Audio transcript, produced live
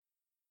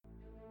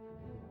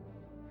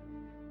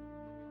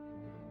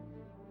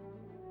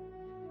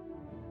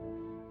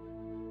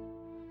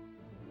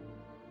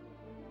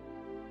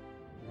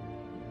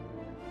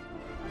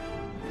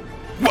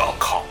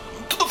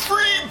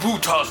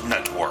Utah's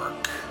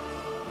Network.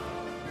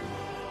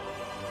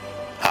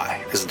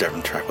 Hi, this is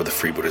Devin Track with the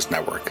Freebooters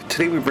Network.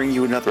 Today we bring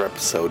you another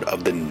episode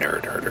of the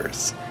Nerd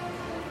Herders.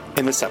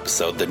 In this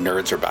episode, the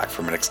nerds are back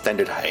from an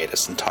extended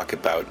hiatus and talk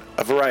about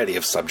a variety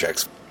of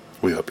subjects.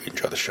 We hope you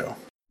enjoy the show.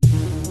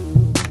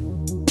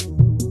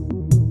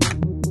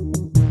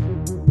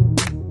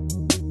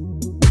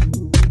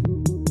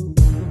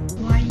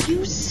 Why,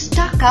 you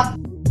stuck-up,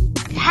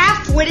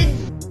 half-witted,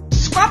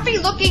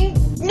 scruffy-looking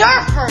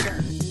nerf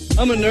herder!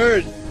 I'm a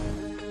nerd,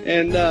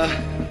 and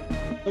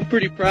I'm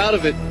pretty proud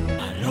of it.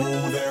 I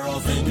know they're all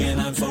thinking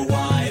I'm so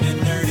white and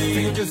nerdy.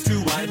 Think I'm just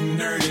too white and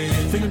nerdy.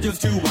 Think I'm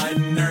just too white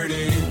and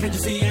nerdy. Can't you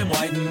see I'm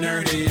white and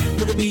nerdy?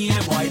 Look at me,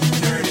 I'm white and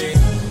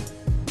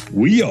nerdy.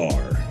 We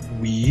are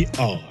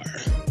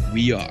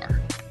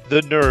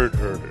the Nerd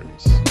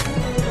Herders.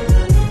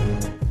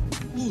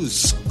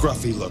 Who's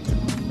scruffy looking?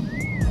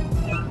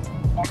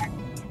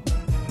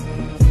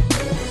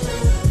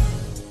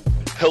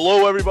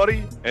 Hello,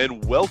 everybody,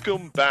 and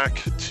welcome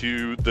back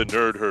to the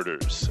Nerd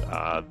Herders.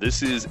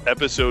 This is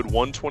episode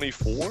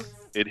 124.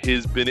 It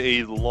has been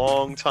a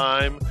long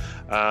time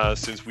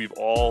since we've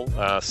all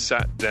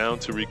sat down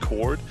to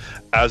record.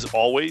 As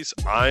always,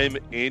 I'm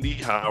Andy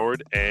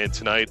Howard, and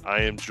tonight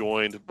I am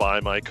joined by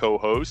my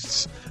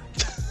co-hosts,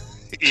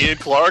 Ian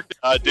Clark,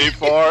 Dave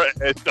Farr,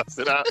 and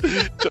Justin Alex.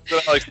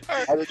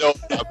 I don't know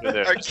what's happening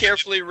there. Our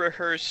carefully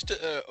rehearsed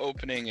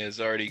opening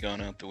has already gone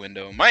out the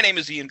window. My name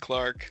is Ian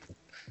Clark.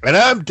 And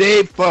I'm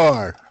Dave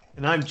Farr.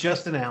 And I'm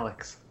Justin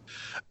Alex.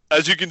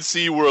 As you can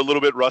see, we're a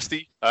little bit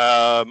rusty.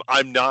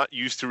 I'm not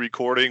used to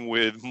recording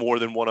with more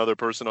than one other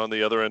person on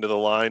the other end of the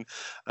line,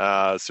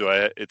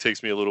 so it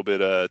takes me a little bit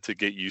to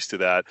get used to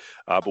that.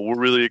 But we're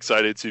really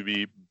excited to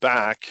be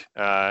back,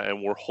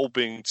 and we're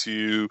hoping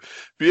to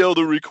be able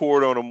to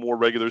record on a more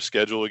regular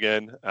schedule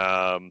again.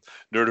 Nerd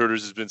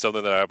Herders has been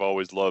something that I've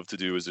always loved to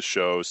do as a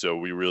show, so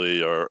we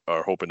really are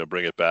hoping to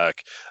bring it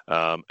back.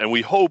 And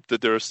we hope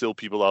that there are still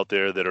people out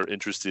there that are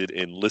interested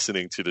in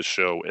listening to the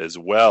show as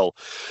well.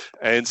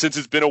 And since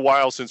it's been a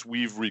while since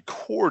we've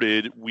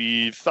recorded,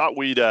 we thought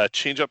we'd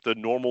change up the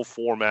normal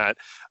format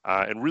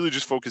and really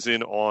just focus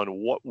in on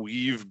what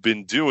we've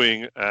been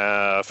doing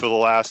for the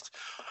last,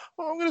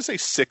 I'm going to say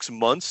 6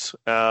 months,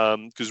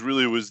 because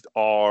really it was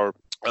our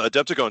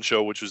Adepticon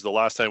show, which was the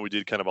last time we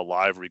did kind of a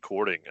live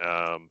recording.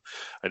 I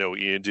know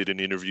Ian did an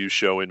interview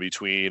show in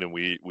between, and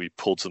we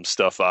pulled some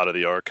stuff out of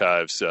the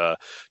archives to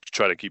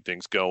try to keep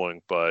things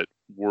going, but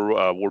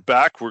we're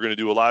back. We're going to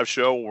do a live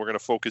show. We're going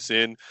to focus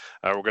in.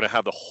 We're going to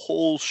have the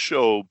whole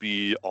show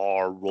be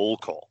our roll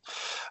call.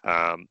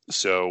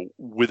 So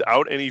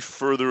without any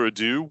further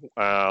ado,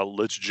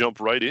 let's jump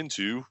right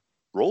into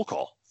roll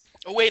call.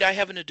 Oh, wait, I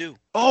have an ado.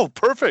 Oh,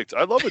 perfect.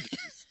 I love it.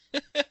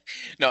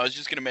 No, I was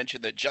just going to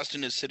mention that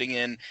Justin is sitting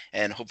in,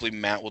 and hopefully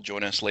Matt will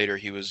join us later.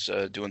 He was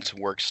doing some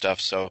work stuff,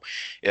 so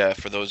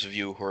for those of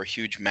you who are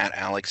huge Matt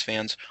Alex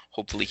fans,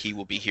 hopefully he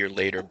will be here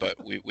later. But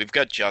we've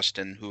got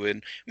Justin, who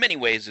in many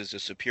ways is a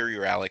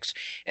superior Alex,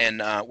 and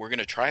we're going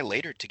to try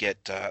later to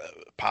get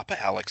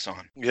Papa Alex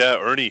on. Yeah,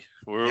 Ernie.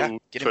 We'll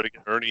try to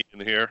get Ernie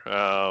in here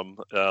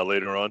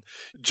later on.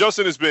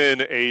 Justin has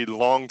been a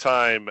long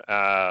time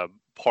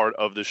part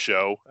of the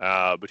show,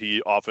 but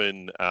he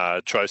often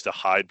tries to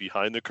hide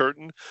behind the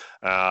curtain.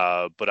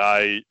 But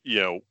I,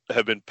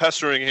 have been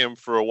pestering him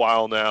for a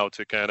while now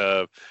to kind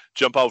of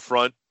jump out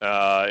front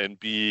and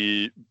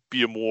be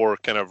a more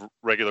kind of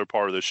regular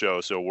part of the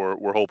show. So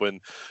we're hoping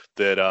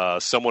that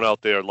someone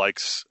out there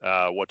likes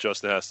what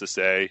Justin has to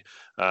say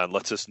and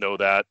lets us know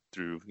that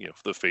through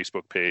the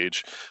Facebook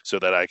page, so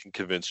that I can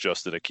convince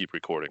Justin to keep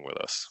recording with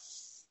us.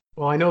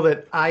 Well, I know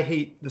that I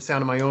hate the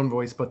sound of my own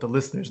voice, but the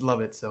listeners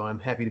love it, so I'm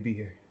happy to be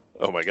here.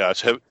 Oh my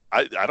gosh,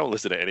 I don't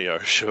listen to any of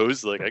our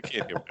shows. Like, I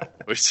can't hear my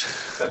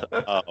voice.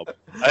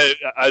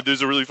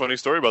 There's a really funny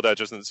story about that,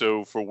 Justin.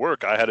 So for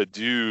work, I had to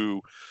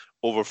do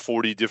over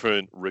 40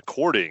 different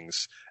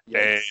recordings,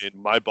 yes. And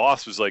my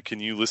boss was like, "Can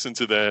you listen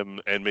to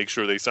them and make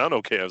sure they sound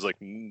okay?" I was like,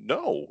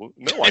 "No,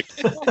 I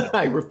can't."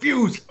 I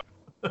refuse.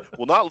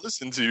 Will not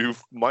listen to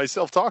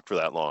myself talk for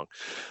that long.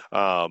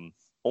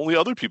 Only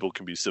other people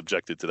can be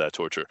subjected to that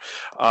torture.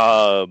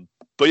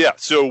 But yeah,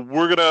 so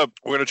we're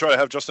gonna try to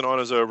have Justin on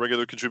as a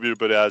regular contributor.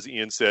 But as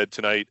Ian said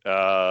tonight,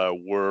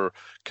 we're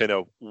kind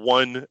of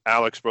one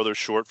Alex brother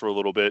short for a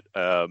little bit.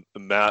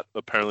 Matt,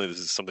 apparently this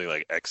is something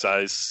like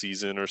excise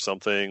season or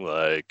something,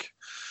 like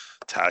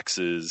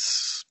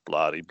taxes,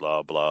 blah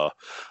blah blah,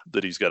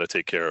 that he's got to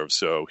take care of.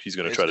 So he's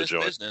going to try to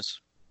join.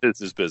 It's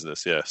his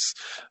business, yes.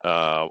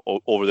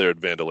 Over there at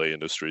Vandalay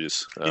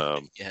Industries.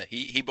 Yeah,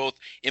 he both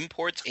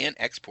imports and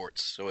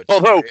exports. So it's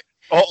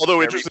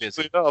although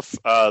interestingly enough,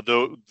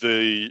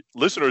 the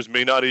listeners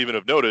may not even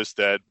have noticed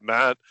that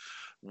Matt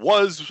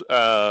was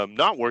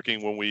not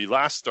working when we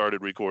last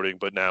started recording,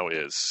 but now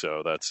is.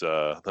 So that's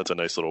a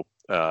nice little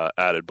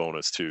added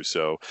bonus too.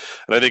 So,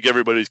 and I think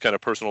everybody's kind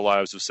of personal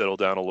lives have settled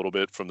down a little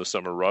bit from the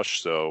summer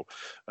rush. So,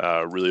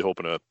 really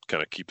hoping to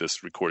kind of keep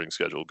this recording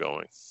schedule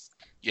going.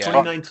 Yeah.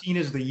 2019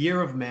 is the year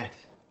of Matt.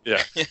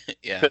 Yeah.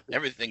 Yeah,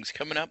 everything's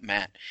coming up,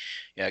 Matt.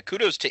 Yeah,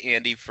 kudos to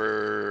Andy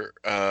for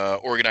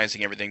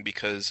organizing everything,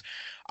 because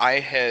I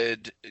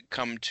had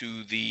come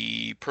to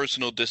the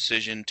personal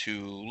decision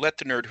to let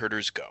the Nerd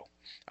Herders go.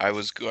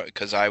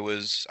 Because I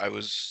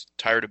was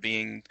tired of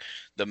being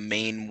the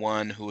main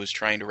one who was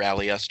trying to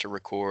rally us to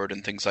record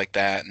and things like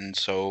that, and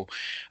so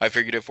I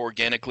figured if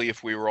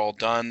we were all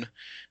done,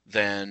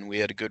 then we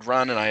had a good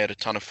run and I had a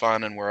ton of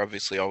fun, and we're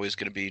obviously always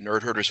going to be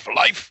Nerd Herders for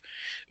life.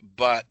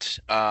 But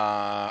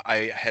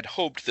I had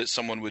hoped that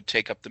someone would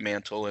take up the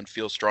mantle and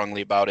feel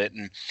strongly about it,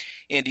 and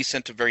Andy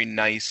sent a very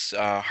nice,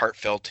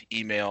 heartfelt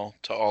email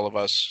to all of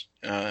us,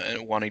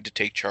 wanting to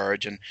take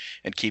charge and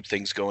keep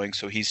things going.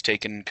 So he's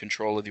taken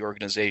control of the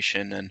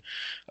organization and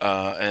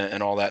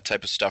all that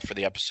type of stuff for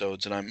the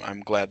episodes, and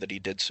I'm glad that he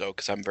did so,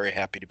 because I'm very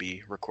happy to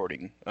be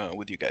recording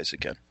with you guys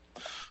again.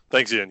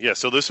 Thanks, Ian. Yeah,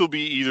 so this will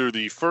be either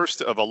the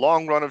first of a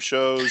long run of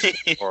shows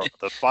or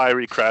the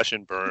fiery crash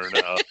and burn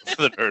of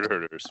the Nerd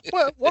Herders.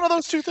 Well, one of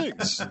those two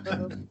things.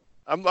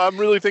 I'm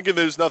really thinking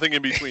there's nothing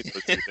in between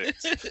those two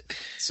things.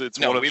 It's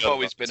no, one of we've them,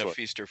 always been so. a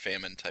feast or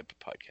famine type of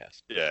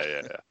podcast.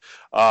 Yeah.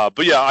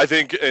 But yeah, I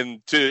think,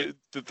 and to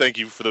thank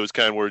you for those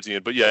kind words,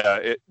 Ian. But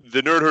yeah,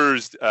 the Nerd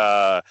Herders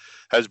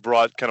has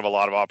brought kind of a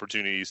lot of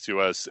opportunities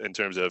to us in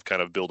terms of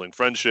kind of building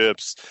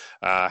friendships,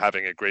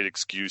 having a great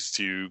excuse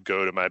to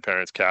go to my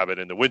parents' cabin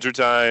in the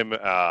wintertime,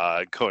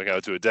 going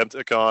out to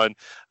Adepticon.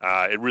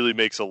 It really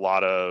makes a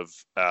lot of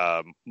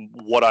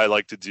what I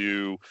like to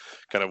do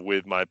kind of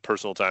with my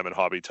personal time and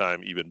hobby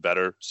time even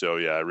better. So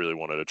yeah, I really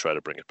wanted to try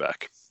to bring it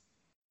back.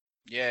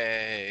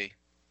 Yay.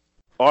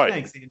 All right.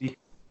 Thanks, Andy.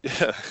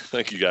 Yeah,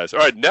 thank you guys. All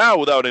right, now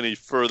without any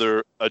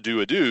further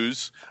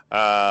ado-ados,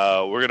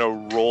 we're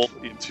going to roll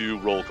into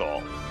roll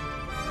call.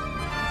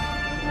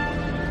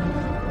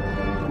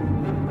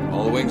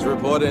 All wings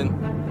report in.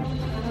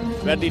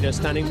 Red leader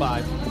standing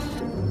by.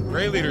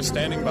 Gray leader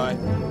standing by.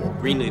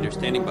 Green leader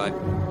standing by.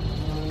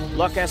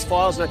 Lock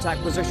S-files and attack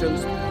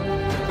positions.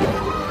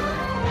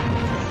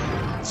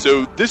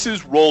 So this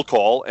is roll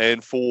call,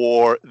 and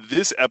for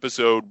this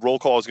episode, roll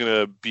call is going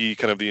to be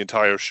kind of the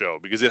entire show,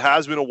 because it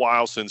has been a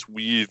while since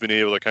we've been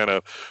able to kind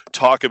of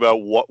talk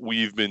about what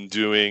we've been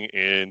doing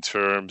in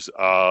terms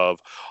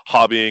of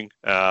hobbying,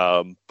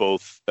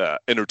 both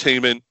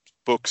entertainment,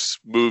 books,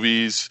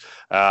 movies,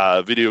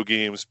 video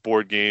games,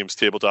 board games,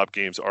 tabletop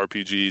games,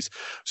 RPGs.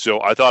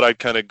 So I thought I'd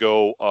kind of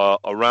go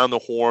around the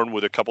horn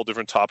with a couple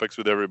different topics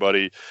with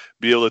everybody,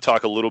 be able to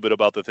talk a little bit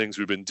about the things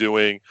we've been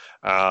doing.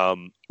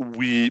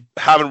 We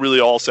haven't really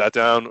all sat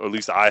down, or at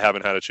least I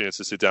haven't had a chance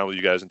to sit down with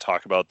you guys and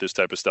talk about this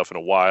type of stuff in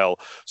a while.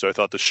 So I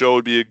thought the show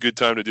would be a good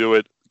time to do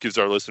it. Gives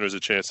our listeners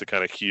a chance to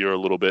kind of hear a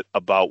little bit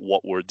about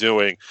what we're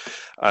doing.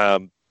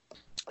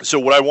 So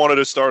what I wanted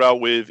to start out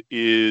with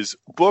is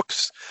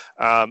books.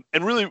 And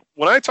really,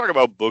 when I talk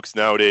about books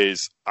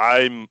nowadays,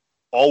 I'm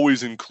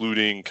always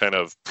including kind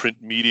of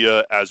print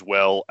media as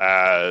well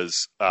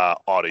as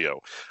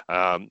audio,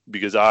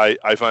 because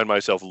I find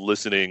myself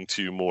listening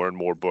to more and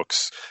more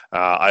books.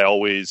 I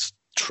always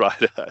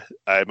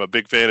I'm a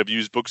big fan of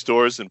used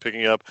bookstores and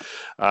picking up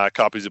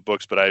copies of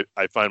books, but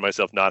I find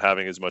myself not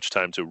having as much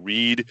time to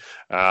read,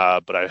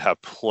 but I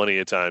have plenty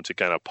of time to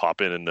kind of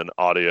pop in an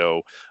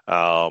audio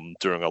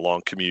during a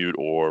long commute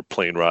or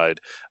plane ride.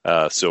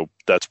 So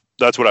that's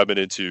what I've been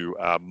into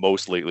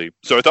most lately.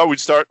 So I thought we'd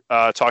start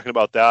talking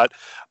about that.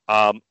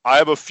 I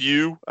have a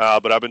few,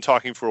 but I've been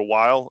talking for a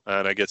while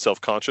and I get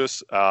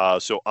self-conscious.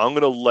 So I'm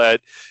going to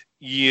let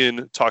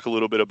Ian talk a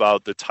little bit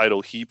about the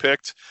title he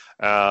picked,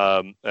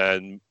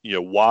 and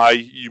why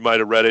you might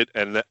have read it,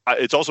 and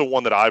it's also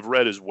one that I've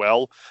read as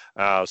well,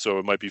 so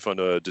it might be fun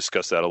to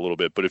discuss that a little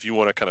bit. But if you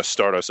want to kind of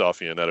start us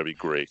off, Ian, that'd be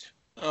great.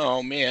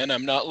 Oh man,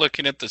 I'm not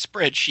looking at the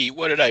spreadsheet.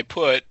 What did I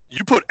put?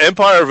 You put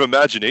Empire of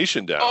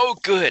Imagination down. Oh,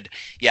 good.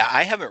 Yeah,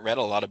 I haven't read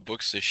a lot of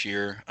books this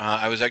year.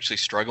 I was actually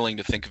struggling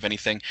to think of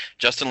anything.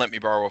 Justin let me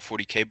borrow a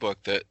 40K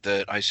book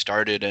that I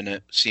started, and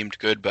it seemed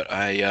good, but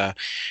I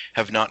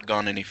have not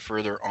gone any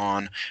further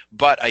on.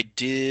 But I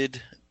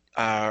did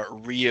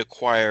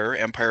reacquire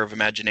Empire of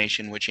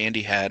Imagination, which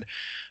Andy had,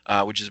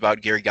 which is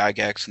about Gary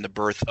Gygax and the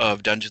birth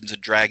of Dungeons &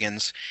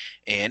 Dragons.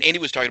 And Andy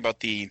was talking about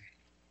the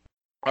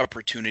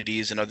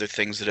opportunities and other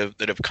things that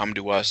have come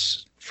to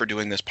us for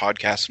doing this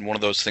podcast, and one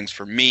of those things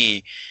for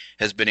me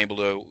has been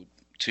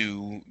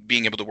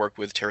being able to work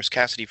with Terrace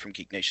Cassidy from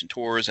Geek Nation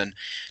Tours and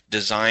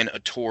design a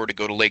tour to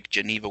go to Lake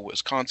Geneva,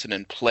 Wisconsin,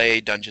 and play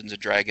Dungeons &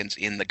 Dragons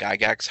in the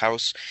Gygax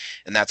house,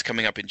 and that's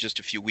coming up in just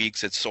a few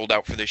weeks. It's sold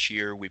out for this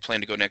year. We plan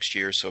to go next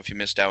year, so if you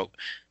missed out,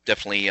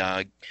 definitely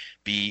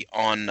be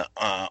on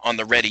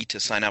the ready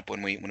to sign up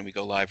when we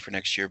go live for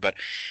next year. But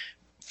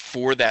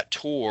for that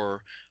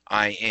tour,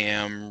 I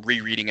am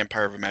rereading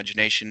Empire of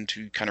Imagination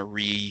to kind of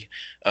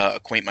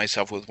acquaint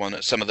myself with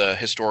some of the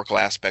historical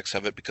aspects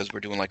of it, because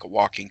we're doing like a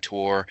walking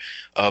tour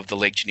of the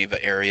Lake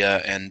Geneva area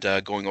and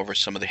going over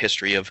some of the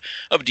history of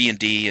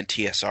D&D and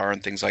TSR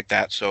and things like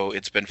that. So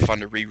it's been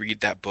fun to reread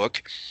that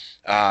book,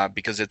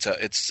 because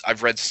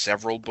I've read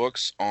several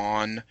books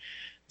on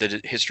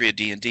the history of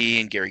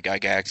D&D and Gary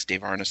Gygax,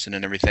 Dave Arneson,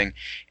 and everything.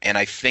 And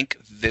I think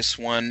this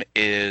one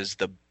is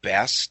the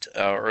best,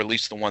 or at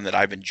least the one that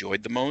I've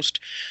enjoyed the most.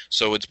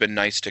 So it's been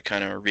nice to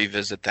kind of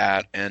revisit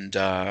that and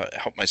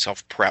help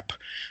myself prep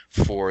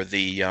for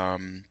the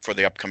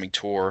upcoming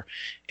tour.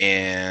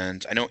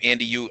 And I know,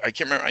 Andy, I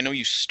can't remember. I know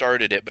you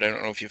started it, but I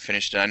don't know if you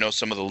finished it. I know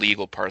some of the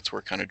legal parts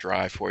were kind of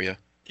dry for you.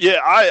 Yeah,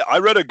 I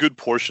read a good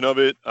portion of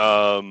it.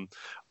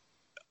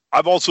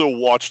 I've also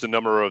watched a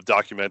number of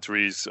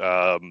documentaries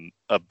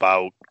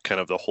about kind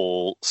of the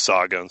whole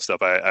saga and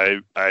stuff.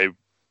 I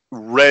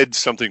read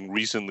something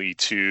recently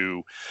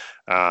too,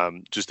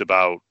 just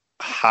about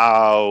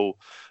how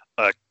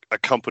a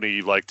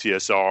company like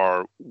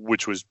TSR,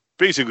 which was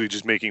basically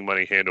just making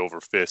money hand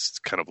over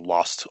fist, kind of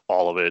lost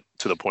all of it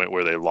to the point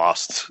where they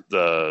lost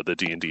the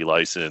D&D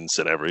license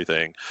and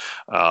everything.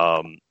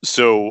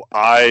 So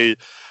I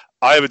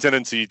have a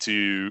tendency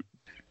to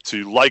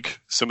like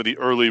some of the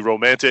early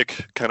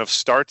romantic kind of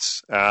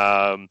starts.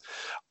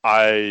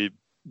 I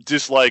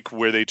dislike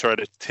where they try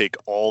to take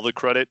all the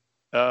credit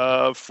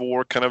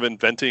for kind of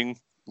inventing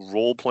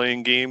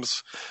role-playing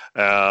games,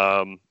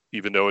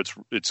 even though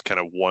it's kind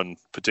of one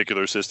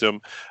particular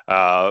system.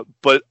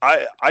 But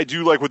I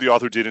do like what the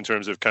author did in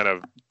terms of kind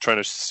of trying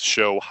to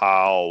show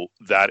how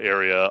that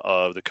area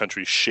of the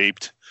country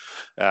shaped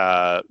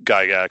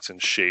Gygax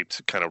and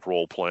shaped kind of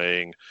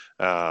role-playing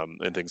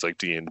and things like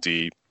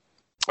D&D.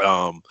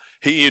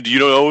 Hey Ian, do you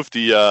know if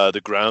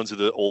the grounds of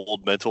the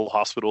old mental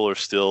hospital are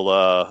still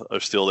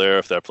there?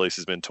 If that place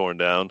has been torn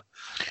down,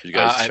 did you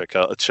guys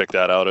check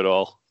that out at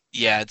all?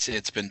 Yeah,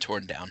 it's been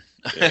torn down.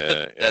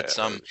 That's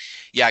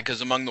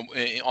because on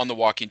the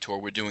walking tour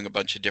we're doing a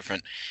bunch of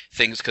different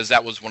things, because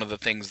that was one of the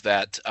things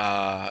that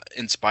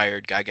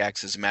inspired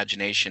Gygax's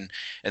imagination,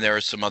 and there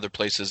are some other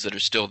places that are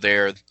still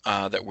there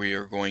that we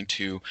are going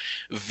to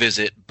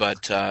visit,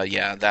 but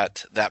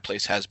that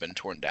place has been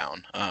torn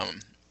down.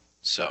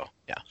 So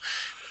yeah,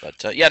 but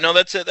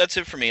that's it. That's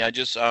it for me. I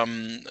just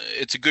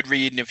it's a good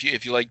read, and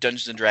if you like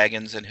Dungeons and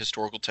Dragons and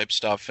historical type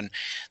stuff and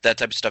that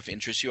type of stuff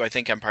interests you, I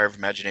think Empire of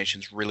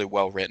Imagination is really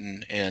well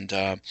written and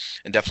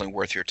definitely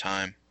worth your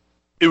time.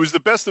 It was the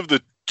best of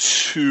the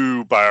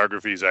two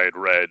biographies I had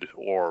read,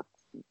 or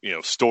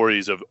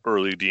stories of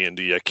early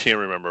D&D. I can't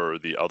remember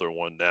the other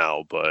one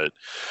now, but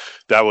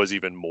that was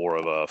even more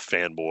of a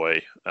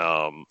fanboy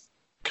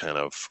kind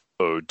of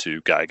ode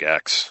to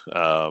Gygax.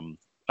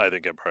 I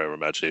think Empire of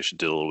Imagination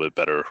did a little bit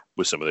better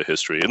with some of the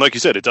history, and like you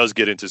said, it does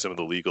get into some of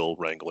the legal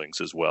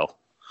wranglings as well.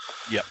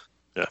 Yeah.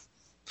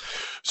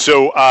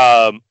 So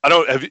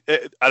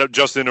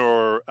Justin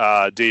or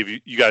Dave,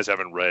 you guys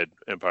haven't read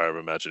Empire of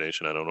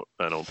Imagination.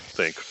 I don't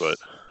think, but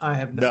I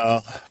have not.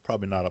 No,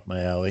 probably not up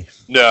my alley.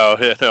 No.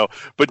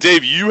 But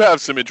Dave, you have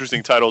some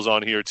interesting titles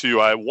on here too.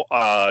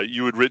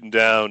 You had written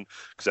down,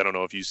 because I don't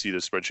know if you see the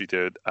spreadsheet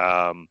there,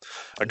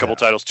 a couple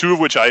titles, two of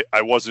which I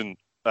wasn't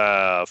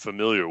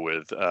familiar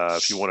with.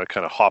 If you want to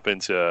kind of hop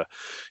into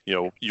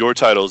your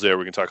titles there,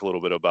 we can talk a little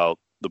bit about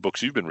the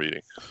books you've been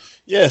reading.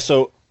 Yeah,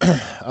 so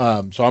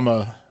I'm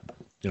a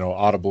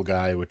Audible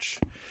guy, which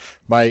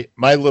my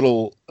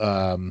little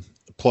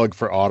plug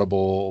for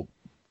Audible,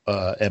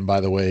 and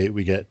by the way,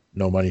 we get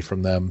no money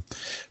from them,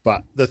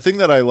 but the thing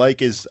that I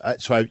like is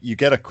you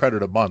get a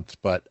credit a month,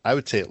 but I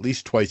would say at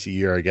least twice a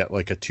year I get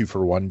like a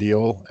 2-for-1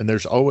 deal, and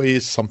there's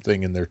always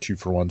something in their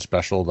 2-for-1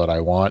 special that I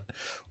want,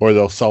 or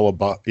they'll sell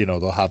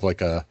they'll have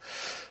like a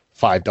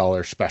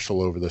 $5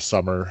 special over the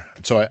summer,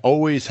 so I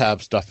always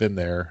have stuff in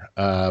there.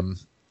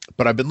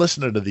 But I've been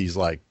listening to these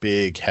like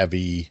big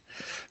heavy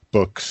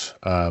books.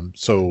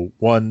 So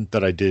one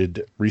that I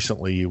did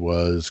recently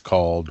was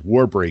called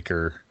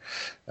Warbreaker,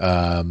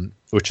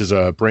 which is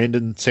a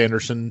Brandon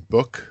Sanderson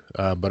book,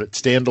 but it's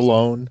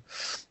standalone.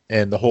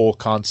 And the whole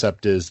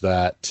concept is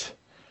that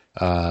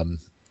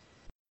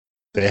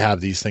they have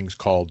these things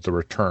called the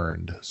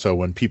Returned. So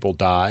when people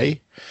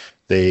die,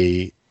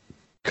 they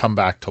come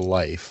back to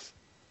life,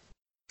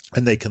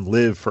 and they can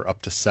live for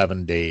up to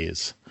 7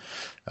 days.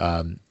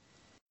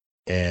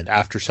 And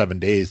after 7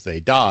 days,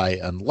 they die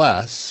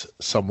unless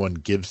someone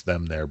gives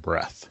them their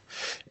breath.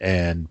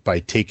 And by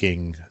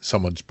taking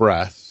someone's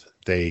breath,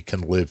 they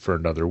can live for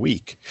another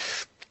week.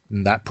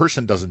 And that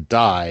person doesn't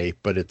die,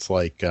 but it's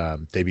like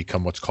they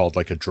become what's called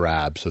like a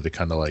drab. So they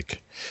kind of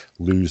like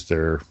lose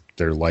their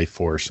life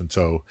force. And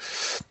so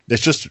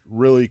it's just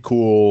really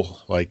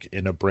cool, like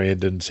in a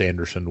Brandon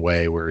Sanderson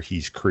way, where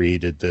he's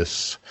created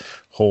this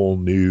whole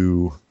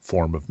new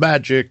form of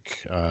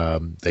magic.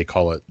 They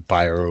call it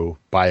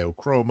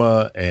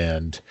biochroma,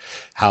 and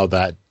how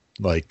that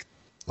like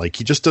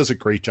he just does a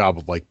great job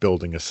of like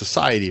building a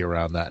society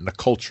around that and a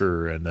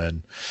culture. And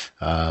then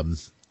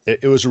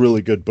it was a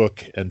really good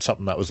book and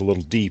something that was a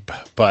little deep,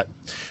 but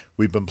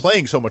we've been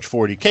playing so much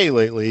 40K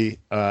lately,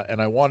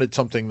 and I wanted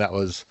something that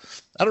was,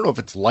 I don't know if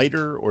it's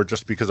lighter or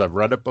just because I've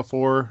read it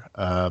before,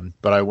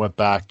 but I went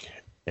back,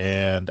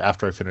 and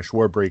after I finished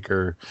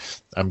Warbreaker,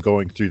 I'm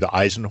going through the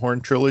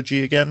Eisenhorn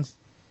trilogy again,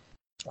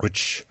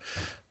 which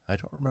I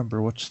don't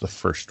remember what's the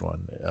first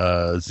one.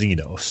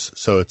 Xenos.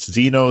 So it's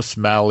Xenos,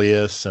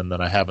 Malleus, and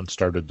then I haven't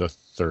started the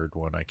third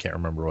one. I can't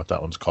remember what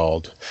that one's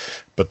called.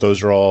 But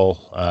those are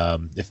all,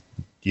 if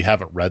you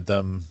haven't read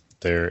them,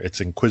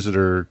 it's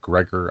Inquisitor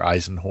Gregor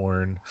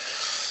Eisenhorn.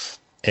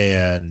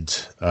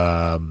 And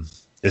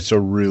it's a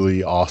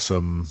really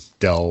awesome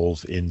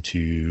delve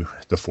into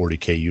the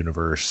 40K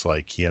universe.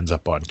 Like, he ends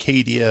up on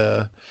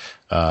Cadia.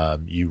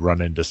 You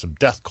run into some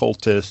death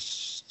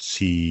cultists.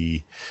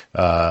 He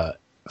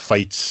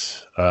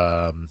fights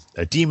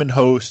a demon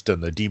host,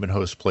 and the demon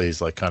host plays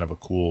like kind of a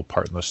cool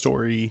part in the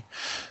story.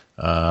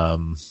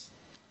 And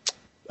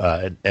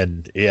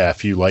yeah,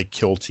 if you like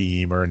Kill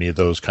Team or any of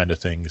those kind of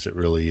things, it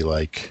really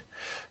like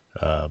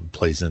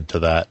plays into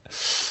that.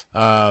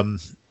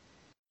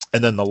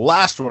 And then the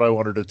last one I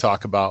wanted to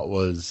talk about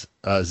was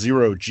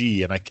Zero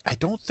G, and I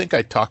don't think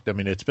I talked. I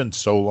mean, it's been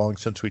so long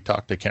since we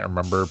talked, I can't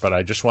remember. But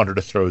I just wanted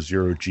to throw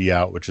Zero G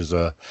out, which is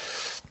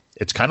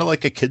it's kind of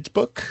like a kid's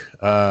book,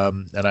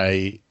 and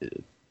I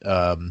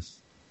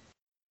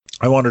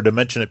wanted to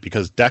mention it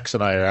because Dex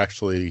and I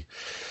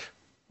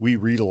we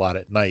read a lot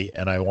at night,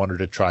 and I wanted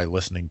to try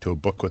listening to a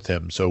book with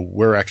him. So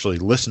we're actually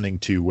listening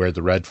to Where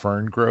the Red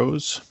Fern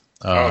Grows.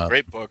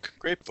 Great book.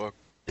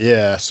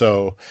 Yeah,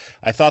 so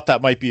I thought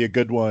that might be a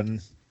good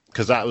one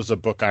because that was a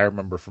book I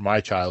remember from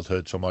my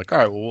childhood. So I'm like, all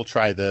right, well, we'll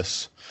try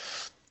this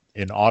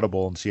in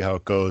Audible and see how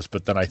it goes.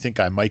 But then I think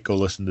I might go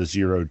listen to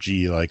Zero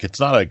G. Like, it's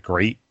not a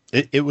great.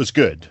 It was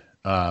good,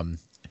 but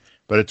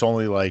it's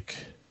only like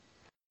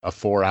a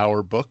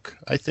 4-hour book,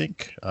 I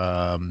think.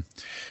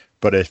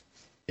 But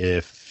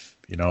if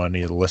you know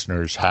any of the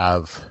listeners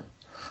have,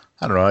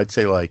 I don't know, I'd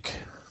say like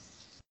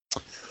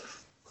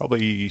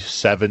probably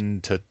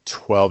 7 to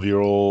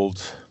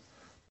 12-year-old.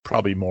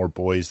 Probably more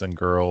boys than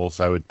girls,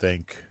 I would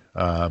think.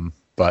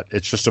 But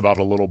it's just about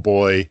a little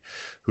boy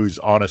who's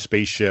on a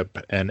spaceship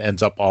and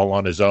ends up all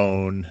on his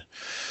own.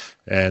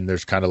 And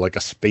there's kind of like a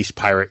space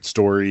pirate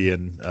story,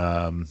 and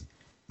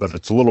but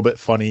it's a little bit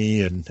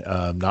funny and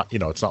not,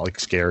 it's not like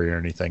scary or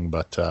anything.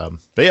 But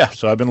yeah,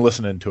 so I've been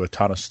listening to a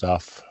ton of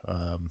stuff.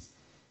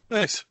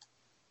 Nice.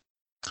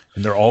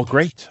 And they're all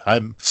great.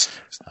 I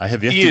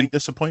have yet to be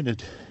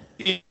disappointed.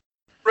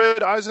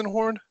 Read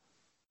Eisenhorn?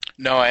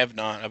 No, I have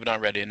not. I've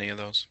not read any of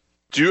those.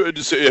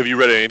 Have you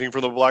read anything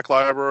from the Black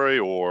Library,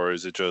 or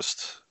is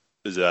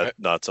that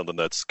not something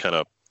that's kind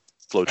of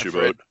floats your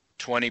boat?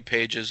 20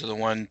 pages of the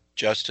one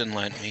Justin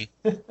lent me.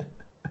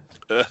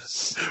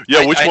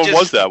 Yeah, which one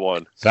was that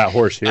one? That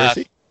Horse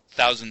Heresy?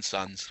 Thousand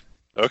Suns.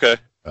 Okay.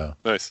 Oh.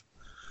 Nice.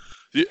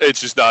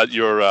 It's just not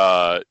your.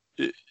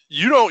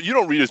 You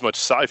don't read as much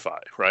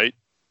sci-fi, right?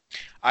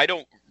 I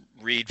don't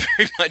read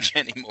very much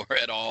anymore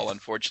at all,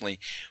 unfortunately,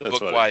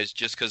 book-wise,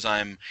 just because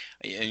I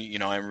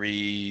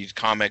read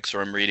comics, or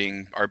I'm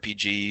reading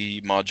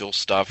RPG module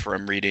stuff, or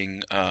I'm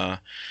reading 40K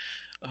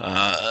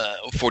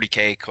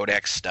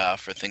Codex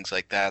stuff, or things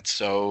like that.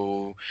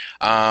 So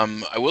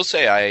I will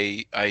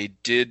say I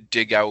did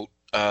dig out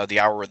The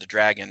Hour of the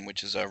Dragon,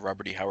 which is a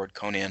Robert E. Howard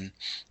Conan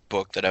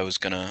book that I was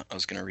gonna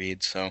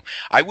read. So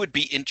I would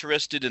be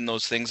interested in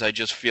those things. I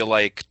just feel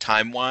like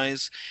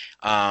time-wise,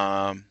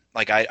 I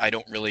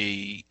don't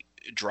really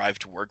drive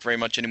to work very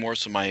much anymore,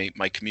 so my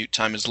commute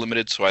time is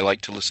limited, so I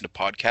like to listen to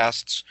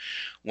podcasts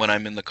when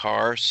I'm in the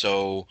car.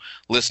 So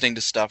listening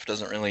to stuff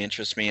doesn't really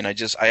interest me, and I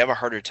have a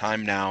harder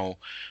time now.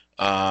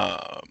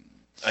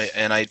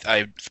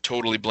 I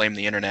totally blame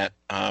the internet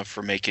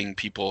for making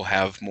people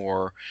have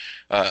more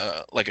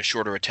like a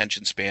shorter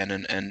attention span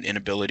and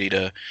inability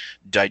to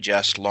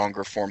digest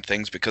longer form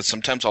things, because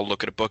sometimes I'll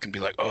look at a book and be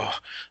like, oh,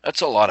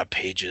 that's a lot of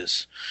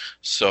pages.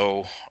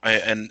 So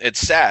and it's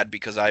sad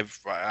because I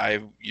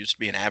used to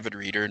be an avid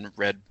reader and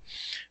read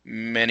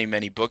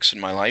many books in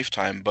my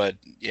lifetime, but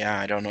yeah,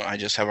 I don't know, I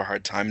just have a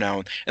hard time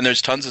now. And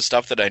there's tons of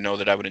stuff that I know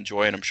that I would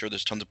enjoy, and I'm sure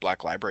there's tons of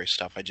Black Library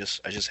stuff. I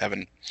just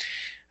haven't,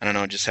 I don't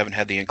know, just haven't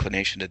had the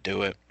inclination to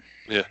do it.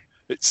 Yeah.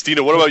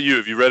 Stina, what about you?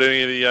 Have you read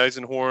any of the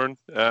Eisenhorn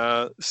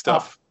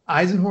stuff?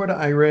 Eisenhorn,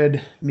 I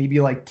read maybe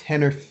like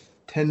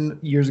 10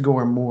 years ago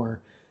or more.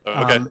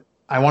 Okay.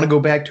 I want to go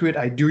back to it.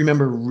 I do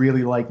remember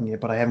really liking it,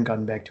 but I haven't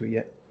gotten back to it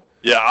yet.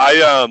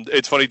 Yeah,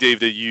 it's funny,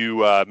 Dave, that you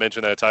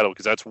mentioned that title,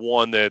 because that's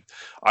one that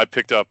I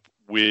picked up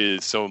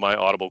with some of my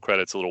Audible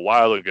credits a little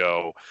while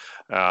ago.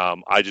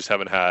 I just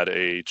haven't had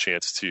a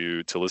chance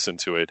to listen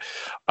to it.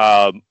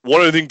 One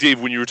other thing, Dave,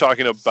 when you were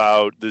talking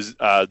about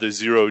the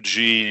Zero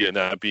G and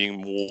that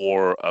being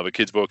more of a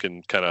kid's book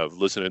and kind of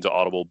listening to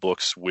Audible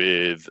books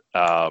with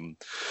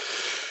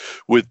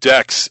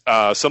Dex,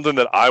 something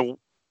that I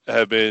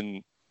have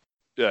been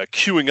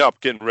queuing up,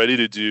 getting ready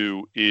to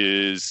do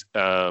is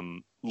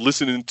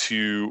listening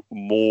to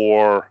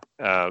more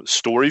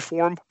story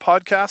form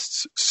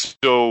podcasts.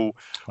 So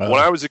when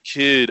I was a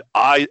kid,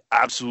 I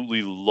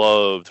absolutely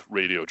loved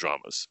radio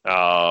dramas.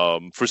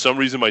 For some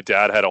reason, my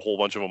dad had a whole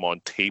bunch of them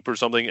on tape or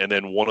something, and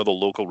then one of the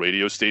local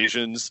radio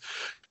stations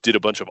did a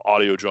bunch of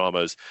audio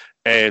dramas,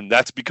 and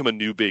that's become a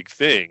new big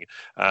thing.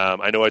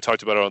 I know I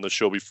talked about it on the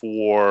show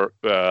before.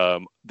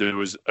 There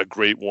was a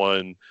great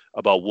one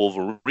about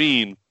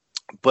Wolverine,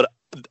 but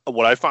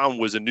what I found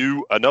was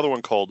another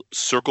one called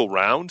Circle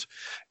Round,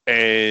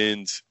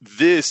 and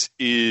this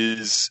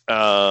is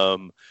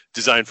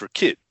designed for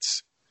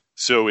kids.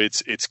 So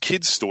it's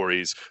kids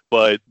stories,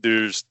 but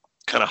there's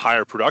kind of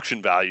higher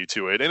production value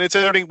to it, and it's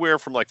anywhere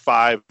from like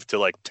 5 to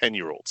like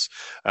 10-year-olds.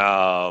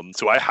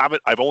 So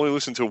I've only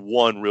listened to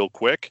one real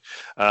quick,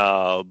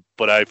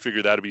 but I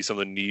figured that'd be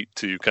something neat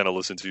to kind of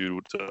listen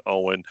to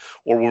Owen,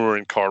 or when we're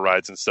in car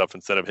rides and stuff,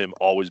 instead of him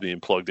always being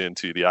plugged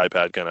into the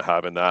iPad, kind of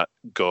having that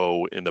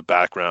go in the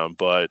background.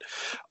 But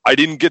I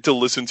didn't get to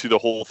listen to the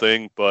whole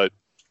thing, but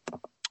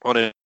on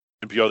it,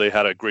 NPR, they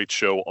had a great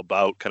show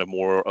about kind of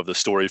more of the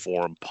story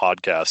form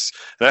podcasts.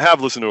 And I have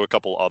listened to a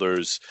couple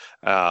others,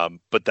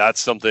 but that's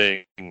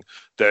something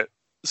that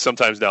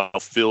sometimes now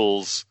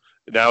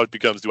it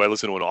becomes, do I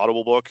listen to an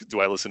Audible book? Do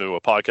I listen to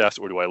a podcast?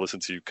 Or do I listen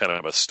to kind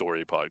of a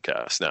story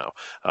podcast now?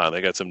 They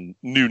got some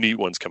new neat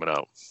ones coming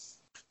out.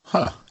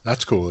 Huh.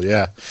 That's cool.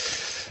 Yeah.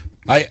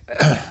 I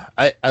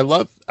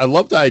love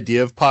the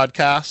idea of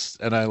podcasts,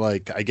 and I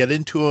get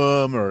into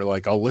them, or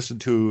like I'll listen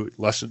to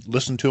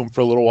them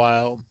for a little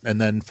while, and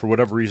then for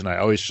whatever reason I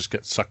always just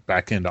get sucked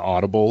back into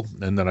Audible,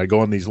 and then I go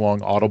on these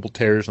long Audible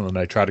tears, and then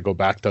I try to go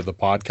back to the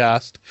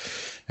podcast,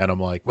 and I'm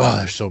like, well,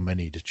 there's so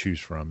many to choose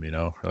from,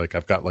 like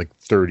I've got like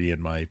 30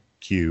 in my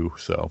queue.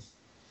 So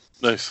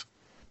nice.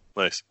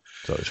 It's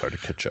always hard to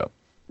catch up.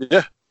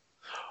 Yeah.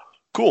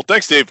 Cool.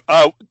 Thanks, Dave.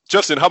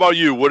 Justin, how about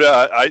you?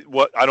 I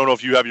don't know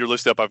if you have your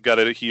list up. I've got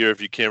it here if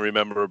you can't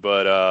remember,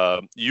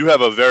 but you have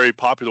a very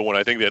popular one,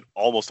 I think, that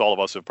almost all of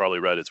us have probably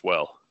read as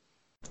well.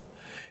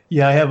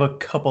 Yeah, I have a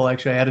couple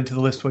actually I added to the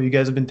list while you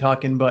guys have been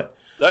talking, but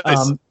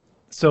nice.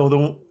 So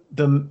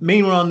the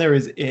main one on there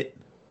is It,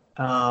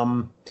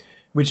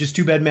 which is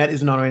too bad Matt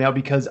isn't on right now,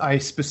 because I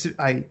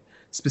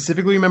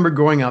specifically remember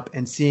growing up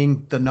and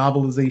seeing the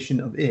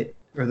novelization of It,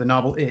 or the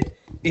novel It,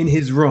 in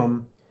his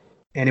room.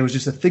 And it was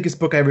just the thickest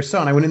book I ever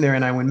saw. And I went in there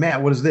and I went,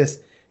 Matt, what is this?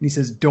 And he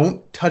says,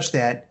 don't touch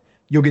that.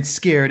 You'll get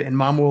scared and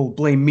Mom will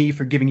blame me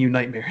for giving you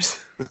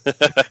nightmares.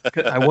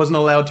 I wasn't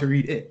allowed to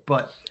read It.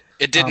 But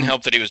it didn't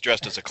help that he was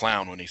dressed as a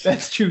clown when he said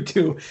that's true,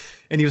 too.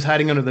 And he was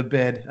hiding under the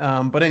bed.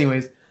 But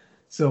anyways,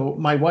 so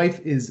my wife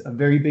is a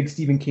very big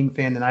Stephen King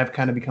fan, and I've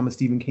kind of become a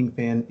Stephen King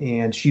fan.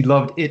 And she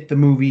loved It, the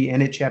movie,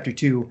 and It Chapter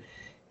 2.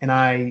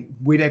 And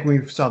way back when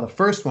we saw the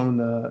first one,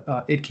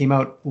 when It came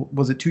out,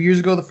 was it 2 years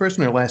ago, the first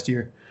one, or last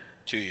year?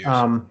 2 years.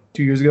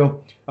 2 years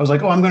ago, I was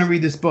like, I'm going to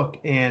read this book.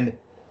 And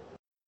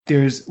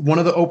there's one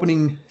of the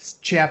opening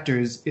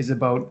chapters is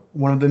about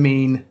one of the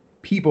main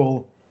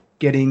people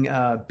getting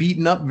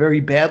beaten up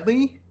very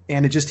badly.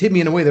 And it just hit me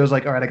in a way that was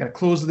like, all right, I got to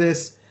close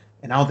this,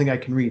 and I don't think I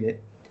can read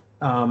it.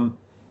 And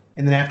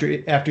then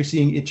after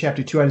seeing It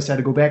Chapter 2, I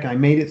decided to go back, and I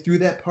made it through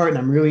that part, and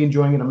I'm really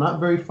enjoying it. I'm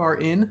not very far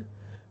in,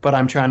 but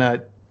I'm trying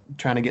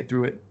to get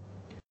through it.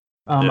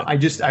 I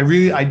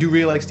do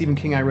really like Stephen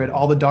King. I read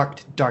all the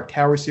Dark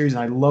Tower series,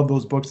 and I love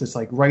those books. It's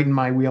like right in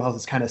my wheelhouse.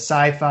 It's kind of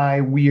sci-fi,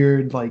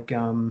 weird, like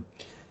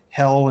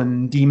hell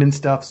and demon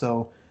stuff.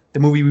 So the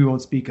movie we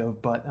won't speak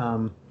of, but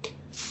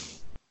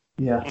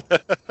yeah.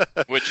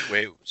 Which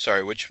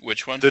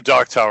one? The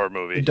Dark Tower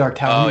movie. The Dark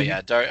Tower. Oh movie.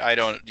 yeah,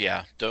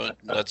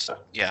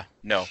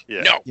 no.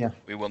 Yeah.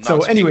 We will not.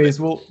 So anyways,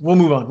 we'll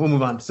move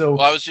on. So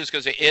I was just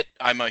going to say It.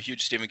 I'm a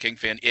huge Stephen King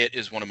fan. It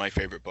is one of my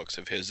favorite books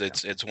of his.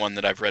 It's one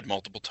that I've read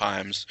multiple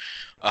times.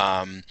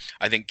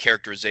 I think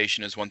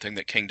characterization is one thing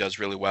that King does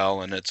really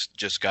well, and it's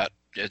just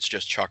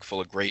chock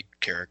full of great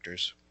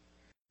characters.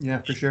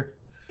 Yeah, for sure.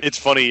 It's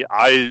funny.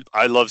 I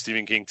love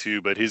Stephen King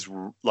too, but his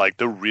like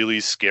the really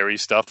scary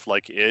stuff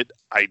like It,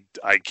 I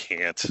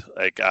can't.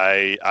 Like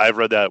I've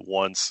read that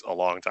once a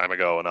long time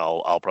ago, and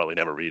I'll probably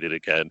never read it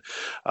again.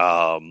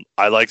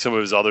 I like some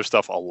of his other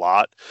stuff a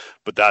lot,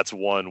 but that's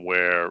one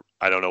where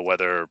I don't know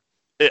whether.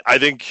 I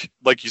think,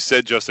 like you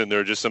said, Justin,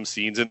 there are just some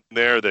scenes in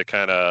there that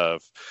kind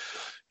of,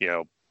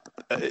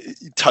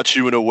 touch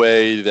you in a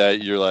way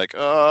that you're like,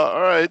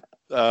 all right.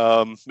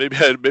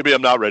 Maybe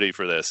I'm not ready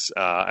for this.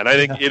 And I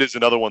think It is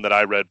another one that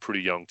I read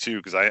pretty young too,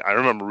 because I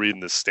remember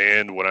reading The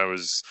Stand when I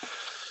was,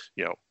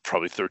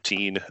 probably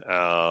 13.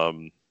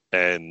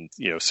 And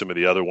some of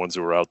the other ones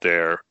that were out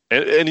there.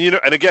 And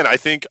again, I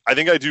think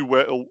I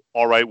do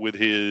all right with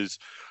his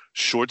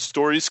short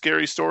stories,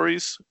 scary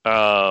stories.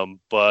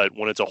 But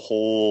when it's a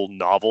whole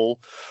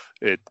novel,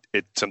 it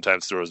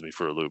sometimes throws me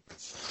for a loop.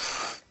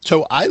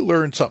 So I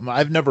learned something.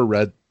 I've never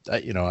read. I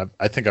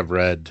think I've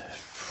read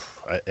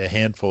a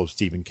handful of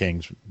Stephen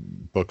King's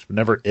books, but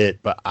never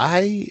It. But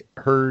I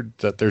heard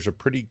that there's a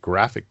pretty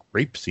graphic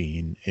rape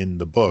scene in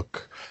the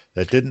book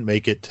that didn't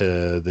make it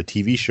to the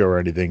TV show or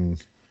anything.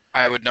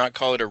 I would not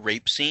call it a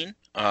rape scene.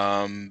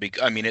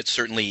 It's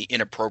certainly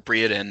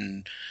inappropriate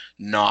and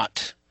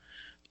not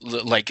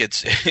like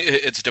it's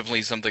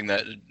definitely something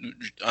that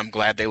I'm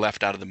glad they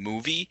left out of the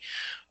movie.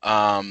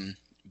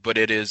 But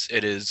it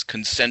is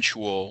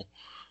consensual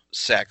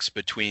sex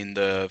between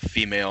the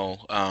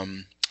female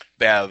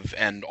Bev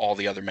and all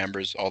the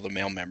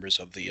male members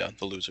of the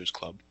Losers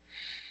Club.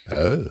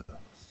 Oh.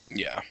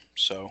 Yeah.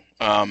 So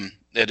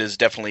it is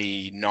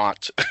definitely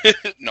not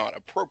not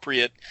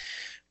appropriate,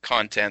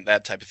 content,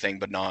 that type of thing,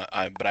 but not.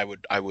 But I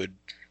would.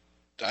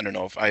 I don't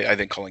know if I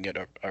think calling it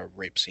a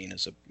rape scene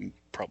is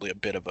probably a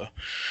bit of a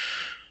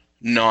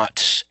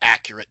not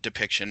accurate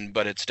depiction,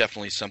 but it's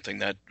definitely something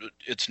that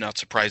it's not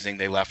surprising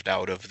they left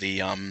out of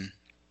the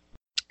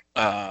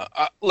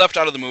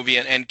movie.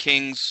 And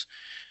King's,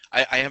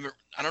 I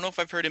don't know if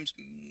I've heard him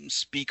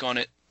speak on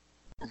it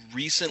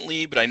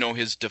recently, but I know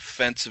his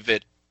defense of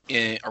it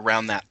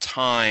around that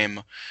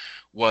time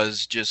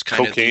was just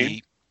kind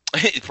cocaine?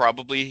 of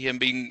probably him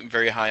being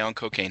very high on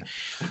cocaine,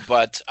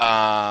 but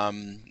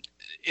they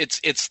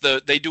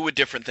do a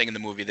different thing in the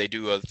movie. They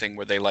do a thing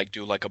where they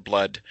do like a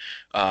blood,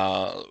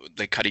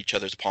 they cut each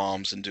other's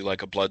palms and do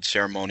like a blood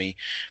ceremony,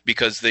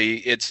 because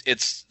in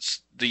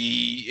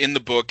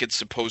the book it's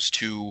supposed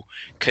to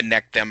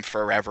connect them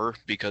forever,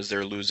 because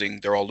they're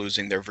all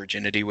losing their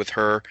virginity with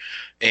her,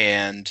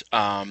 and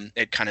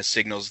it kind of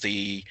signals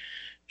the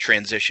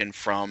transition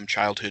from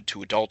childhood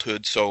to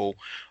adulthood. So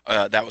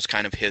that was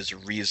kind of his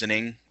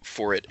reasoning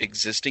for it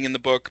existing in the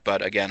book.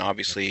 But again,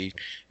 obviously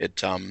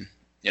it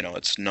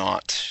it's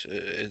not.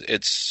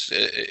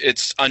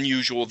 It's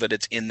unusual that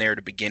it's in there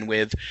to begin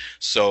with.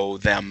 So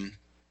them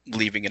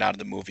leaving it out of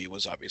the movie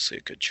was obviously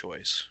a good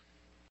choice.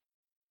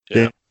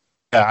 Yeah,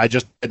 I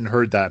just hadn't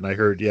heard that, and I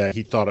heard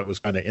he thought it was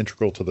kind of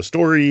integral to the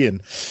story,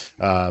 and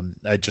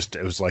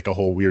it was like a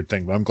whole weird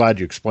thing. But I'm glad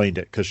you explained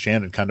it, because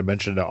Shannon kind of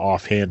mentioned it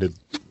offhanded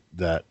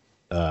that,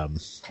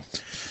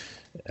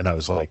 and I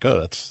was like,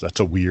 oh, that's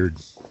a weird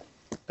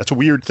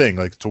thing.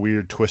 Like, it's a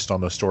weird twist on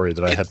the story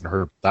that I hadn't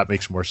heard. That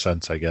makes more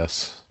sense, I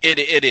guess.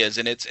 It is,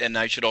 and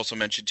I should also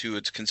mention too,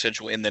 it's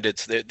consensual in that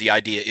it's the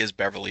idea is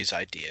Beverly's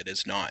idea. It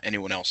is not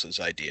anyone else's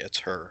idea. It's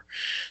her.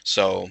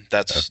 So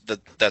that's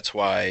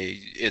why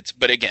it's.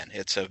 But again,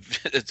 it's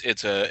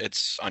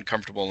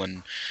uncomfortable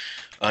and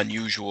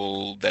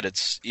unusual that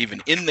it's even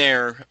in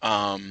there,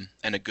 and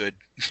a good,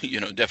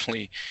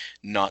 definitely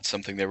not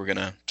something they were going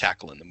to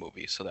tackle in the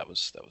movie. So that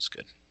was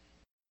good.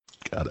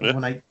 Got it.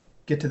 When I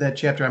get to that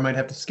chapter, I might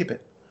have to skip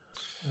it.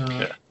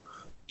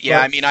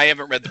 I mean, I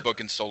haven't read the book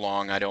in so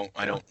long. I don't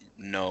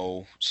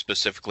know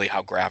specifically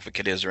how graphic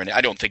it is or anything.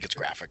 I don't think it's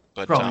graphic,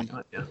 but probably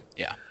not.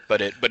 Yeah.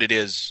 But it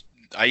is.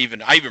 I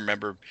even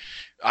remember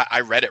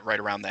I read it right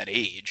around that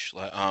age,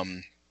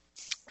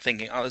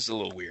 thinking, oh, this is a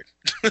little weird.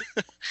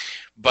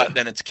 But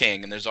then it's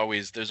King, and there's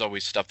always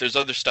stuff. There's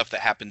other stuff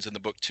that happens in the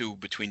book too,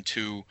 between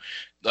two,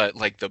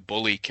 like the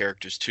bully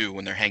characters too,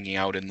 when they're hanging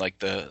out in like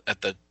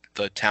at the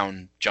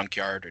town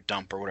junkyard or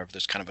dump or whatever.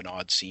 There's kind of an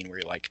odd scene where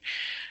you're like,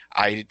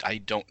 I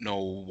don't know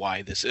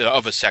why this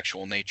of a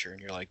sexual nature, and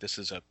you're like, this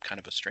is a kind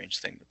of a strange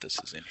thing that this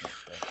is in here.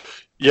 But.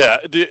 Yeah,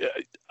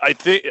 I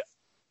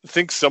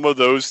think some of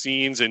those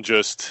scenes, and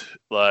just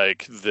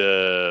like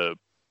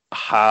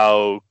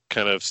how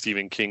kind of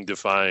Stephen King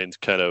defined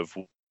kind of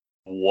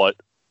what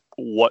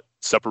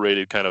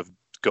separated kind of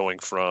going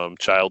from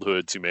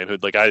childhood to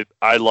manhood. Like I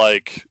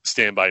like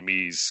Stand By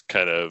Me's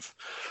kind of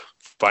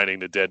finding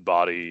the dead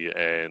body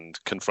and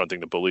confronting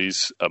the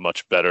bullies a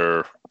much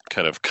better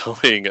kind of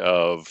coming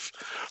of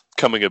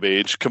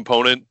age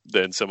component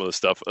than some of the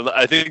stuff.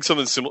 I think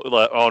something similar,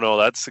 like, oh no,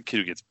 that's the kid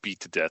who gets beat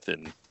to death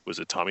in, was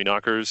it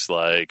Tommyknockers?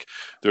 Like,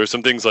 there are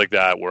some things like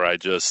that where I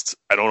don't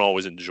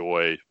always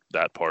enjoy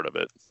that part of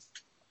it.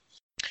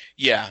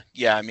 Yeah.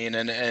 I mean,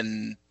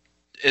 and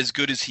as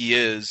good as he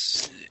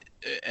is,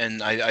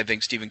 and I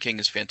think Stephen King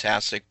is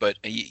fantastic, but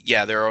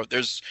yeah,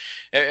 there's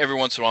every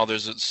once in a while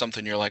there's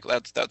something you're like,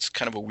 that's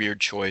kind of a weird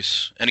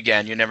choice. And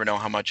again, you never know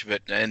how much of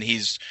it. And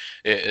this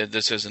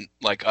isn't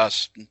like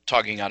us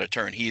talking out of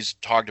turn. He's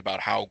talked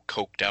about how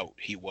coked out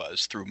he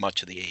was through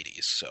much of the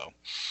 80s. So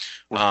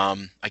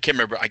I can't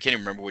even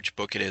remember which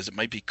book it is. It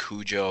might be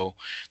Cujo.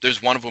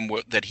 There's one of them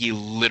that he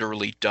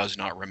literally does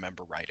not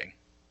remember writing.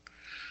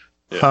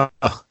 Yeah.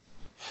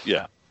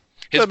 Yeah.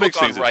 His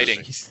book on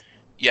writing.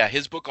 Yeah,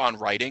 his book on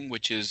writing,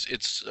 which is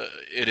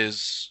it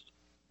is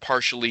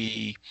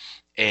partially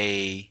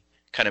a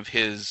kind of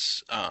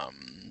his I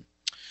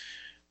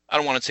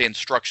don't want to say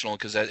instructional,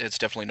 because it's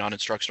definitely not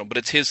instructional, but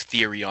it's his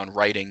theory on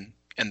writing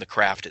and the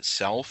craft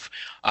itself.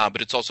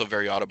 But it's also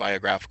very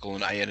autobiographical,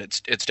 and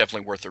it's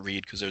definitely worth a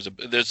read, because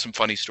there's some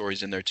funny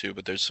stories in there too.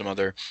 But there's some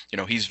other,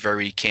 he's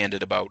very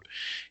candid about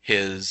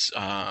his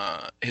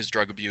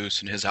drug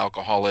abuse and his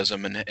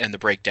alcoholism and the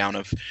breakdown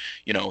of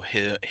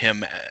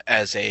him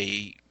as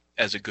a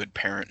good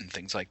parent and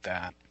things like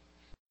that.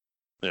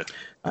 Yeah.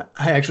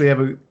 I actually have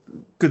a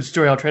good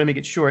story. I'll try to make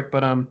it short,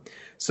 but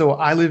so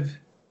I live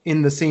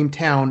in the same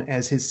town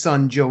as his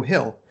son, Joe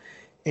Hill,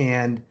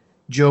 and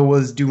Joe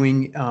was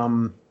doing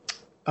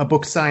a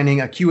book signing,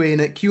 a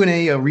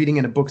Q&A, a reading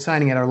and a book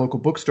signing at our local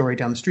bookstore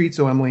down the street.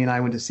 So Emily and I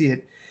went to see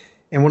it.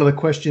 And one of the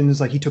questions,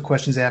 like, he took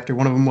questions after,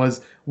 one of them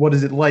was, what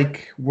is it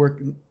like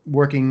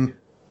working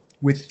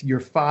with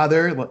your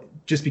father,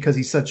 just because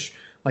he's such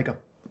like a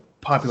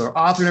popular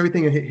author and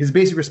everything? And his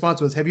basic response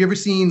was, have you ever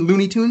seen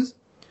Looney Tunes?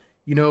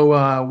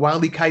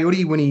 Wile E.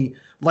 Coyote, when he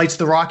lights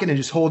the rocket and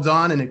just holds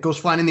on and it goes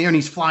flying in the air and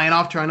he's flying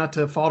off trying not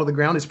to fall to the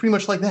ground. It's pretty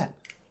much like that.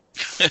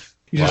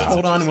 You just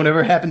hold on, and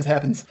whatever happens,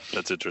 happens.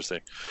 That's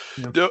interesting.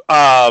 Yeah.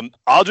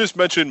 I'll just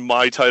mention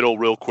my title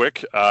real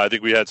quick. I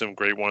think we had some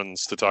great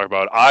ones to talk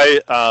about.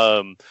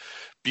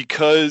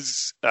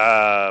 Because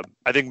I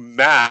think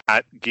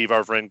Matt gave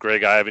our friend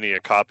Greg Ivany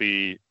a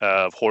copy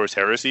of Horus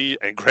Heresy,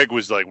 and Greg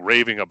was like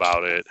raving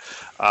about it.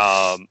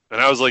 And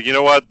I was like, you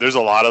know what? There's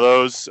a lot of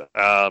those.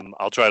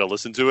 I'll try to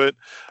listen to it.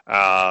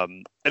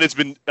 And it's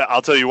been,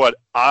 I'll tell you what,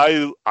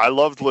 I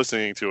loved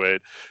listening to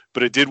it,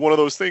 but it did one of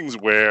those things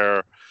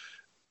where,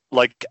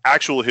 like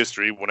actual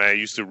history, when I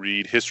used to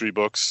read history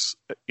books,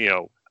 you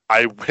know,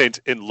 I went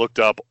and looked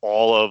up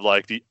all of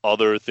like the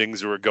other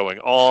things that were going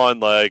on,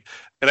 like,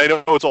 and I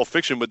know it's all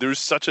fiction, but there's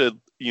such a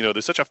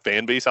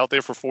fan base out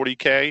there for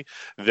 40K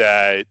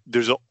that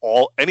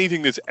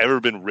anything that's ever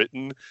been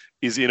written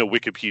is in a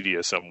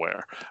Wikipedia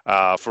somewhere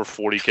for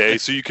 40K.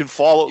 So you can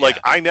follow, like,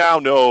 I now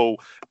know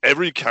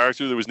every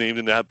character that was named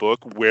in that book,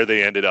 where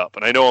they ended up.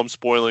 And I know I'm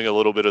spoiling a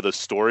little bit of the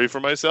story for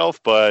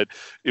myself, but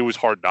it was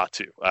hard not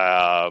to.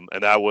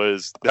 And that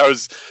was,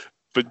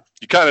 but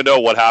you kind of know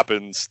what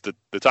happens.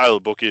 The title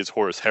of the book is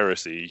Horus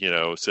Heresy, you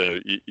know, so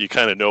you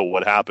kind of know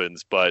what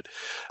happens. But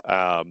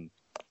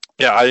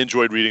yeah, I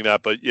enjoyed reading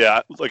that. But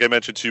yeah, like I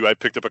mentioned too, I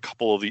picked up a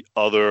couple of the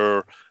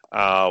other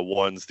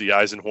ones, the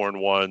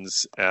Eisenhorn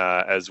ones,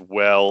 as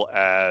well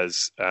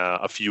as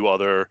a few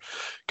other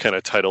kind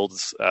of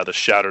titles. The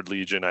Shattered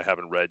Legion I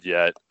haven't read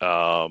yet,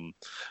 but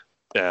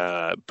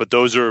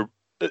those are.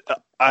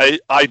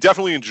 I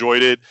definitely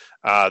enjoyed it.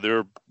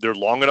 They're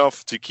long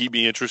enough to keep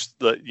me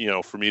interested, you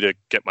know, for me to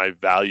get my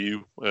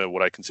value,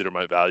 what I consider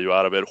my value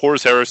out of it.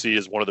 Horus Heresy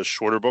is one of the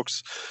shorter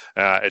books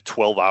at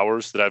 12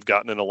 hours that I've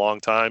gotten in a long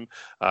time.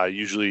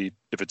 Usually,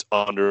 if it's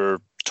under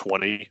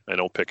 20, I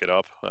don't pick it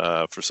up.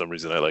 For some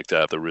reason, I like to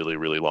have the really,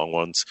 really long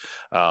ones.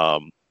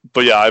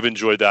 But yeah, I've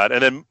enjoyed that.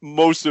 And then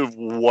most of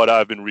what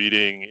I've been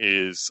reading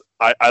is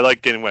I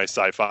like getting my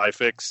sci-fi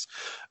fix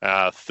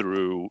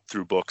through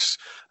books.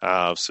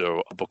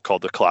 So a book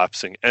called The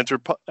Collapsing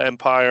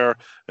Empire,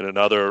 and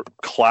another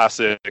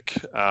classic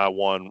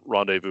one,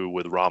 Rendezvous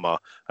with Rama,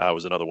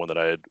 was another one that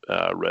I had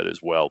read as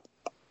well.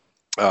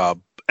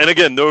 And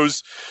again,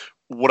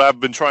 what I've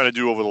been trying to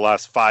do over the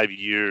last 5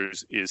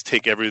 years is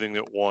take everything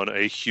that won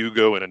a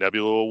Hugo and a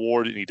Nebula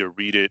Award and either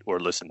read it or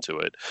listen to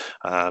it.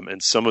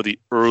 And some of the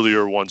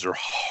earlier ones are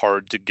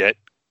hard to get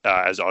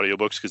as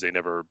audiobooks because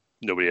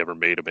nobody ever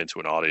made them into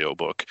an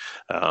audiobook.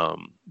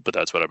 But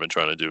that's what I've been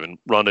trying to do. And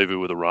Rendezvous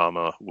with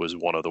Rama was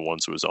one of the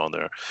ones that was on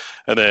there.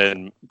 And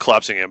then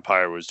Collapsing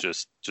Empire was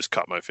just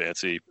caught my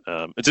fancy.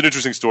 It's an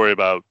interesting story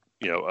about,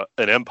 you know,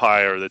 an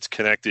empire that's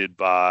connected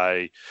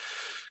by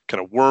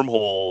kind of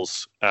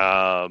wormholes.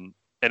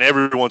 And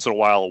every once in a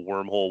while, a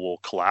wormhole will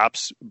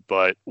collapse.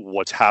 But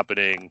what's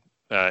happening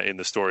in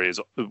the story is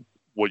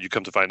what you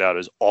come to find out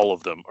is all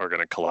of them are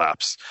going to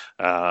collapse.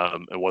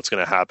 And what's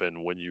going to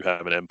happen when you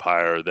have an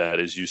empire that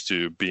is used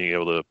to being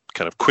able to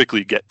kind of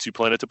quickly get to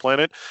planet.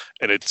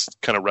 And it's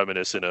kind of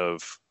reminiscent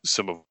of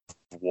some of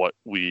what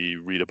we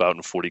read about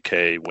in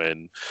 40K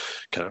when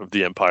kind of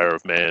the Empire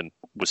of Man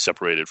was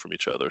separated from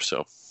each other.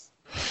 So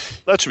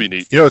that should be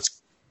neat. You know,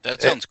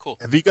 that sounds cool.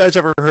 Have you guys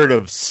ever heard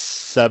of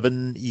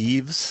Seven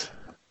Eves?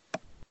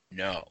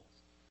 No.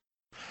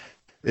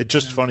 It's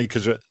just funny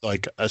because,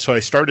 like, so I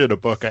started a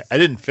book. I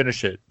didn't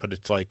finish it, but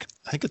it's like,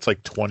 I think it's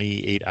like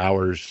 28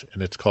 hours,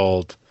 and it's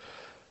called,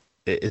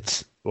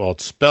 it's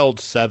spelled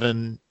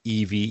 7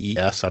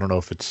 EVES. I don't know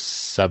if it's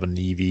 7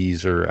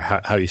 EVs or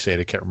how you say it.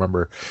 I can't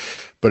remember.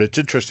 But it's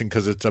interesting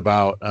because it's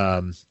about,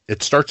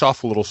 it starts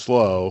off a little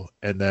slow,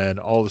 and then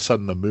all of a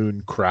sudden the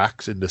moon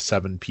cracks into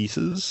 7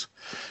 pieces.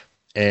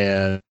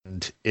 And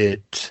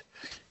it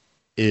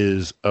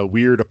is a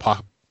weird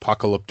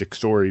apocalyptic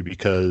story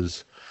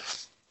because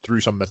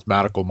through some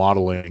mathematical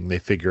modeling, they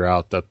figure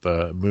out that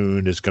the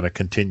moon is going to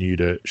continue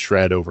to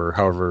shred over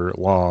however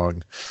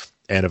long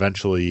and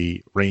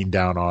eventually rain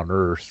down on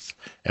Earth.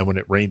 And when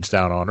it rains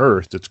down on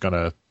Earth, it's going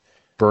to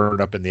burn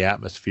up in the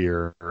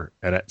atmosphere.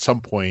 And at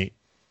some point,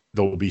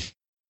 there will be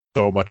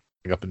so much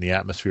up in the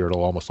atmosphere,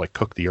 it'll almost like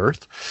cook the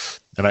Earth.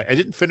 And I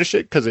didn't finish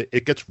it because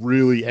it gets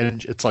really,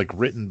 it's like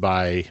written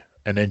by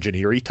an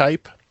engineering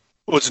type.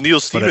 Well, it's Neil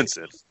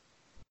Stephenson.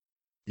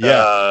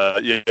 Yeah.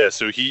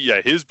 So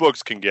his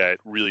books can get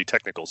really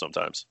technical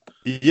sometimes.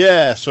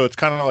 Yeah. So it's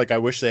kind of like, I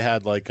wish they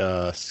had like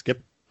a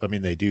skip. I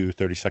mean, they do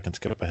 30-second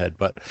skip ahead,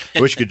 but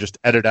I wish you could just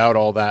edit out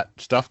all that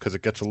stuff because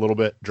it gets a little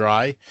bit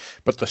dry.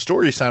 But the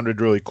story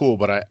sounded really cool.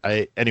 But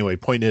anyway,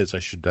 point is, I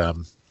should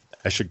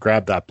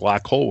grab that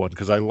Black Hole one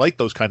because I like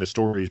those kind of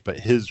stories, but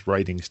his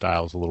writing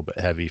style is a little bit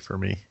heavy for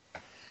me.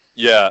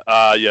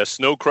 Yeah.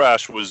 Snow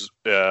Crash was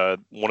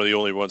one of the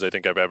only ones I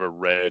think I've ever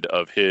read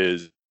of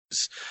his.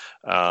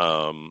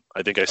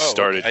 I think I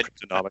started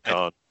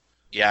Cryptonomicon.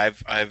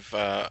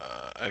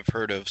 I've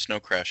heard of Snow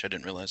Crash. I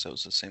didn't realize that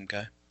was the same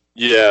guy.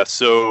 Yeah.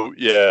 So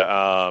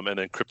and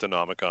then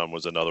Cryptonomicon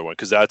was another one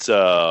because that's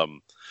a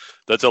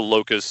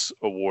Locus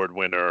Award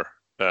winner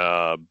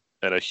and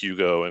a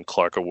Hugo and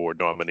Clark Award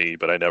nominee,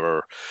 but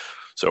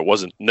so it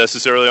wasn't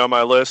necessarily on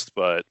my list,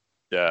 but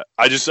Yeah,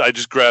 I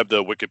just grabbed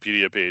the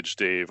Wikipedia page,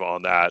 Dave,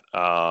 on that.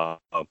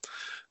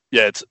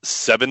 Yeah, it's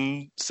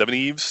seven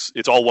Eves.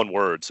 It's all one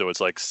word, so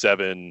it's like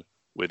seven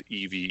with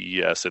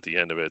EVES at the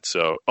end of it.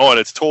 So, and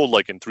it's told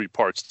like in 3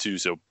 parts too.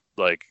 So,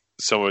 like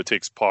some of it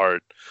takes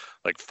part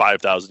like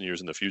 5,000 years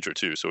in the future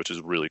too. So, which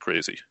is really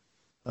crazy.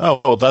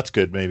 Oh, well, that's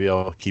good. Maybe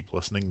I'll keep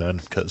listening then,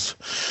 because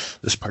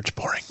this part's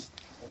boring.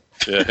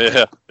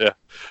 Yeah.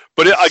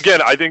 But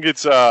again, I think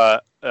it's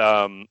one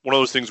of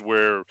those things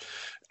where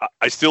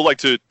I still like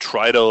to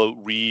try to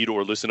read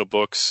or listen to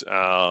books.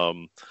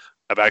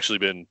 I've actually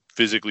been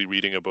physically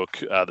reading a book,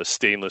 The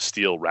Stainless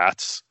Steel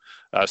Rats.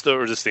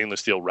 Or the Stainless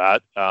Steel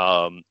Rat.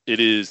 It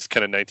is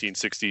kind of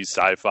 1960s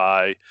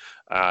sci-fi.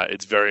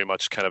 It's very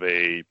much kind of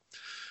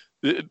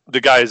the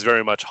guy is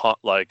very much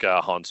like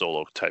a Han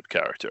Solo type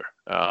character.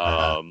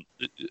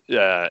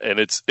 Yeah, and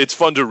it's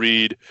fun to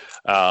read,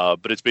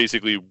 but it's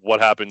basically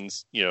what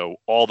happens.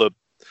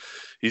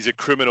 He's a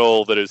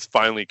criminal that is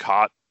finally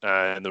caught,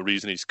 and the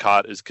reason he's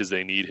caught is because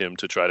they need him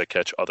to try to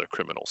catch other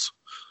criminals.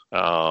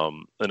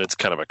 And it's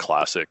kind of a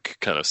classic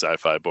kind of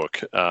sci-fi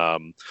book.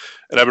 And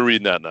I've been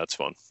reading that, and that's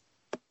fun.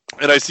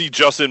 And I see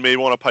Justin may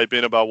want to pipe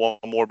in about one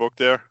more book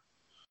there,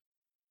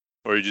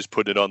 or you just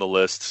put it on the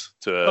list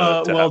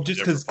to have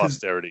just because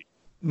posterity.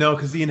 No,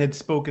 because Ian had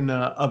spoken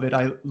of it.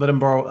 I let him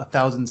borrow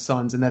 1,000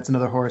 Suns, and that's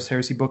another Horus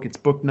Heresy book. It's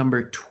book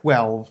number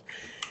 12,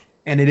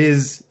 and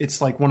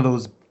it's like one of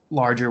those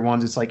larger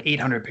ones. It's like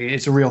 800 pages.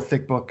 It's a real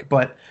thick book,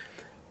 but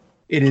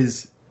it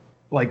is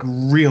like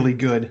really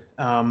good.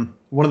 One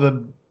of the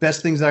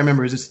best things I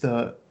remember is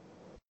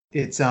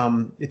it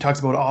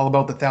talks all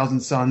about the 1,000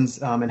 Suns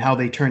and how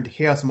they turn to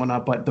chaos and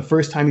whatnot. But the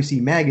first time you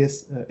see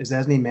Magus, is that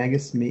his name?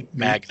 Magus?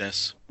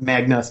 Magnus.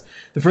 Magnus.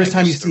 The first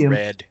time you see him,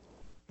 Red.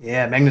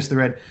 Yeah, Magnus the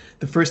Red.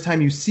 The first time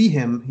you see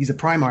him, he's a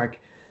Primarch.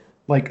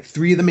 Like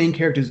 3 of the main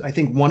characters, I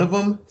think one of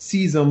them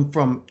sees him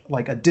from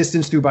like a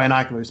distance through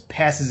binoculars,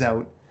 passes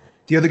out.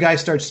 The other guy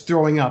starts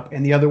throwing up,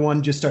 and the other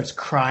one just starts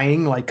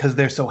crying, like because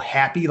they're so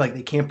happy, like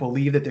they can't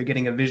believe that they're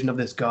getting a vision of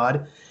this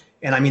god.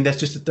 And I mean, that's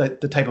just the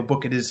type of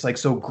book it is, like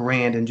so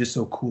grand and just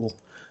so cool.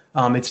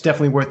 It's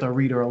definitely worth a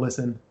read or a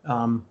listen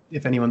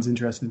if anyone's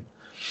interested.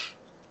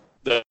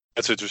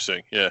 That's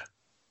interesting. Yeah.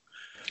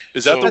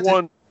 Is that the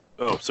one?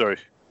 Oh, sorry.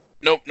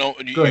 Nope, no,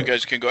 you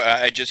guys can go.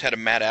 I just had a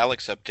Matt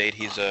Alex update.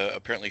 He's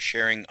apparently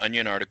sharing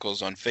Onion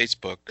articles on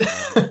Facebook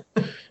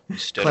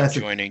instead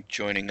of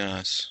joining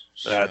us.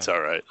 So. That's all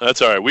right.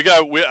 That's all right.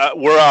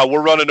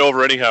 We're running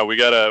over anyhow. We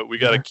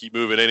gotta keep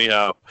moving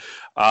anyhow.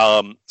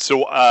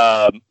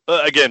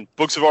 Again,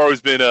 books have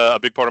always been a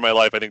big part of my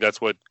life. I think that's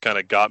what kind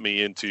of got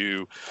me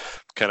into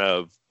kind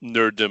of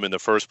nerddom in the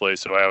first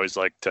place. So I always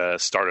like to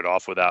start it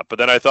off with that. But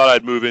then I thought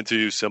I'd move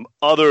into some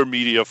other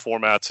media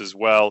formats as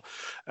well.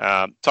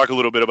 Talk a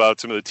little bit about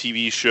some of the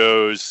TV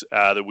shows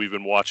that we've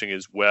been watching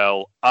as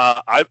well.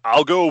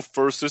 I'll go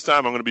first this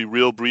time. I'm going to be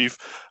real brief.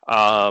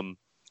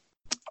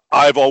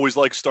 I've always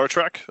liked Star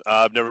Trek.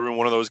 I've never been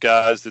one of those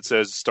guys that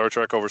says Star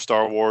Trek over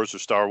Star Wars or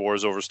Star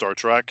Wars over Star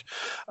Trek.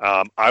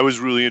 I was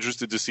really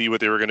interested to see what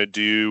they were going to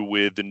do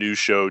with the new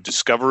show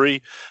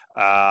Discovery.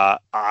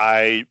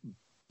 I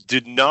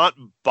did not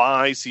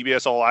buy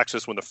CBS All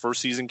Access when the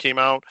first season came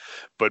out,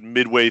 but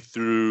midway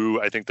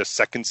through, I think the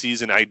second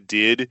season I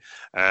did,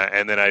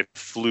 and then I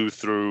flew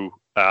through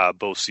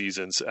both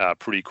seasons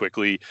pretty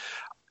quickly.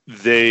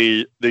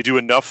 They do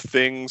enough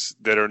things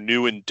that are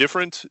new and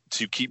different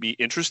to keep me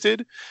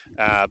interested,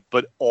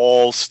 but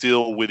all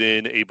still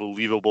within a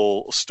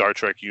believable Star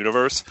Trek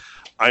universe.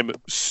 I'm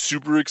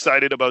super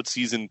excited about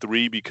season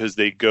 3 because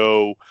they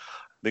go,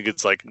 I think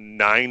it's like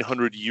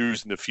 900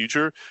 years in the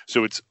future.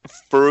 So it's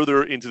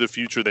further into the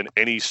future than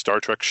any Star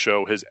Trek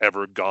show has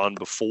ever gone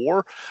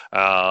before.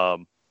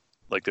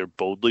 Like they're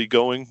boldly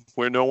going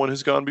where no one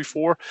has gone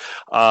before.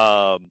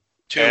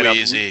 Too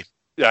easy.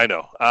 Yeah, I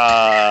know.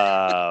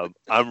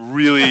 I'm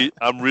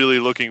really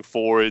looking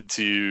forward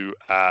to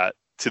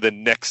the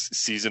next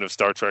season of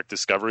Star Trek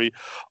Discovery.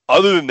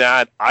 Other than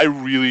that, I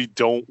really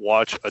don't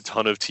watch a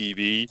ton of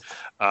TV.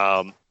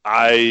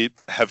 I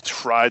have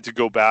tried to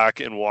go back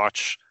and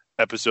watch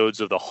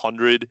episodes of The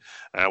 100,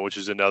 which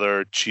is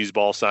another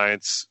cheeseball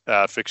science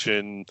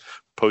fiction,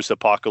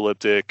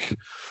 post-apocalyptic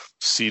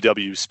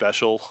CW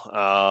special.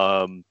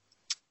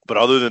 But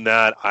other than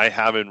that, I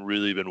haven't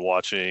really been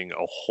watching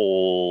a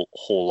whole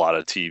lot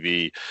of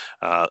TV.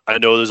 I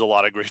know there's a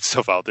lot of great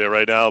stuff out there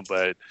right now,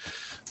 but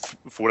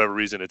for whatever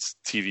reason,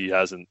 TV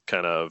hasn't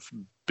kind of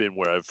been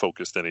where I've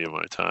focused any of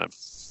my time.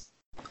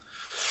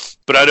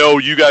 But I know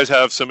you guys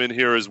have some in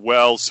here as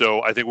well,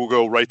 so I think we'll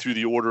go right through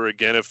the order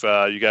again if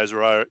you guys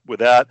are all right with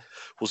that.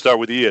 We'll start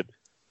with Ian.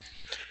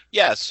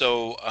 Yeah,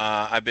 so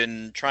I've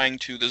been trying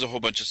to, there's a whole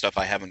bunch of stuff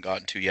I haven't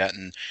gotten to yet,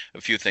 and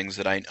a few things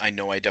that I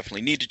know I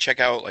definitely need to check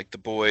out, like The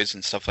Boys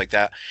and stuff like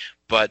that.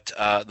 But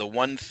the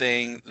one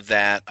thing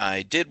that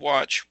I did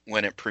watch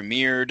when it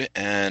premiered,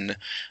 and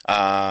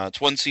it's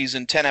one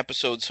season, 10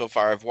 episodes so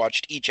far. I've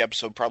watched each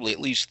episode probably at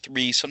least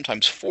 3,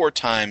 sometimes 4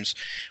 times,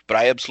 but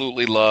I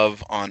absolutely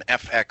love on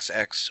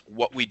FXX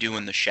What We Do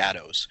in the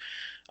Shadows.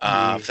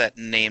 If that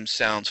name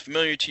sounds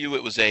familiar to you,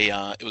 it was a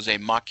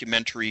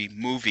mockumentary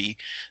movie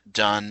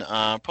done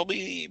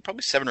probably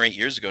 7 or 8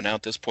 years ago now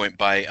at this point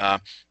by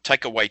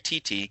Taika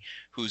Waititi,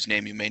 whose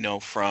name you may know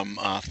from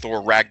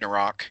Thor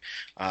Ragnarok.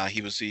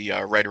 He was the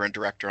writer and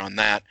director on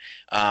that.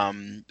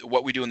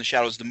 What We Do in the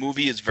Shadows, the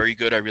movie is very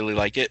good. I really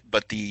like it,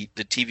 but the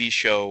TV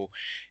show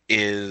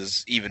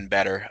is even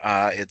better.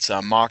 It's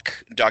a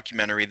mock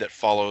documentary that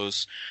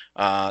follows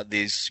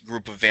this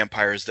group of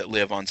vampires that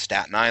live on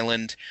Staten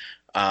Island.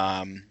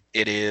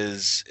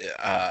 It's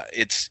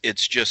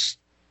just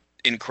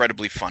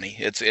incredibly funny.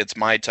 It's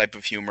my type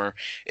of humor.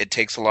 It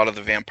takes a lot of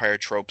the vampire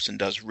tropes and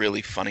does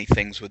really funny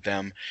things with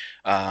them.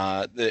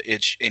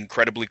 It's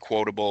incredibly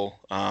quotable,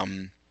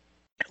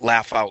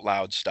 laugh out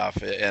loud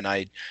stuff, and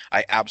I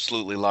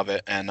absolutely love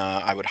it, and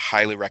I would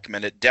highly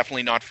recommend it.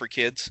 Definitely not for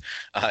kids.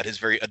 It is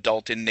very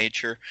adult in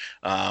nature,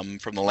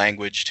 from the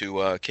language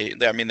to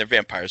they're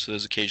vampires, so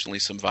there's occasionally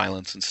some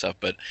violence and stuff,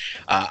 but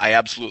I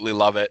absolutely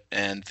love it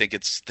and think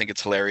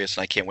it's hilarious,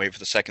 and I can't wait for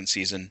the second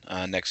season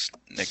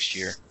next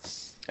year.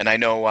 And I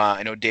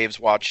know Dave's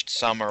watched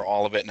some or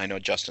all of it, and I know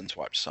Justin's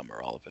watched some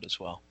or all of it as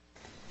well.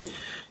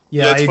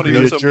 Yeah, it's funny.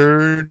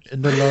 Adjourned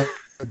in the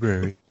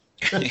library.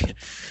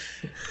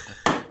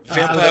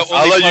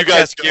 I'll let you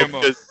guys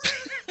go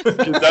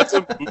because that's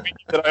a movie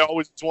that I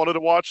always wanted to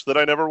watch that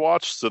I never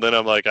watched. So then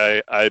I'm like,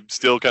 I'm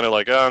still kind of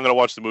like, I'm going to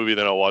watch the movie,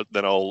 then I'll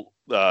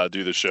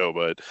do the show.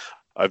 But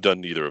I've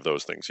done neither of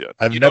those things yet.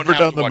 I've never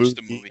done the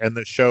movie, and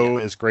the show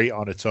is great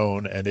on its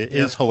own, and it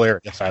is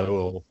hilarious.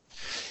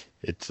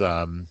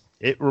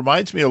 It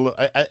reminds me a little.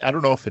 I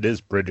don't know if it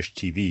is British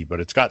TV, but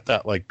it's got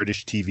that like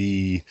British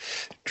TV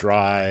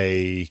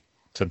dry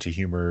sense of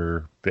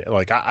humor.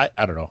 Like I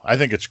don't know. I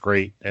think it's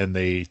great, and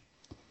they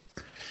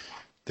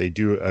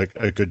do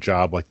a good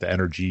job. Like the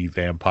energy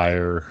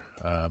vampire,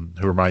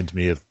 who reminds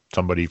me of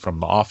somebody from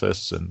The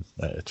Office, and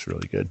it's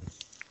really good.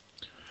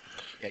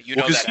 Yeah, you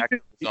know that actor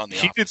was on The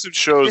Office. He did some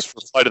shows for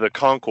Flight of the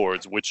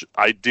Conchords, which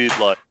I did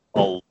like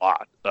a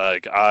lot.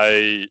 Like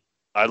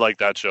I like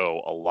that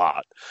show a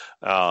lot.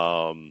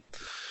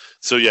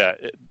 So yeah,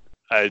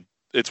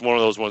 it's one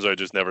of those ones I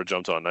just never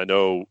jumped on.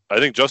 I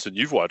think Justin,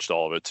 you've watched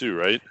all of it too,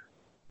 right?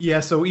 Yeah,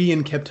 so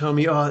Ian kept telling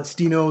me,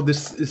 Stino,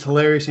 this is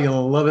hilarious. You're going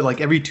to love it. Like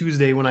every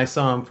Tuesday when I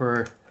saw him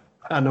for,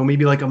 I don't know,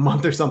 maybe like a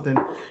month or something,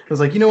 I was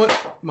like, you know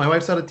what? My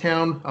wife's out of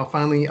town. I'll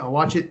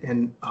watch it.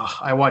 And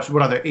I watched,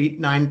 what are there, 8,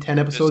 9, 10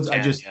 episodes?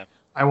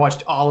 I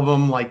watched all of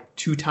them like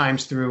 2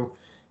 times through.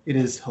 It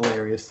is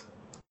hilarious.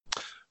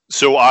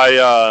 So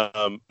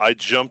I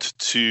jumped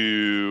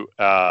to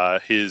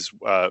his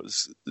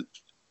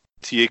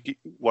Taika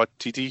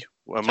Waititi.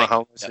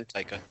 Taika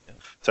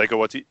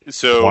Waititi.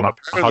 So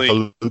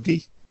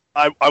apparently,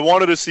 I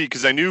wanted to see,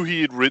 because I knew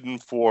he had written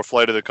for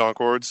Flight of the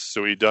Conchords,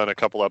 so he'd done a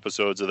couple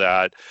episodes of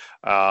that.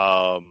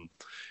 And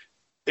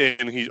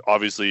he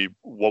obviously,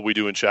 What We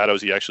Do in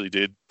Shadows, he actually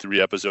did 3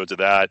 episodes of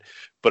that.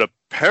 But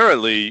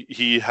apparently,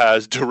 he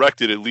has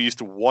directed at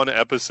least 1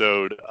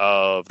 episode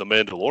of The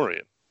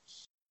Mandalorian.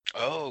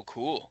 Oh,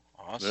 cool!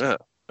 Awesome. Yeah,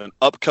 an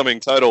upcoming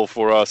title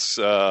for us.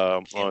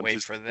 Can't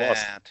wait for that.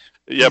 Plus.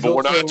 Yeah, but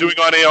we're not doing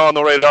on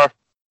the radar.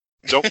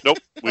 Nope.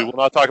 We will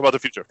not talk about the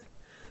future.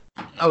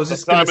 I was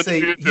just going to say,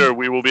 in the future,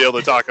 we will be able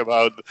to talk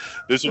about.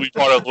 This will be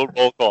part of the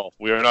roll call.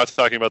 We are not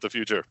talking about the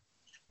future.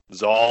 This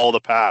is all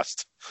the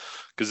past,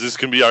 because this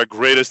can be our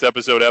greatest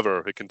episode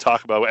ever. It can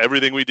talk about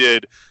everything we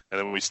did, and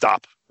then we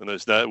stop. And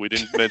we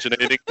didn't mention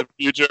anything in the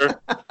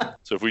future.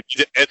 So if we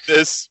need to end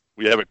this,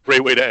 we have a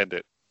great way to end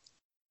it.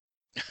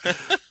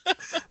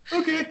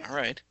 Okay. All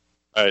right.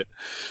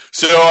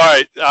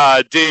 So,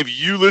 Dave,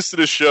 you listed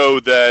a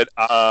show that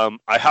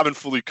I haven't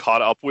fully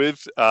caught up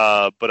with,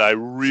 but I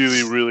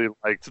really, really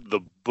liked the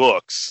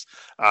books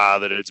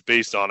that it's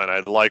based on, and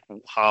I like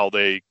how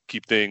they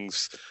keep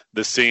things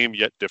the same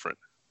yet different.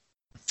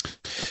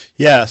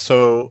 Yeah.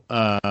 So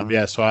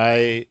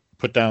I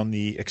put down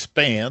The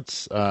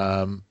Expanse,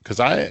 because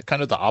I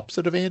kind of the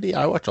opposite of Andy.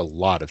 I watch a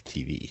lot of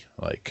TV,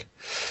 like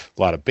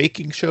a lot of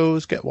baking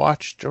shows get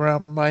watched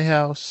around my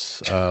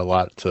house,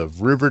 lots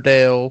of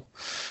Riverdale.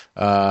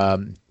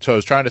 So I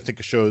was trying to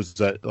think of shows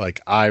that like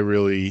I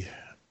really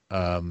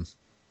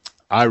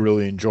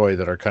enjoy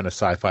that are kind of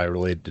sci-fi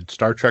related.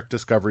 Star Trek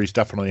Discovery is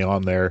definitely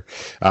on there,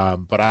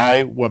 but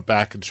I went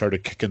back and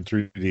started kicking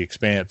through The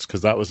Expanse,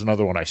 because that was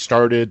another one I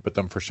started, but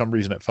then for some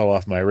reason it fell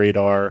off my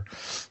radar.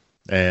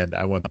 And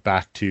I went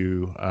back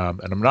to,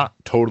 and I'm not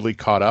totally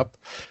caught up,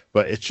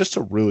 but it's just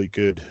a really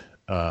good,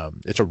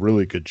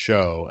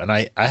 show. And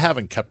I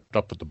haven't kept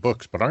up with the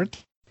books, but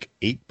aren't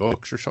 8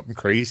 books or something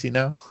crazy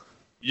now?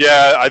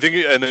 Yeah, I think,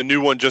 and a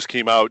new one just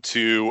came out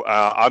too.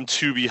 I'm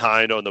too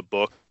behind on the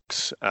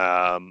books,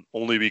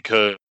 only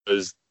because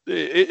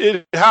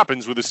it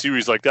happens with a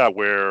series like that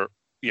where,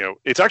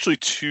 it's actually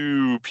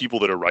 2 people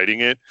that are writing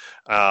it.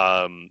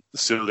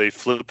 So they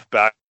flip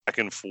back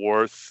and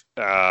forth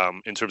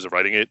in terms of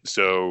writing it.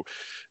 So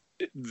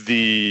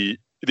they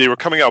were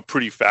coming out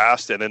pretty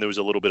fast, and then there was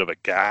a little bit of a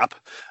gap.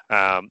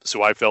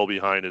 So I fell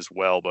behind as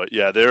well. But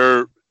yeah,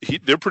 they're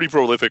pretty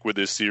prolific with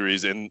this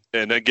series, and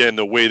again,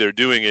 the way they're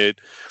doing it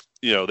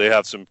they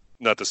have some,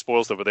 not to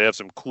spoil stuff, but they have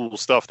some cool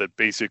stuff that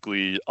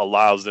basically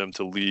allows them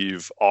to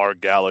leave our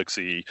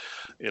galaxy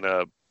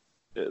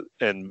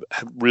and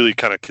really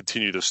kind of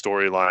continue the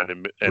storyline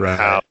and Right.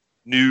 have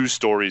new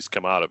stories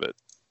come out of it.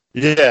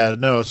 Yeah,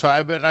 no. So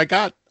I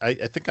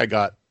think I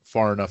got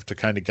far enough to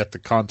kind of get the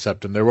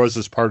concept, and there was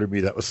this part of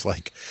me that was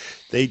like,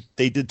 they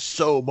did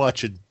so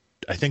much in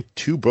I think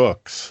 2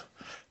 books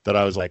that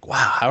I was like,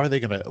 wow, how are they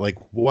gonna, like,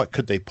 what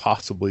could they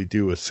possibly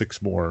do with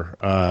 6 more?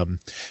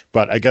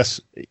 But I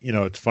guess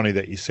it's funny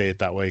that you say it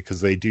that way,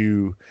 because they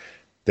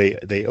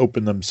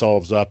open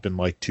themselves up in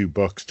like 2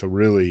 books to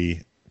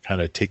really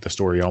kind of take the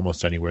story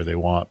almost anywhere they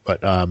want.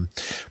 But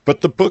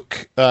the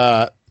book,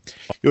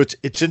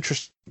 it's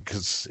interesting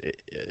because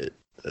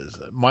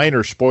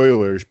minor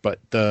spoilers, but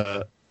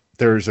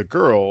there's a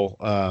girl,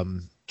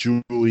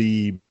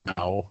 Juliette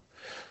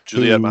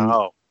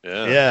Mao.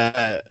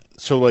 Yeah.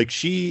 So like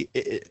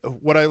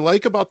what I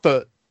like about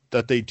that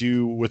they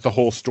do with the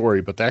whole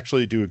story, but they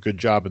actually do a good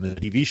job in the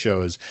TV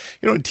show is,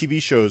 in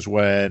TV shows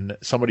when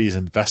somebody is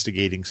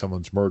investigating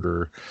someone's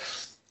murder,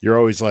 you're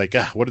always like,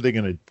 what are they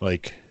going to,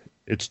 like,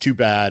 it's too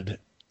bad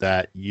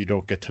that you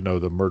don't get to know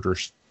the murder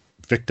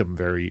victim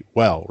very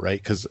well,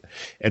 right?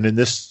 And in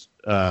this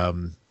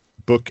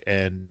book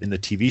and in the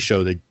TV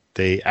show,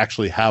 they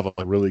actually have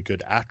a really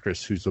good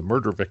actress who's the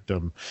murder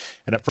victim.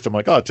 And at first I'm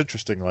like, oh, it's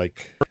interesting,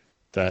 like,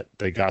 that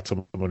they got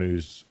someone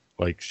who's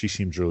like, she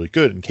seems really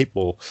good and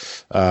capable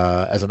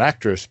as an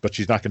actress, but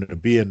she's not going to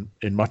be in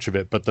much of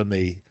it. But then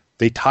they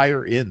tie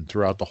her in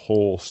throughout the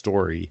whole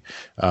story,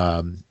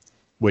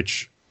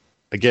 which,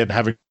 again,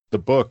 having the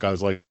book, I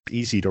was like,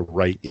 easy to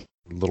write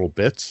little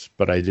bits,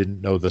 but I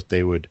didn't know that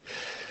they would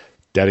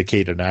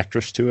dedicate an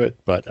actress to it.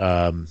 But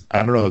I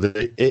don't know,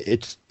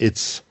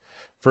 it's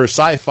for a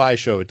sci-fi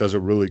show, it does a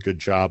really good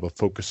job of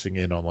focusing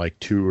in on like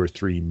 2 or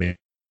 3 main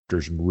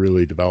characters and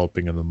really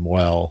developing them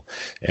well.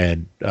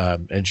 And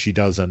she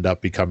does end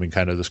up becoming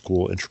kind of this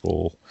cool,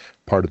 integral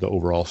part of the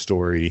overall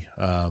story.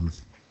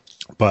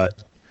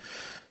 But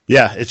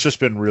yeah, it's just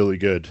been really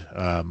good.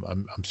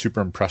 I'm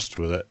super impressed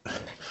with it.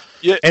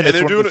 Yeah, and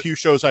it's one of the few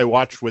shows I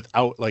watch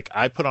without, like,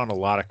 I put on a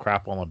lot of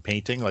crap while I'm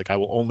painting. Like, I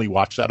will only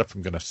watch that if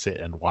I'm going to sit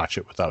and watch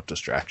it without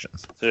distraction.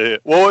 Yeah.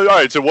 Well, all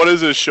right. So what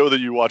is this show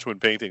that you watch when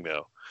painting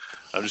now?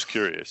 I'm just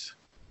curious.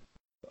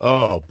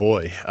 Oh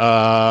boy.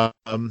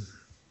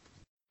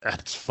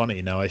 That's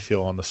funny. Now I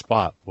feel on the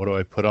spot. What do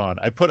I put on?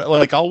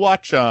 I'll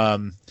watch, I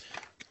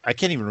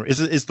can't even remember.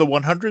 Is the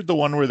 100 the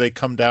one where they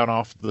come down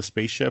off the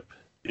spaceship?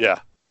 Yeah.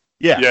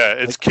 Yeah. Yeah.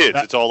 It's kids.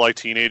 It's all like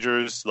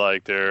teenagers.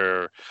 Like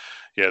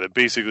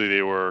basically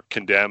they were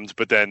condemned,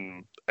 but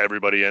then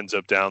everybody ends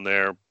up down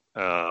there.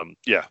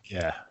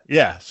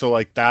 Yeah. So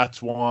like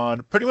that's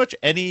one. Pretty much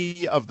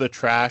any of the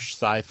trash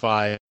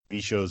sci-fi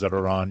shows that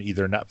are on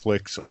either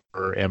Netflix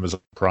or Amazon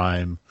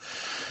Prime,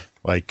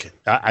 like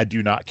I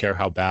do not care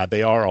how bad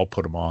they are. I'll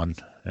put them on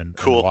and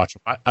watch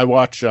them. I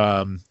watch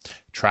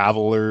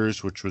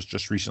Travelers, which was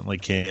just recently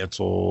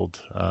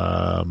canceled.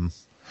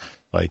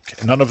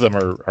 Like none of them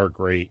are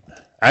great.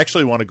 I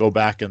actually want to go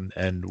back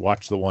and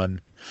watch the one.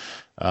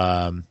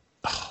 What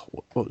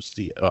was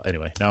the?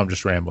 Anyway, now I'm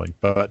just rambling.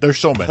 But there's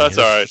so many. That's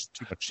all right.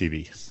 Too much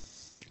TV.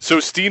 So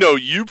Stino,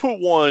 you put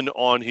one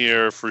on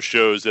here for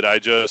shows that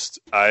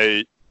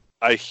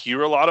I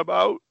hear a lot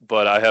about,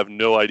 but I have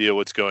no idea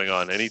what's going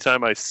on.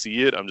 Anytime I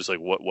see it, I'm just like,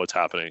 what's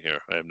happening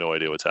here? I have no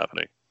idea what's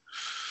happening.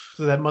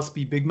 So that must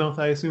be Big Mouth,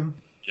 I assume.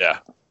 Yeah.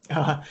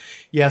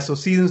 Yeah. So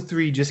season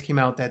 3 just came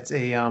out. That's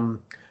a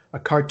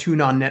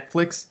cartoon on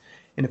Netflix,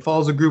 and it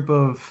follows a group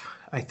of,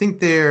 I think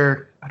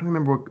they're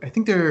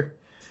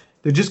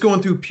just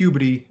going through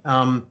puberty.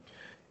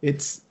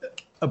 It's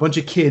a bunch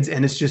of kids,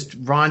 and it's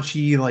just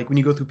raunchy. Like when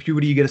you go through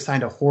puberty, you get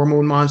assigned a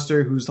hormone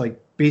monster who's like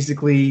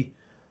basically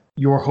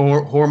your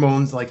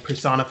hormones like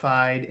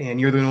personified, and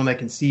you're the only one that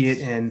can see it.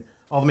 And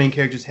all the main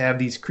characters have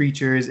these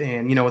creatures,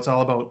 and it's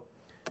all about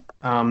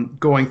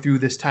going through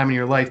this time in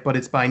your life. But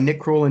it's by Nick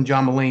Kroll and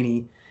John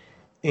Mulaney,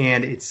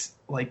 and it's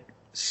like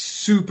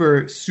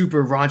super,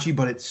 super raunchy,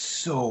 but it's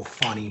so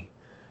funny.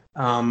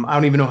 I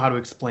don't even know how to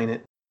explain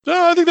it.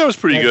 No, I think that was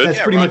pretty good.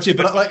 That's pretty much it.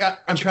 But like,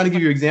 I'm trying to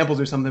give you examples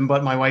or something.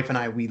 But my wife and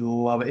I, we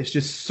love it. It's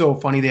just so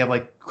funny. They have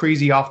like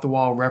crazy off the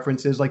wall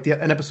references. Like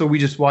an episode we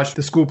just watched,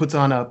 the school puts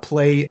on a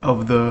play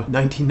of the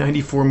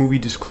 1994 movie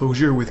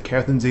Disclosure with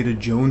Catherine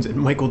Zeta-Jones and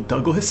Michael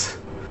Douglas,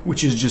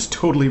 which is just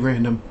totally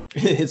random.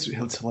 It's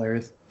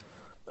hilarious.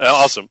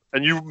 Awesome.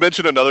 And you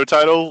mentioned another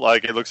title,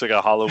 like it looks like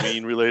a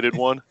Halloween related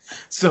one.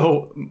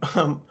 So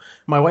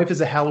my wife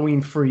is a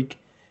Halloween freak,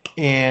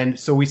 and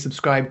so we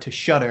subscribe to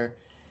Shudder.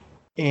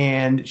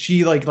 And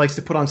she likes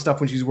to put on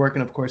stuff when she's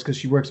working, of course, because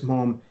she works from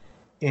home.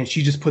 And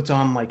she just puts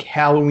on like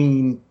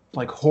Halloween,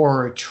 like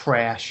horror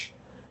trash,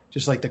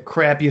 just like the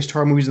crappiest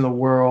horror movies in the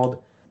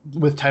world,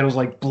 with titles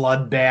like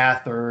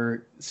Bloodbath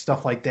or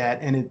stuff like that.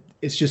 And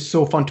it's just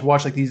so fun to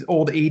watch, like these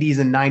old 80s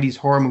and 90s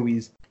horror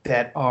movies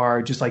that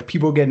are just like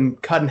people getting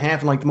cut in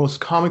half in like the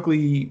most comic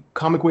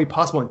way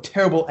possible, and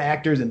terrible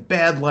actors and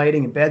bad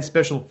lighting and bad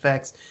special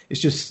effects. It's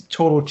just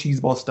total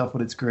cheeseball stuff,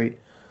 but it's great.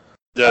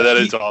 Yeah, that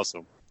is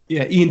awesome.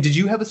 Yeah, Ian, did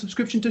you have a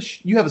subscription to?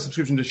 You have a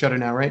subscription to Shudder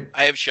now, right?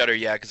 I have Shudder,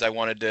 yeah, because I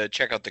wanted to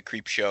check out the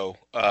Creep Show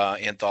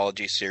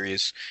anthology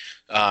series,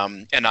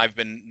 and I've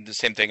been the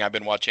same thing. I've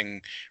been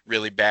watching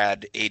really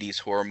bad '80s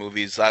horror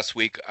movies. Last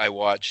week I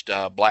watched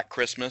Black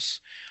Christmas,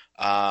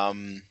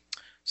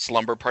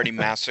 Slumber Party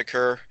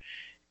Massacre.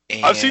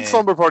 And, I've seen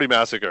Slumber Party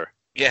Massacre.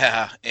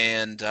 Yeah,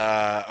 and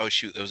oh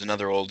shoot, there was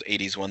another old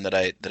 '80s one that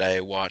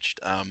I watched.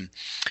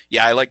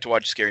 Yeah, I like to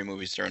watch scary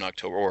movies during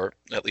October, or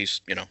at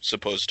least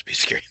supposed to be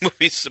scary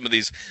movies. Some of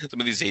these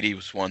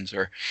 '80s ones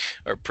are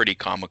pretty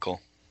comical.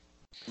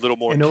 A little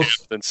more camp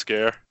than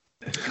scare.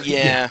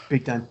 Yeah,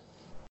 big time.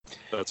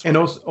 That's and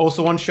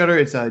also on Shudder,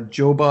 it's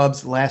Joe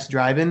Bob's Last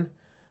Drive-In.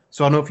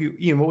 So I don't know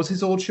if Ian, what was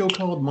his old show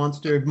called?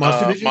 Monster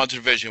Vision.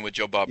 Monster Vision with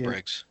Joe Bob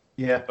Briggs.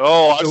 Yeah.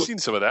 Oh, I've seen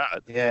some of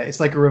that. Yeah,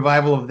 it's like a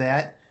revival of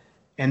that.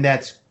 And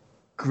that's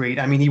great.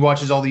 I mean, he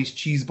watches all these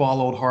cheeseball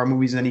old horror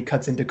movies, and then he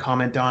cuts into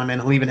comment on them,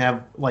 and he'll even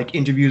have like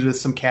interviews with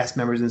some cast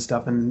members and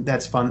stuff, and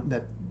that's fun.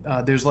 That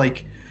there's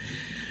like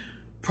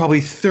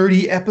probably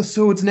 30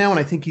 episodes now, and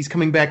I think he's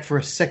coming back for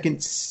a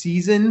second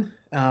season.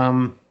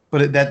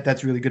 But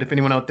that's really good. If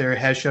anyone out there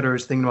has Shudder or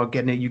is thinking about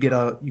getting it, you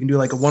can do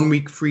like a 1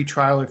 week free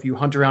trial. If you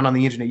hunt around on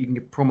the internet, you can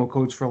get promo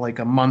codes for like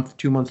a month,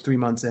 2 months, 3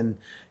 months, and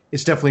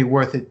it's definitely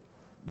worth it.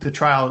 The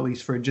trial, at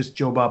least, for just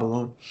Joe Bob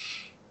alone.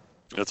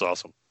 That's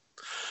awesome.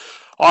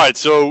 All right,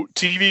 so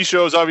TV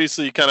shows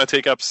obviously kind of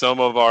take up some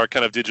of our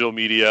kind of digital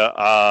media.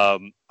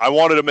 I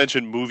wanted to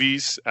mention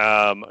movies.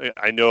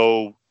 I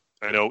know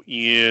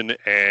Ian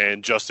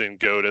and Justin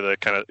go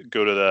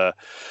to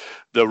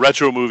the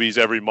retro movies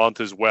every month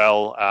as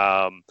well.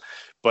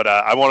 But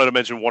I wanted to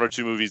mention one or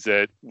two movies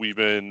that we've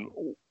been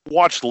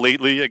watched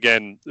lately.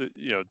 Again,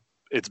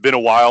 it's been a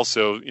while,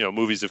 so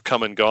movies have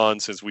come and gone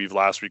since we've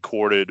last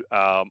recorded.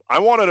 I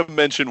wanted to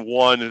mention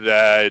one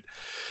that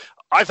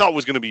I thought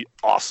was going to be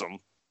awesome.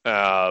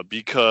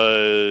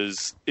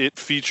 Because it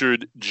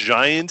featured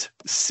giant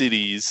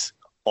cities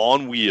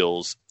on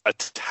wheels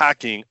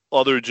attacking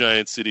other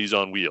giant cities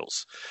on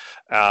wheels.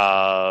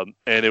 And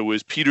it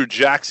was Peter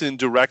Jackson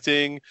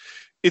directing.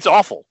 It's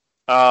awful.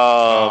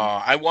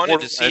 I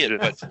wanted to see it,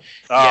 but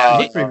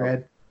yeah,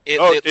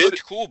 it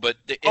looked cool, but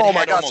it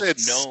had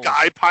almost no...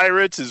 Sky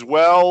Pirates as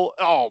well.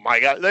 Oh my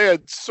god, they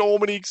had so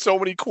many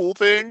cool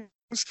things.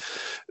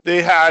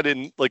 They had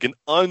an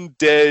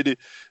undead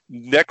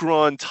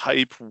Necron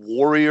type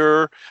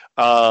warrior.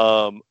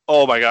 Oh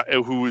my god,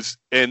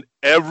 and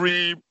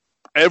every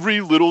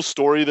little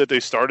story that they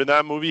start in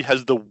that movie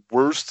has the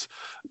worst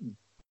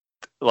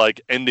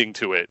ending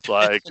to it.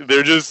 Like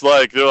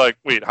they're like,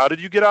 wait, how did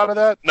you get out of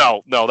that?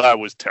 No, that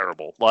was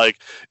terrible.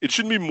 Like it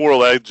shouldn't be Mortal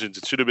Legends.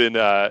 It should have been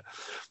I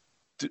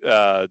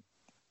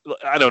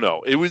don't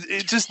know.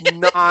 It's just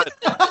not.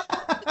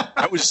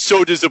 I was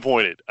so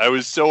disappointed. I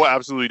was so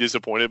absolutely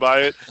disappointed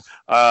by it.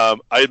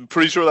 I'm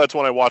pretty sure that's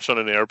one I watched on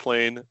an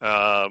airplane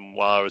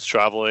while I was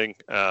traveling.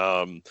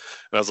 And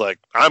I was like,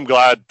 I'm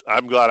glad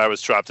I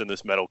was trapped in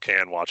this metal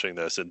can watching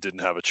this and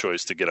didn't have a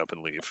choice to get up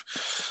and leave.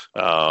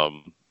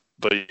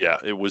 But yeah,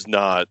 it was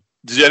not.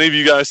 Did any of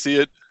you guys see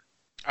it?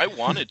 I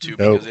wanted to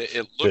because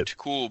it looked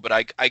cool, but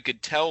I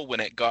could tell when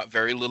it got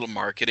very little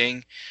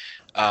marketing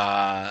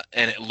and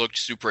it looked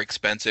super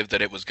expensive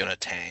that it was going to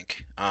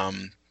tank.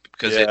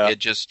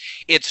 Because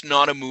it's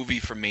not a movie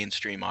for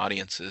mainstream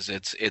audiences.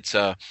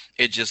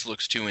 It just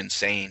looks too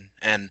insane.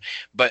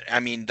 But I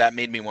mean, that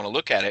made me want to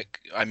look at it.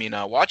 I mean,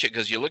 watch it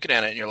because you're looking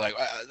at it and you're like,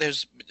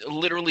 there's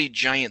literally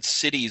giant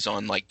cities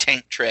on like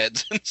tank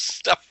treads and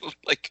stuff.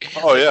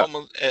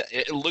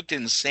 It looked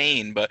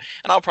insane. And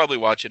I'll probably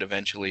watch it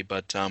eventually.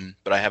 But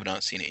I have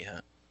not seen it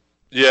yet.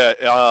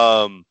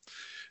 Yeah.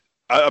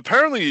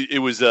 Apparently, it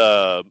was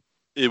a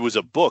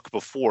book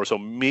before, so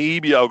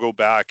maybe I'll go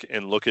back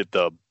and look at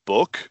the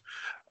book.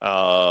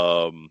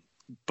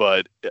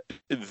 But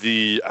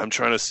I'm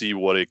trying to see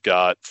what it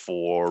got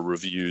for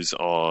reviews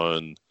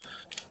on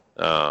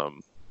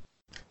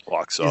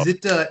Box Office.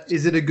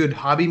 Is it a good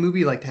hobby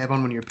movie, like to have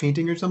on when you're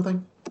painting or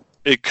something?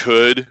 It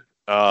could.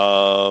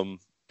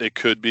 It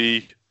could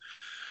be.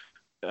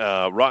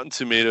 Rotten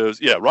Tomatoes.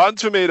 Yeah, Rotten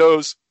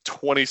Tomatoes,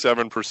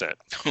 27%.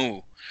 Ooh,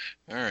 all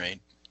right.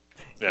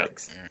 Yeah.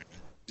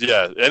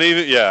 Yeah, and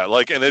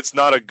it's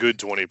not a good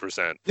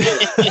 20%.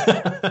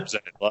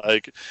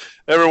 Like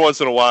every once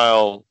in a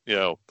while,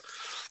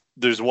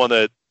 there's one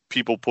that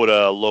people put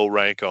a low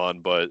rank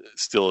on, but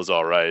still is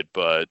all right.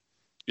 But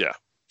yeah,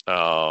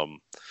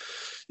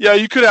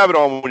 you could have it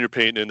on when you're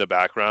painting in the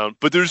background.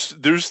 But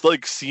there's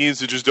like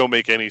scenes that just don't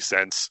make any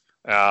sense.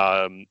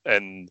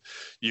 And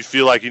you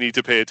feel like you need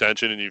to pay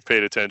attention, and you've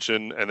paid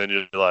attention, and then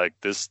you're like,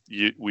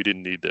 we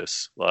didn't need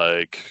this.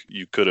 like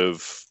you could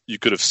have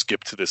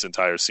skipped this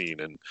entire scene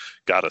and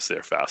got us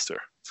there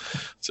faster.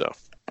 So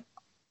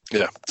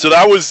yeah, so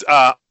that was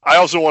I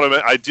also want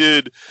to I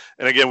did,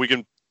 and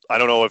again I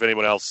don't know if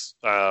anyone else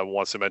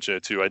wants to mention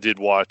it too. I did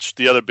watch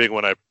the other big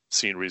one I've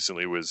seen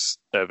recently was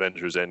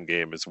Avengers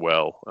Endgame as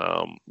well,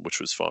 which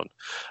was fun.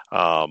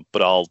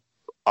 But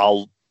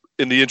I'll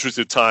in the interest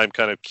of time,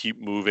 kind of keep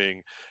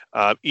moving.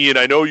 Ian,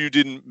 I know you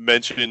didn't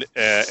mention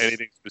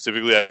anything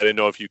specifically. I didn't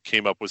know if you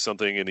came up with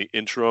something in the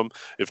interim.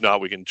 If not,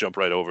 we can jump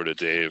right over to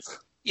Dave.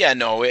 Yeah,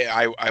 no,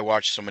 I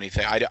watched so many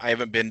things. I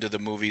haven't been to the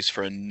movies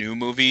for a new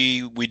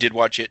movie. We did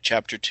watch it,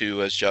 Chapter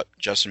 2, as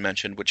Justin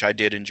mentioned, which I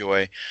did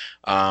enjoy.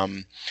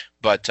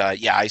 But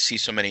I see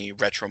so many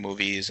retro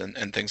movies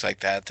and things like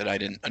that I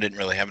didn't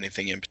really have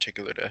anything in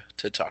particular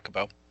to talk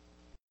about.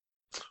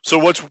 So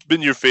what's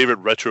been your favorite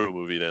retro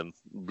movie then,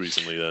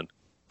 recently then?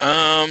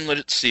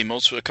 Let's see.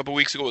 A couple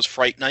weeks ago was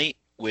Fright Night,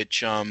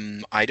 which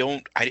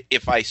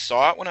if I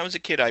saw it when I was a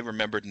kid, I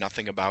remembered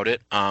nothing about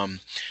it.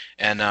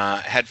 And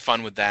had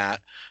fun with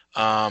that.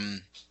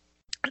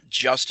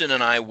 Justin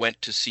and I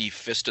went to see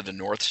Fist of the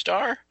North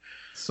Star.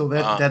 So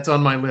that's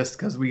on my list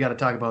because we got to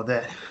talk about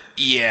that.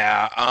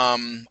 Yeah.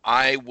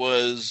 I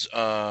was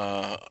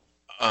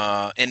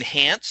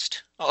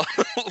enhanced.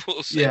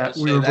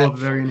 We were both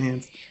very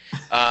enhanced.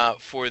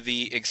 For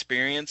the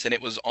experience, and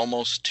it was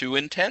almost too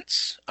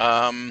intense.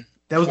 That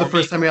was the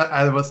first time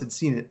either of us had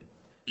seen it.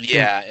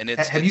 Yeah, and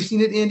have you seen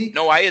it, Andy?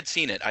 No, I had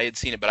seen it,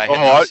 but I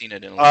hadn't seen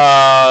it in a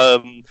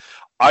long.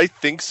 I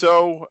think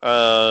so.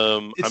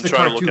 I'm it's the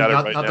trying cartoon, to look at it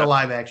right not now. the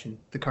live action,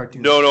 the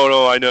cartoon.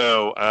 No, I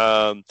know.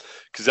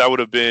 Because that would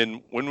have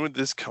been, when would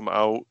this come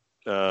out?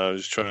 I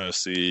was trying to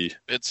see.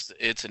 It's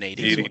an 80s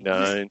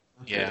 89.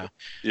 Yeah.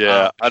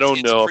 Yeah, I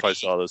don't know if I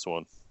saw this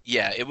one.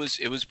 Yeah, it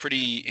was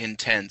pretty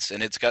intense,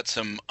 and it's got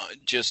some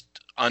just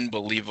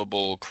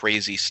unbelievable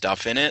crazy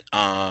stuff in it.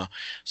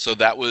 So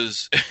that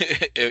was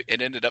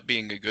it ended up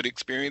being a good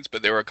experience,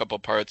 but there were a couple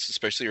of parts,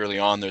 especially early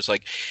on, there's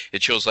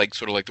it shows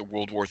sort of like the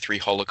World War III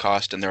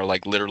Holocaust, and there are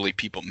literally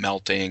people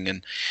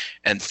melting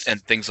and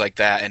things like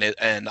that,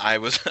 and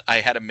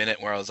I had a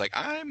minute where I was like,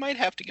 I might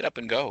have to get up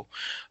and go.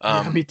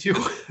 Me too.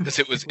 Because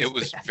it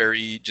was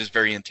very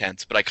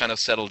intense, but I kind of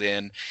settled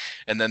in,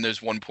 and then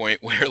there's one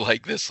point where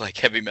this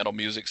heavy metal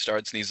music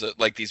starts, and these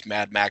these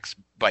Mad Max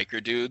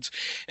biker dudes,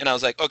 and I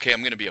was like, okay,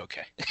 I'm gonna be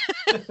okay.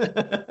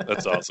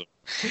 That's awesome.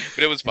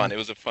 But it was fun. It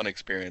was a fun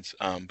experience.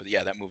 But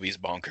yeah, that movie's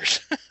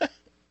bonkers.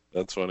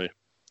 That's funny.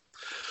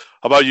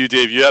 How about you,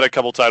 Dave? You had a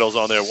couple titles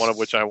on there, one of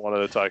which I wanted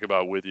to talk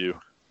about with you.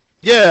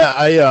 Yeah,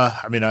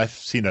 I've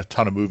seen a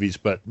ton of movies,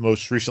 but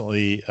most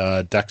recently,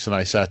 Dex and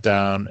I sat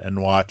down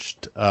and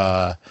watched,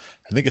 I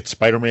think it's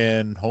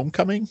Spider-Man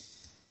Homecoming?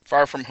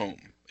 Far From Home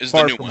is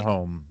Far the new From one.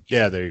 Home.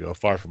 Yeah, there you go.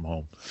 Far From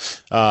Home.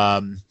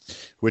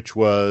 Which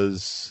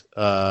was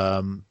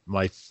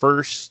my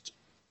first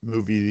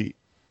movie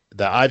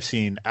that I've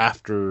seen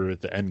after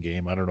the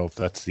Endgame. I don't know if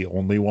that's the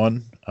only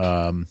one.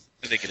 I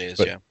think it is,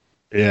 yeah.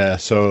 Yeah,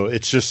 so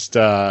it's just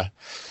so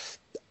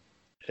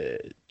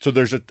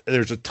there's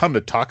a ton to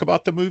talk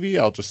about the movie.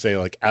 I'll just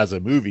say, as a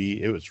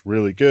movie, it was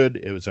really good.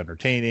 It was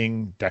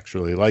entertaining. Dex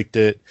really liked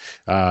it.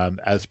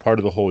 As part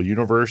of the whole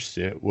universe,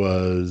 it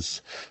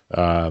was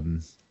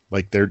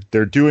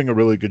they're doing a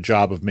really good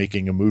job of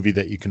making a movie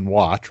that you can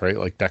watch, right?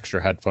 Like Dexter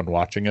had fun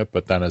watching it,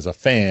 but then as a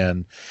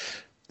fan,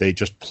 they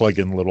just plug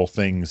in little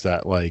things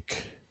that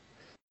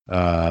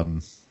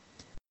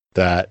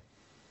that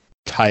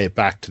tie it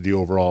back to the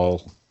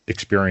overall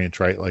experience,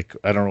 right?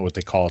 I don't know what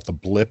they call it, the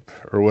blip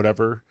or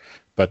whatever,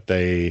 but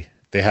they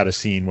had a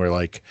scene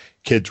where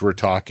kids were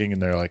talking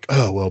and they're like,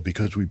 oh, well,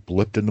 because we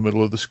blipped in the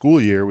middle of the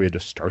school year, we had to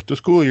start the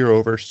school year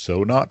over.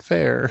 So not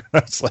fair.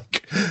 It's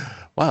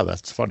wow,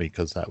 that's funny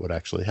because that would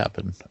actually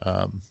happen.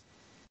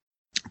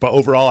 But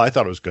overall, I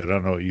thought it was good. I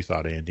don't know what you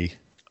thought, Andy.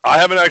 I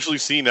haven't actually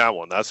seen that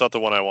one. That's not the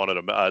one I wanted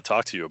to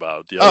talk to you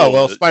about.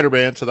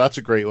 Spider-Man, so that's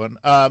a great one.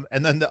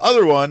 And then the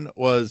other one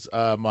was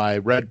my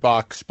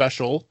Redbox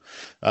special.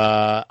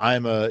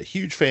 I'm a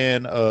huge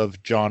fan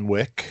of John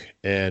Wick,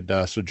 and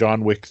so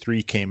John Wick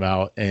 3 came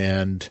out,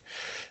 and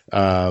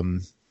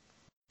for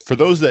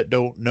those that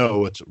don't know,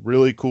 what's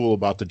really cool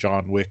about the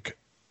John Wick,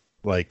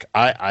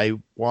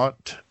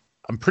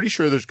 I'm pretty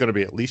sure there's going to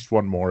be at least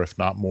one more, if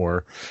not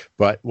more.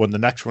 But when the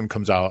next one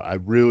comes out, I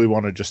really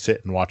want to just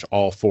sit and watch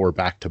all four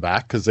back to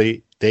back because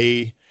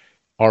they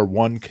are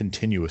one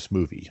continuous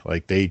movie.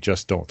 They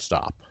just don't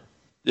stop.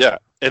 Yeah,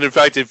 and in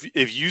fact,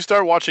 if you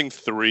start watching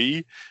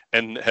 3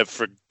 and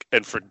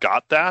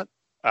forgot that,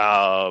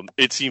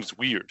 it seems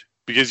weird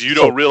because you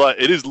don't realize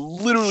it is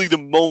literally the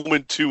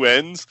moment 2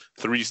 ends,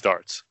 3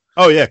 starts.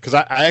 Oh yeah, because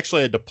I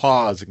actually had to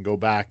pause and go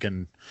back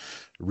and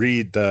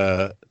read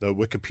the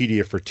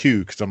Wikipedia for 2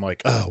 because I'm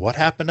like, oh, what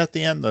happened at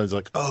the end? I was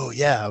like, oh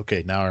yeah,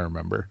 okay, now I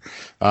remember.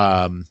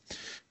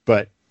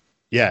 But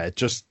yeah,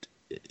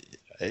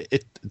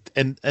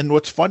 and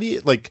what's funny,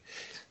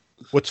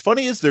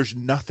 is there's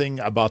nothing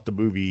about the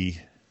movie,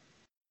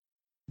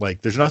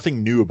 there's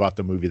nothing new about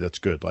the movie that's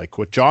good.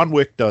 What John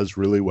Wick does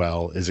really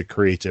well is it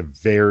creates a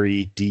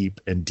very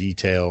deep and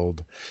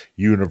detailed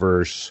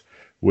universe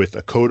with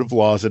a code of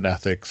laws and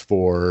ethics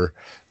for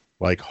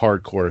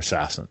hardcore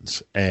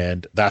assassins,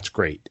 and that's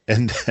great.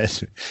 And then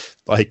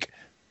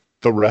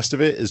the rest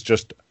of it is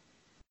just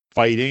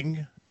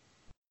fighting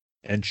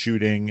and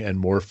shooting and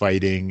more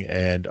fighting,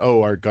 and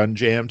our gun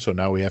jammed, so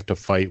now we have to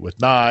fight with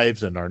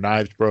knives, and our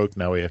knives broke,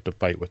 now we have to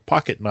fight with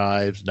pocket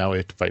knives, now we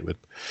have to fight with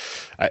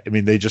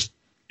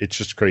it's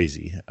just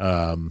crazy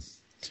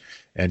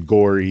and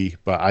gory,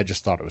 but I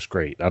just thought it was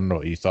great. I don't know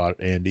what you thought,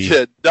 Andy.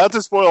 Yeah, not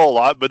to spoil a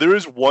lot, but there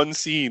is one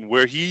scene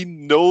where he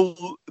no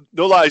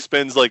lie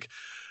spends like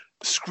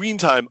screen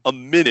time a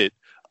minute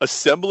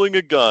assembling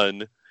a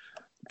gun,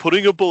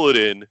 putting a bullet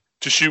in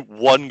to shoot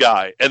one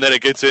guy, and then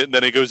it gets it, and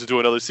then it goes into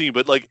another scene.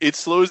 But like, it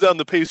slows down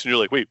the pace, and you're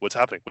like, wait, what's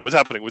happening? What's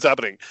happening? What's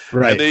happening?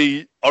 Right. And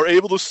they are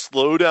able to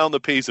slow down the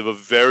pace of a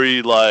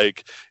very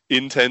like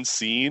intense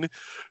scene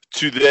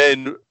to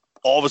then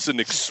all of a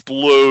sudden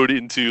explode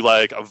into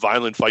like a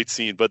violent fight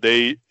scene. But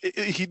they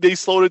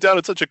slowed it down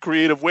in such a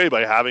creative way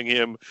by having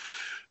him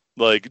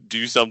like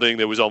do something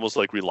that was almost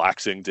like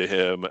relaxing to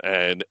him,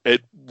 and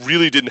it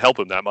really didn't help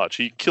him that much.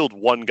 He killed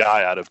one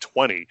guy out of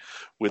 20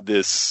 with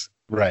this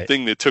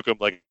thing that took him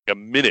like a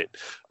minute.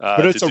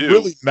 But it's a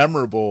really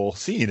memorable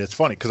scene. It's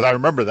funny because I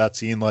remember that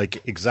scene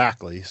like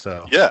exactly.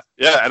 So yeah,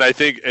 and I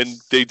think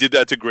they did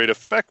that to great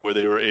effect, where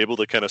they were able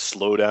to kind of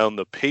slow down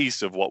the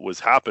pace of what was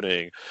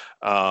happening.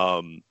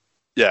 And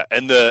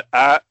the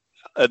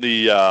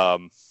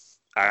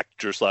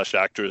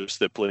actor/actress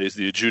that plays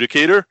the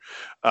adjudicator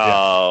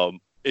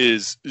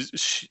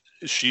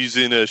she's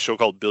in a show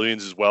called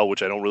Billions as well,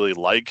 which I don't really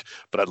like,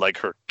 but I like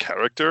her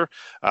character.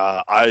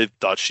 I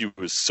thought she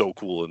was so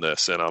cool in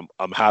this, and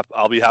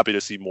I'll be happy to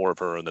see more of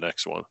her in the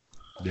next one.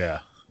 Yeah.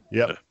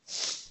 Yep.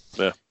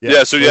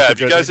 Yeah. So yeah, if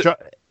you guys, go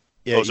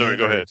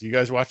ahead. Do you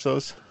guys watch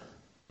those?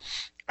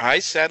 I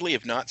sadly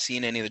have not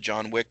seen any of the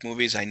John Wick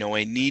movies. I know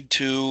I need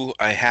to.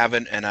 I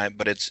haven't,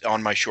 but it's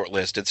on my short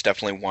list. It's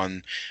definitely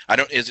one.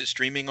 Is it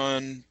streaming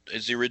on?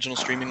 Is the original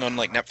streaming on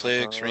like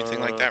Netflix or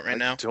anything like that right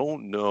now? I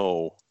don't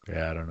know.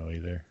 Yeah, I don't know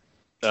either.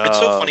 It's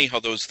so funny how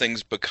those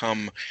things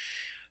become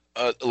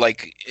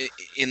like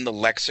in the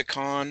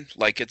lexicon,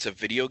 like it's a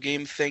video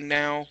game thing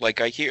now.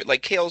 Like I hear,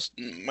 like Kale's,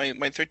 my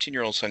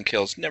 13-year-old son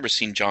Kale's never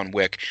seen John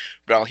Wick,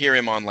 but I'll hear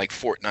him on like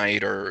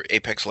Fortnite or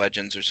Apex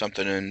Legends or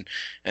something, and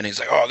he's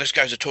like, "Oh, this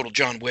guy's a total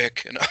John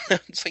Wick," and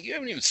it's like, you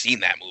haven't even seen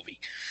that movie.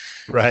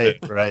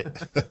 Right.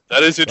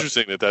 That is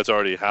interesting that's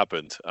already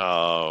happened.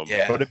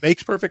 But it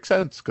makes perfect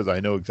sense because I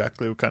know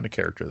exactly what kind of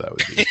character that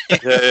would be.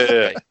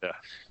 Yeah.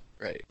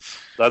 Right.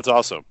 That's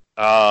awesome.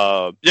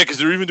 Because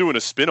they're even doing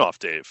a spin-off,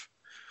 Dave.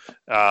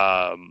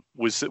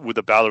 With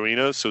the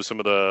ballerinas, so some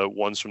of the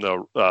ones from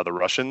the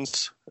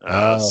Russians.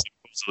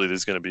 Supposedly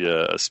there's going to be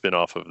a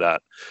spin-off of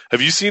that.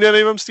 Have you seen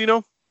any of them,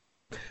 Stino?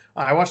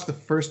 I watched the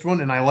first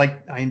one and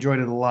I enjoyed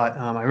it a lot.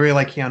 I really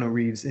like Keanu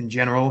Reeves in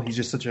general. He's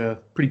just such a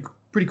pretty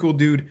cool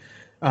dude.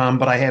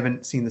 But I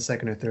haven't seen the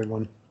second or third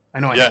one. I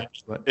know.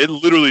 But it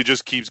literally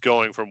just keeps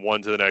going from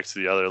one to the next to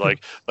the other.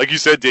 Like you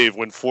said, Dave,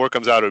 when 4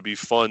 comes out, it would be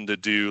fun to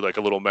do like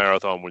a little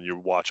marathon when you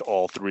watch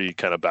all 3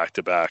 kind of back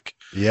to back.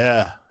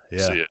 Yeah.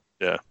 See it.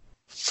 Yeah.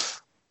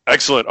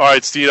 Excellent. All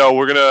right, Stino,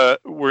 we're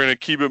gonna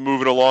keep it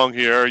moving along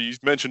here. You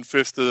mentioned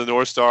Fist of the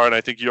North Star, and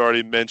I think you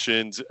already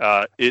mentioned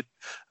it,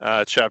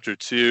 Chapter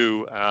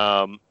 2.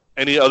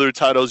 Any other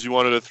titles you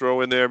wanted to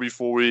throw in there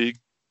before we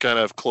kind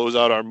of close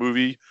out our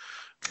movie?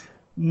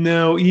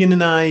 No, Ian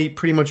and I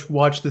pretty much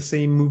watch the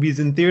same movies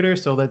in theater,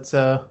 so that's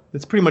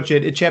pretty much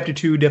it. Chapter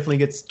 2 definitely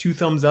gets 2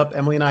 thumbs up.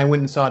 Emily and I went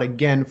and saw it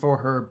again for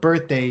her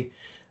birthday,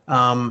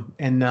 I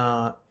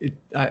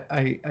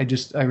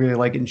really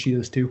like it, and she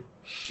does too.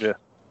 Yeah,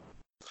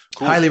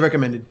 cool. Highly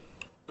recommended.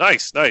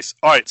 Nice. All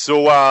right,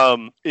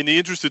 so in the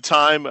interest of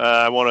time,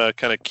 I want to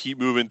kind of keep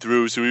moving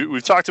through. So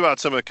we've talked about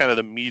some of kind of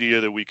the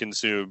media that we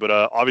consume, but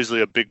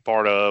obviously a big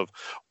part of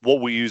what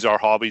we use our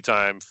hobby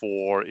time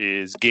for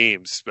is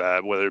games,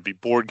 whether it be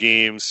board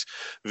games,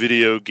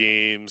 video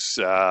games,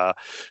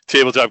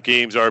 tabletop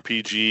games,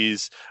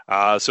 RPGs.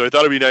 So I thought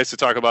it'd be nice to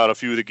talk about a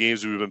few of the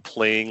games we've been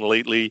playing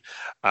lately.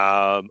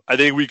 I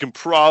think we can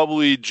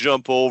probably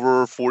jump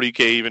over 40K,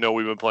 even though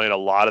we've been playing a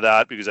lot of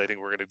that, because I think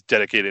we're going to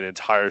dedicate an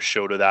entire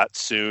show to that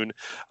soon.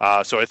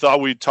 So I thought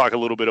we'd talk a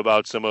little bit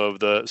about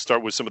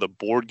start with some of the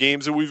board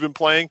games that we've been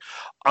playing.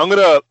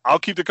 I'll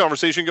keep the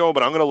conversation going,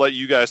 but I'm going to let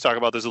you guys talk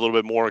about this a little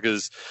bit more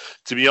because,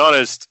 to be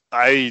honest,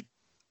 I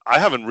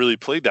haven't really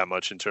played that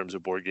much in terms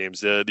of board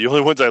games. The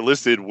only ones I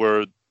listed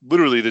were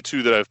literally the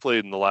 2 that I've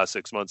played in the last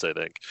 6 months, I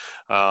think.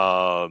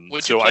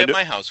 What'd you play at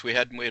my house? We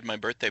had my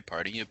birthday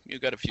party. You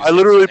got a few. I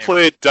literally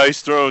played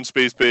Dice Throne,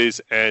 Space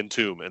Base, and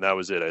Tomb, and that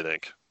was it, I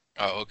think.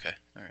 Oh, okay.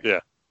 All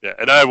right. Yeah,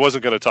 and I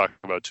wasn't going to talk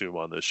about Tomb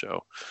on this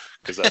show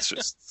because that's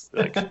just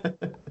like. All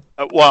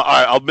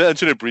right, I'll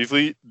mention it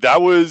briefly.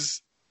 That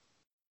was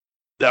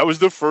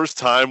the first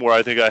time where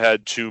I think I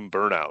had Tomb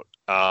burnout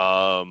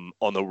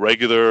on the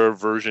regular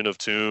version of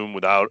Tomb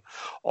without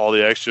all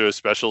the extra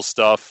special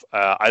stuff.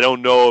 I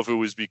don't know if it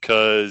was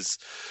because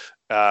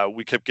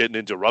we kept getting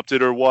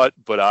interrupted or what,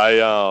 but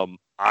I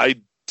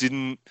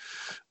didn't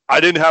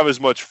have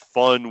as much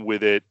fun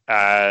with it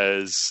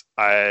as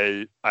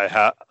I've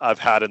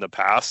had in the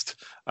past,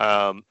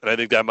 and I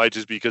think that might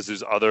just be because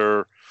there's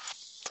other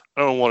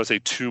I don't want to say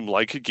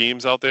Tomb-like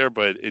games out there,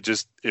 but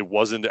it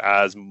wasn't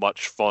as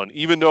much fun.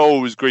 Even though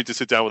it was great to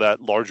sit down with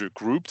that larger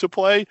group to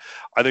play,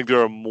 I think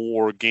there are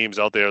more games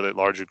out there that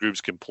larger groups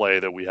can play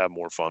that we have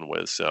more fun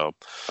with. So,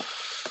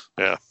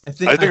 yeah, I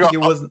think it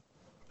wasn't.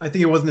 I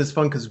think it wasn't as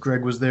fun because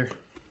Greg was there.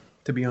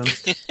 To be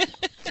honest,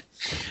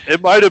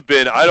 it might have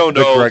been. I don't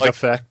know. The Greg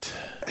effect.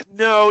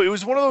 No, it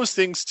was one of those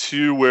things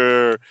too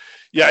where,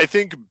 yeah, I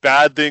think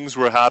bad things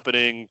were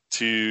happening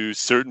to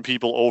certain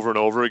people over and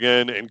over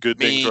again, and good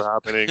things were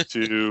happening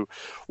to.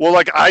 Well,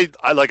 like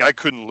I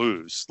couldn't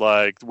lose.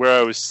 Like where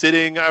I was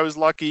sitting, I was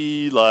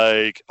lucky.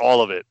 Like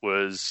all of it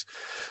was.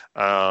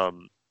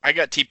 I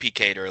got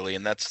TPK'd early,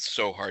 and that's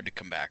so hard to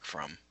come back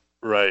from.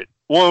 Right.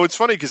 Well, it's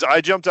funny because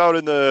I jumped out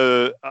in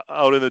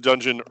the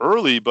dungeon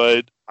early,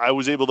 but I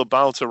was able to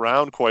bounce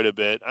around quite a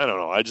bit. I don't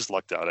know. I just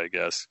lucked out, I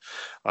guess.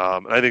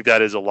 And I think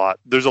that is a lot.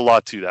 There's a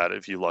lot to that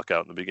if you luck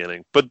out in the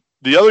beginning. But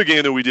the other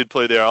game that we did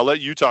play there, I'll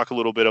let you talk a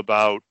little bit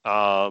about,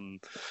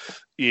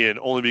 Ian,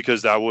 only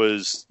because that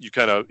was, you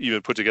kind of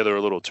even put together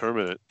a little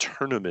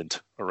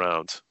tournament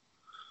around.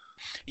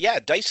 Yeah,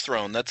 Dice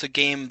Throne. That's a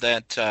game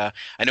that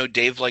I know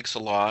Dave likes a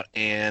lot,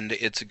 and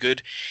it's a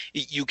good.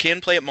 You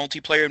can play it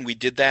multiplayer, and we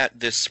did that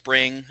this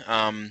spring.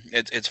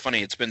 It's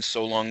funny. It's been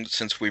so long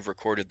since we've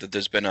recorded that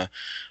there's been a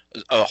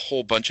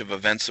whole bunch of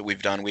events that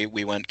we've done.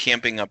 We went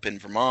camping up in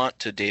Vermont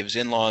to Dave's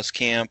in-laws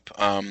camp.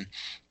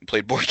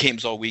 Played board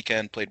games all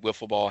weekend. Played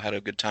wiffle ball. Had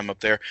a good time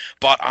up there.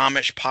 Bought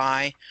Amish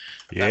pie.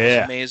 Yeah, that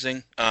was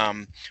amazing.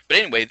 But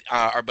anyway,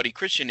 our buddy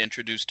Christian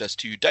introduced us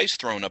to Dice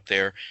Throne up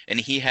there, and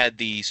he had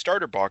the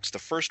starter box, the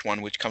first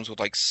one, which comes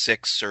with like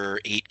 6 or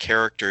 8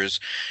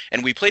 characters,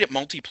 and we played it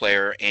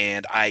multiplayer,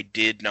 and I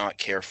did not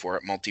care for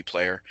it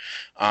multiplayer.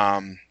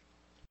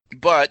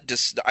 But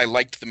I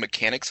liked the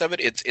mechanics of it.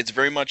 It's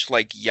very much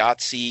like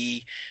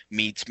Yahtzee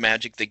meets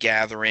Magic the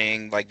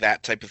Gathering, like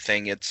that type of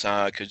thing. It's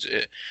because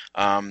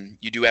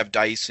you do have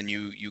dice, and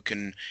you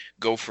can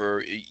go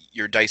for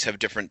your dice have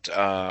different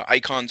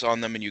icons on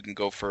them, and you can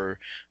go for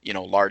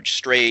large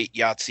straight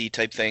Yahtzee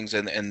type things.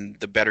 And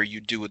the better you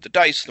do with the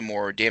dice, the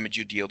more damage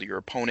you deal to your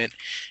opponent,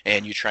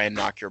 and you try and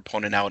knock your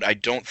opponent out. I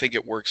don't think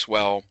it works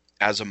well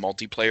as a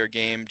multiplayer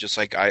game. Just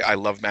like I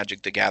love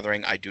Magic the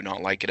Gathering, I do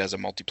not like it as a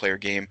multiplayer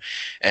game.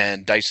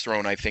 And Dice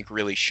Throne, I think,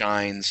 really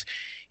shines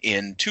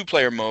in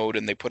 2-player mode,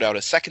 and they put out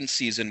a second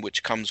season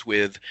which comes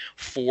with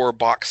 4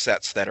 box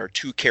sets that are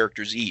 2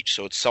 characters each,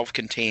 so it's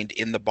self-contained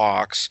in the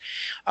box.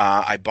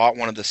 I bought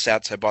one of the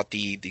sets. I bought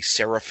the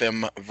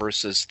Seraphim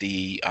versus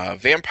the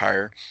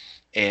Vampire,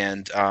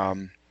 and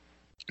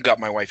got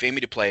my wife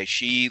Amy to play.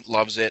 She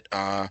loves it.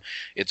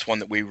 It's one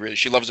that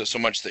she loves it so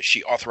much that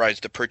she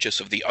authorized the purchase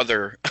of the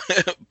other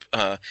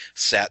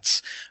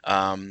sets.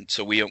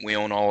 So we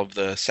own all of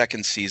the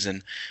second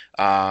season.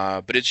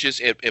 But it's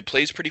just it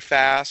plays pretty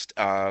fast.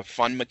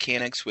 Fun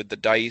mechanics with the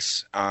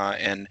dice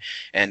and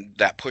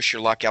that push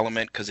your luck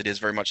element, because it is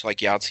very much like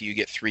Yahtzee. You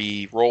get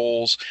 3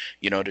 rolls,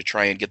 to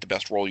try and get the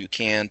best roll you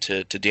can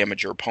to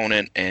damage your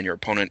opponent, and your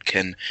opponent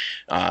can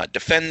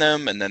defend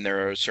them. And then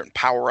there are certain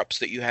power-ups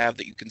that you have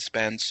that you can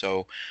spend.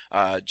 So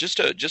just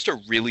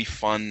a really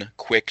fun,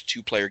 quick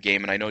 2-player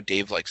game, and I know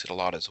Dave likes it a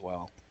lot as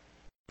well.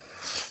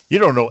 You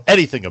don't know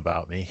anything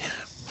about me.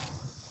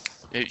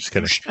 Just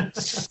kidding.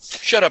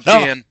 Shut up,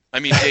 Dan. I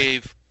mean,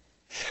 Dave.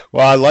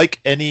 Well, I like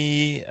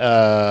any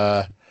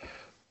kind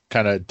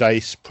of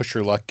dice push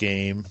your luck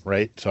game,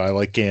 right? So I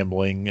like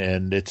gambling,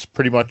 and it's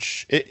pretty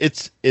much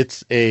it's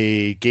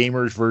a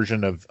gamer's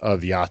version of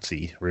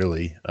Yahtzee,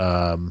 really.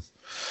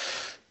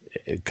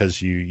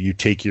 Because you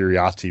take your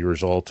Yahtzee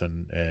result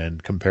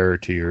and compare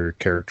it to your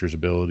character's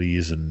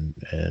abilities,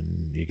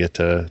 and you get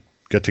to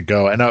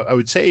go. And I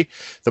would say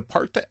the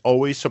part that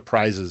always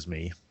surprises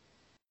me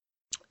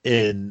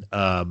and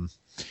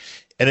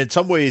in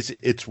some ways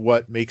it's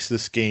what makes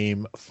this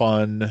game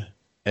fun,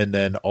 and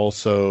then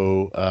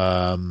also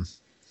I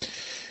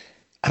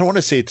don't want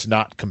to say it's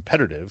not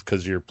competitive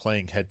because you're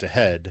playing head to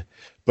head,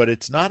 but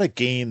it's not a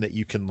game that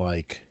you can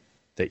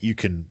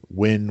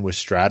win with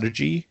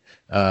strategy.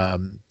 What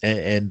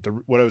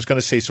I was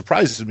going to say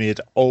surprises me,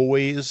 it's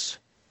always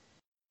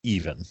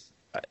even.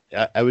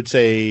 I would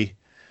say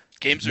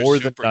games more are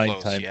than super 9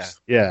 close, times.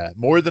 Yeah,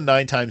 more than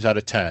 9 times out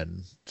of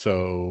 10.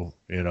 So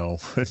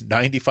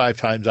 95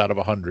 times out of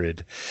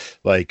 100.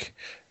 Like,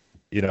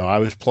 I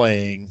was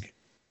playing.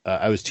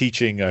 I was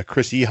teaching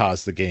Chris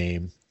Ehas the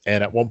game,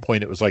 and at one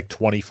point it was like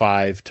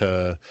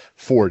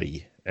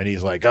 25-40. And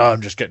he's like, "Oh,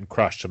 I'm just getting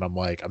crushed." And I'm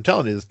like, "I'm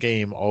telling you, this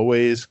game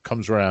always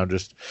comes around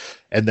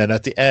and then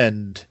at the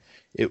end,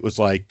 it was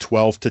like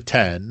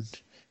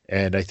 12-10.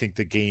 And I think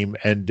the game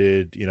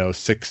ended,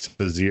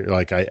 6-0.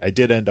 Like I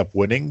did end up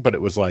winning, but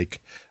it was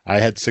like I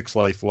had 6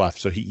 life left.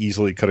 So he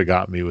easily could have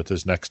got me with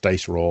his next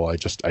dice roll. I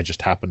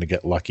just happened to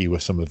get lucky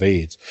with some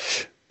evades,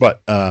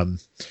 but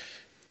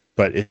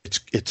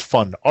it's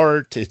fun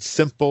art. It's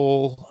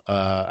simple.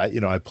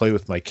 I play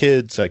with my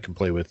kids. I can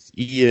play with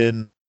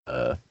Ian.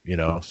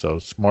 So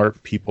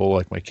smart people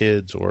like my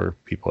kids or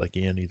people like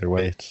Ian, either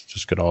way, it's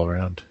just good all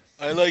around.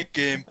 I like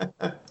game.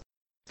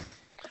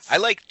 I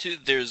like to.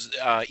 There's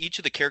each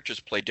of the characters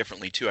play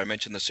differently too. I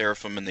mentioned the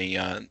Seraphim and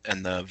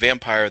the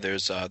vampire.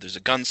 There's a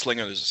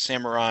gunslinger. There's a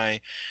samurai.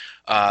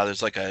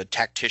 There's like a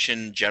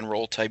tactician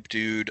general type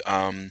dude.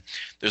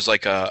 There's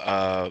like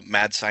a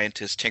mad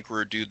scientist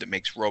tinkerer dude that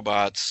makes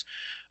robots.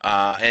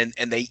 And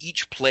they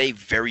each play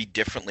very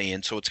differently,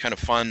 and so it's kind of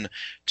fun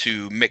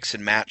to mix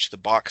and match the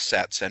box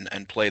sets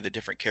and play the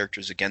different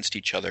characters against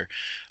each other.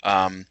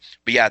 But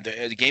yeah,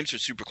 the games are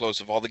super close.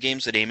 Of all the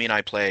games that Amy and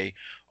I play,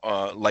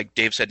 like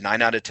Dave said,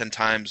 9 out of 10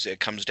 times it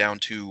comes down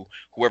to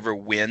whoever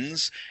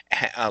wins.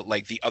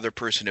 Like the other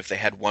person, if they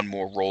had one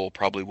more roll,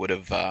 probably would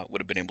have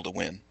been able to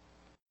win.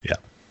 Yeah.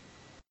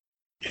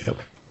 Yep.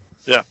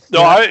 Yeah.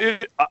 No,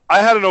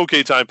 I had an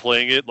okay time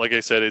playing it. Like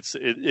I said,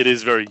 it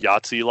is very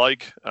Yahtzee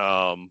like.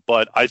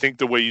 But I think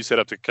the way you set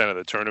up the kind of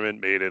the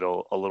tournament made it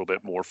a little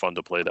bit more fun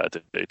to play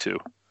that day too.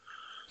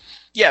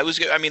 Yeah, it was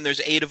good. I mean, there's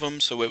 8 of them,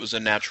 so it was a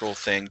natural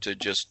thing to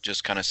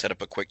just kind of set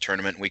up a quick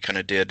tournament. We kind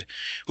of did.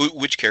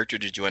 Which character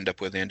did you end up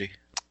with, Andy?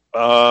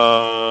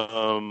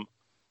 I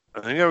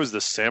think I was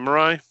the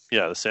samurai.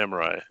 Yeah, the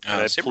samurai.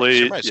 And I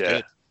played.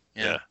 Good.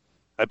 Yeah.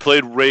 I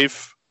played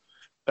Rafe,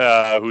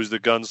 who's the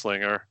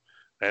gunslinger.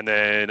 And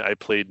then I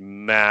played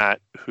Matt,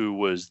 who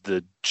was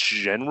the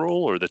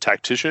general or the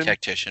tactician.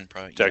 Tactician,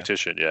 probably.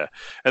 Tactician, yeah.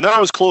 And then I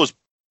was close,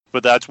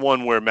 but that's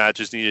one where Matt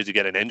just needed to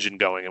get an engine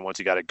going, and once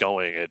he got it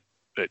going, it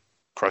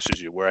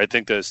crushes you. Where I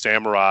think the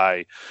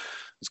samurai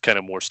is kind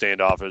of more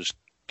standoffish,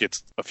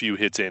 gets a few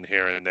hits in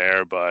here and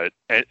there, but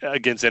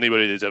against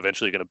anybody that's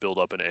eventually going to build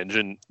up an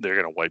engine, they're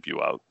going to wipe you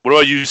out. What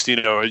about you,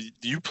 Stino?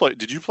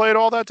 Did you play it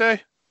all that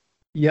day?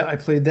 Yeah, I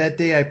played that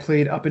day. I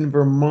played up in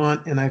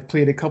Vermont, and I've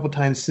played a couple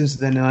times since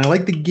then. And I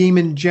like the game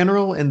in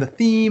general and the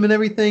theme and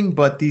everything,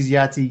 but these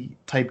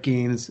Yahtzee-type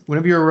games,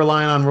 whenever you're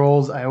relying on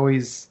rolls, I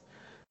don't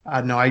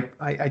know,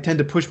 I tend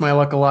to push my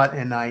luck a lot,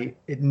 and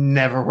it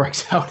never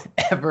works out,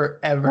 ever.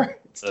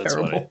 It's That's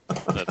terrible.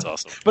 Funny. That's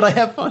awesome. But I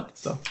have fun,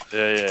 so.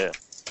 Yeah.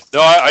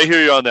 No, I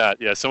hear you on that.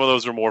 Yeah, some of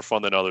those are more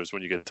fun than others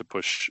when you get to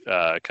push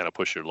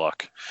your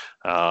luck.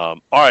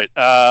 All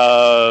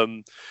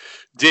right.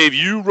 Dave,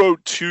 you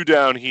wrote 2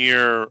 down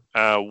here.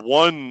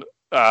 One,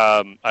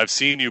 I've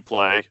seen you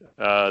play.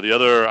 The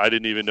other, I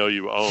didn't even know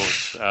you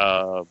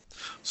owned.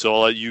 So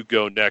I'll let you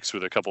go next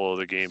with a couple of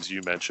the games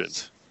you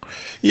mentioned.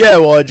 Yeah,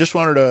 well, I just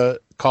wanted to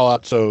call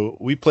out. So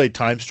we played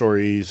Time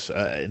Stories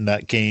in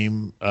that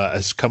game.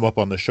 Has come up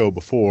on the show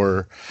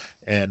before,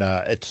 and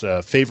it's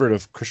a favorite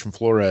of Christian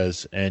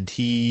Flores, and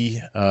he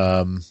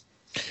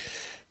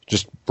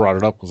just brought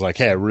it up. Was like,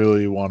 "Hey, I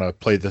really want to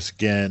play this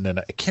again," and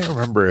I can't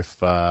remember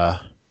if.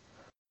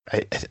 I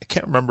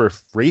can't remember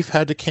if Rafe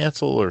had to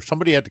cancel or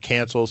somebody had to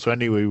cancel. So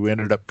anyway, we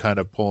ended up kind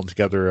of pulling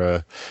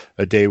together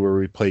a day where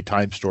we played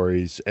Time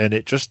Stories, and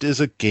it just is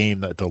a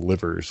game that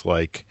delivers.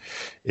 Like,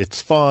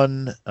 it's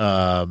fun.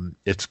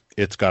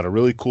 It's got a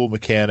really cool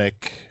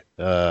mechanic.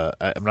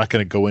 I'm not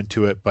going to go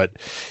into it, but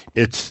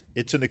it's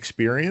an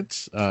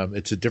experience.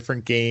 It's a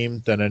different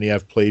game than any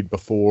I've played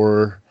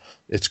before.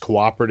 It's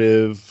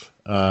cooperative,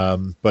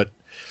 but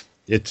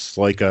it's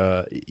like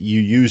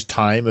you use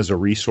time as a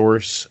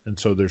resource, and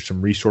so there's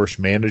some resource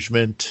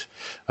management.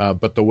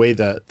 But the way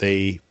that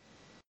the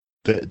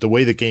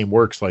way the game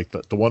works, like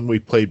the one we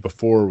played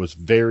before was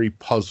very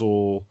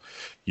puzzle.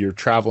 You're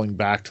traveling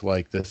back to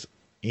like this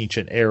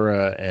ancient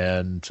era,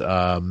 and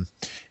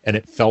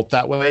it felt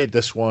that way.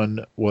 This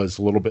one was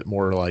a little bit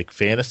more like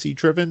fantasy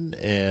driven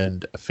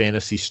and a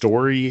fantasy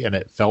story, and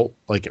it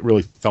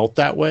really felt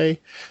that way.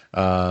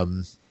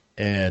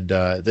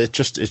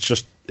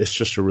 It's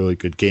just a really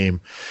good game.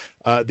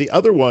 The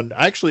other one,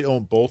 I actually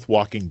own both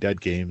Walking Dead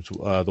games.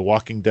 The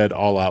Walking Dead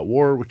All Out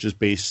War, which is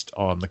based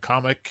on the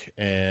comic,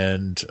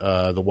 and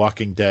The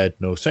Walking Dead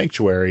No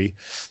Sanctuary.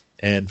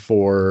 And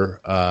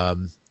for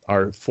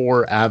our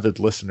 4 avid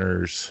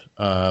listeners,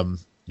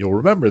 you'll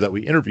remember that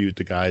we interviewed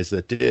the guys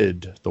that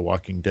did The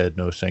Walking Dead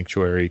No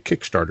Sanctuary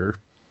Kickstarter.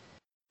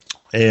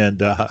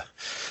 And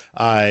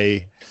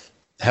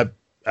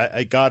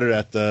I got it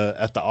at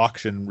the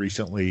auction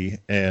recently,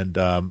 and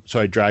so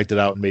I dragged it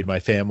out and made my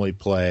family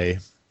play,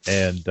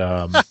 and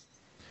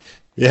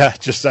yeah,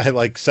 I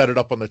like set it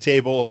up on the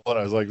table, and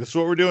I was like, "This is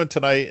what we're doing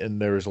tonight." And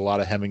there was a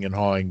lot of hemming and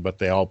hawing, but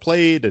they all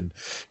played, and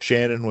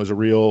Shannon was a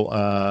real.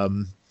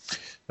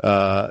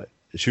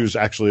 She was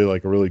actually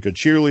like a really good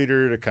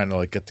cheerleader to kind of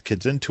like get the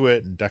kids into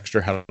it, and Dexter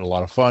had a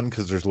lot of fun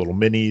because there's little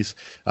minis.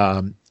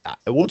 I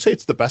won't say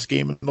it's the best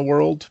game in the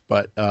world,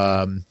 but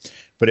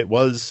it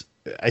was.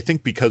 I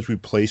think because we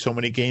play so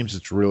many games,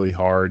 it's really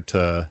hard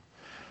to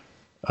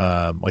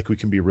we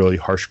can be really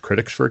harsh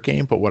critics for a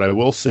game. But what I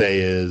will say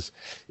is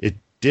it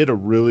did a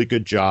really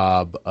good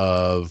job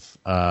of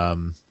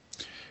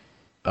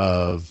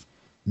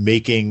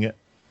making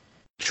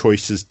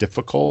choices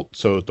difficult.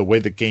 So the way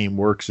the game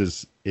works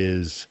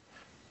is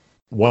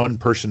one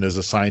person is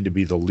assigned to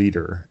be the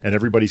leader, and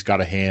everybody's got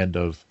a hand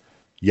of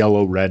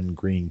yellow, red, and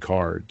green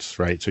cards,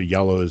 right? So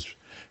yellow is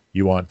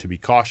you want to be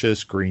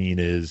cautious. Green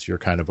is you're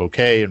kind of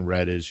okay, and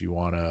red is you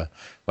want to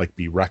like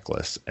be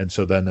reckless. And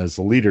so then as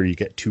the leader, you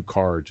get 2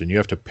 cards, and you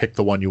have to pick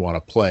the one you want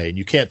to play. And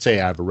you can't say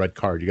I have a red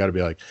card. You got to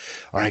be like,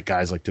 all right,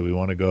 guys, like, do we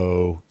want to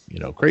go,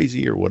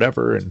 crazy or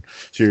whatever? And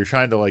so you're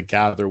trying to like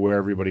gather where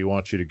everybody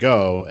wants you to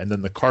go, and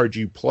then the card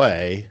you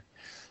play,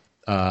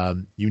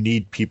 you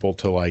need people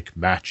to like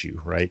match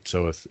you, right?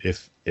 So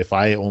if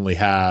I only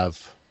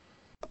have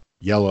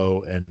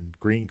yellow and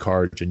green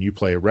cards and you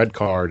play a red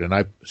card,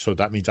 so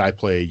that means I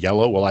play a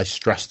yellow, well, I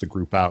stress the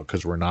group out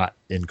because we're not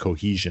in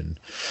cohesion.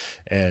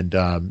 And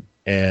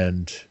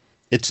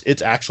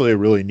it's actually a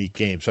really neat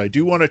game. So I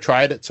do want to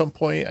try it at some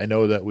point. I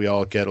know that we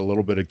all get a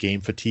little bit of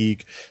game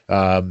fatigue,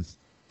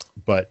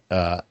 but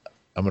I'm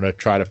going to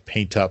try to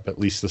paint up at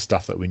least the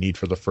stuff that we need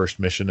for the first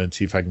mission and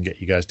see if I can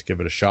get you guys to give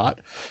it a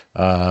shot.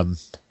 But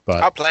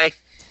I'll play.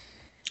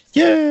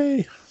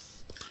 Yay!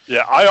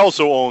 Yeah, I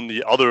also own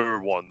the other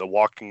one, The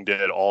Walking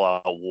Dead All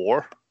Out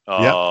War.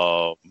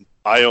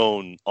 I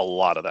own a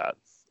lot of that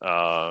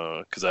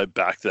because I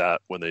backed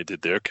that when they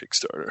did their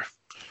Kickstarter.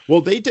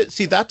 Well, they did.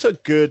 See, that's a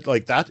good,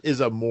 like, that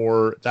is a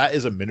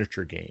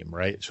miniature game,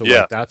 right? So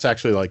like, that's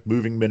actually like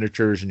moving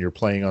miniatures, and you're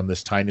playing on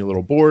this tiny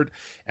little board.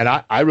 And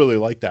I really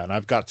like that. And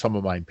I've got some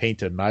of mine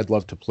painted, and I'd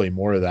love to play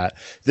more of that.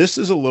 This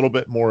is a little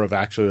bit more of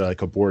actually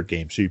like a board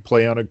game. So you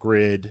play on a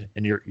grid,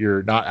 and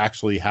you're not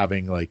actually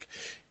having like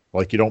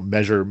you don't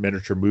measure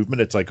miniature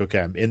movement. It's like, okay,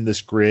 I'm in this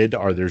grid.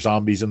 Are there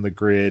zombies in the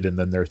grid? And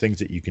then there are things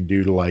that you can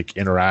do to like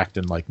interact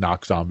and like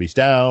knock zombies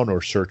down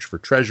or search for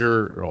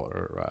treasure,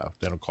 or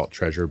they don't call it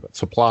treasure, but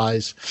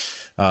supplies.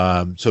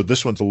 So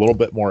this one's a little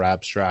bit more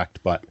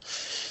abstract, but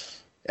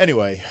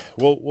anyway,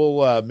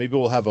 we'll maybe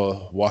we'll have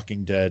a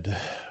Walking Dead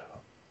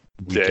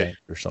weekend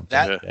or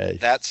something.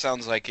 That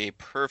sounds like a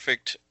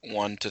perfect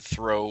one to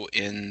throw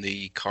in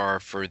the car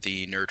for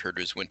the Nerd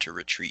Herders Winter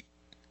Retreat.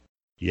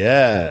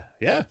 Yeah.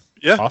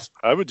 Awesome.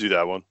 I would do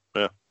that one.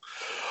 Yeah.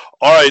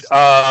 All right.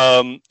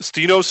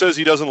 Stino says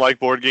he doesn't like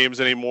board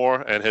games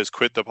anymore and has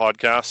quit the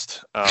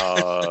podcast.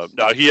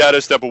 Now he had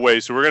to step away,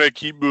 so we're gonna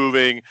keep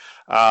moving,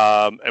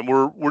 and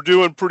we're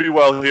doing pretty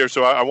well here.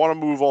 So I want to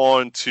move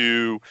on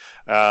to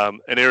an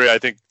area I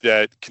think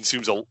that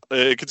consumes a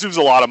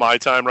lot of my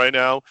time right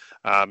now,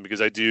 because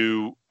I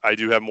do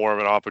have more of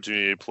an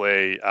opportunity to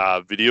play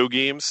video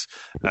games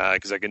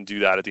because I can do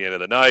that at the end of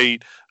the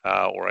night,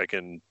 or I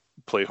can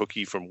play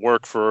hooky from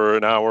work for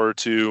an hour or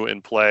two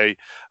and play.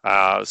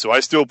 So I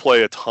still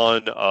play a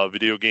ton of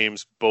video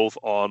games, both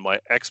on my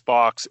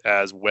Xbox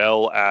as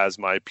well as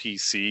my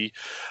PC.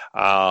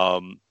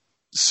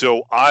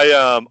 So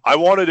I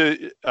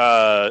wanted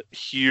to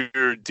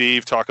hear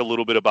Dave talk a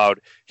little bit about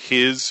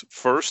his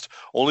first,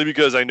 only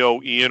because I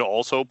know Ian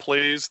also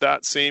plays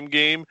that same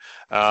game.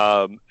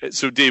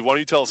 So Dave, why don't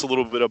you tell us a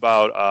little bit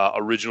about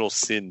Original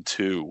Sin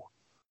 2?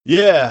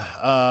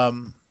 Yeah.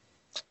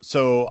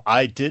 So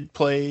I did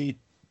play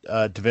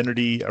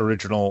Divinity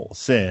Original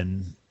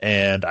Sin,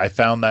 and I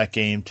found that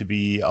game to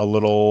be a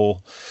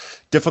little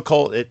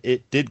difficult.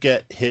 It did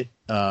get hit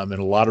in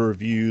a lot of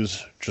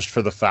reviews just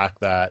for the fact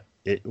that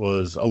it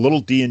was a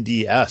little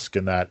D&D-esque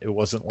in that it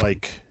wasn't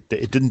like,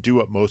 it didn't do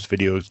what most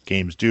video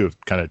games do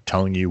of kind of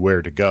telling you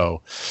where to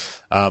go.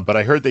 But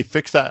I heard they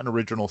fixed that in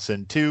Original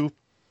Sin 2,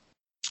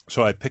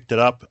 so I picked it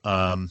up.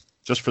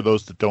 Just for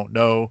those that don't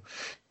know,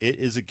 it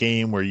is a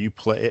game where you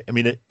play. I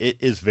mean, it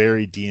is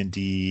very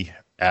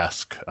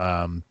D&D-esque,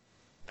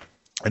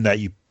 in that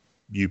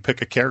you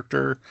pick a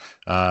character.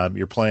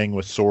 You're playing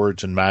with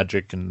swords and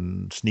magic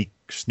and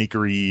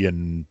sneakery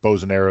and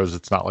bows and arrows.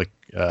 It's not like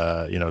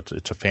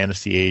it's a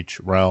fantasy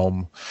age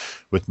realm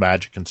with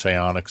magic and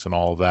psionics and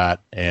all of that.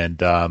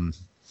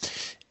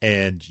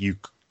 And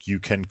you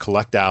can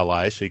collect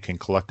allies, so you can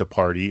collect a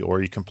party,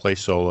 or you can play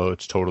solo.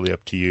 It's totally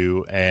up to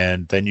you.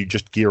 And then you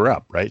just gear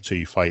up, right? So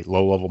you fight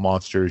low-level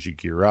monsters, you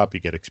gear up,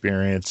 you get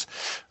experience.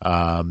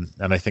 And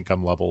I think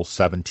I'm level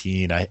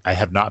 17. I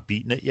have not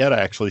beaten it yet. I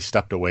actually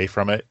stepped away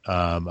from it.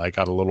 I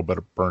got a little bit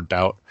burnt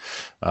out.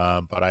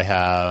 But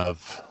I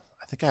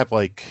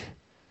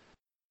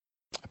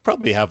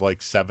probably have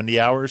like 70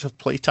 hours of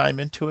playtime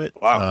into it.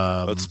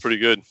 Wow, that's pretty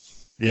good.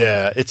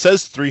 Yeah, it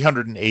says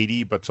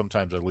 380, but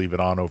sometimes I leave it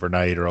on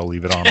overnight, or I'll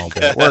leave it on all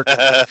day at work.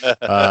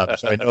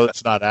 So I know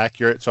it's not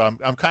accurate. So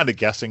I'm kind of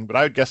guessing, but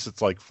I would guess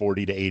it's like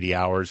 40 to 80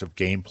 hours of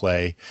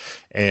gameplay,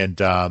 and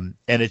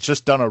it's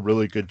just done a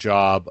really good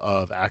job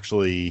of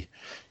actually,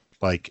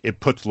 like,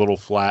 it puts little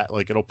flat,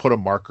 like it'll put a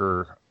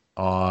marker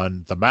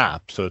on the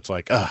map, so it's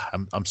like,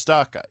 I'm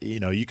stuck.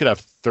 You could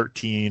have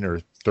 13 or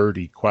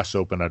 30 quests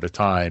open at a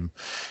time,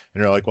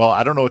 and you're like, well,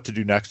 I don't know what to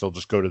do next. I'll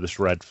just go to this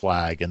red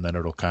flag, and then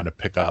it'll kind of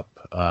pick up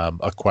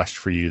a quest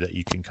for you that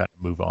you can kind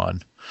of move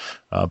on.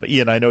 But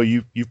Ian, I know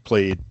you've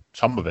played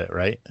some of it,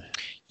 right?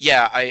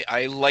 Yeah,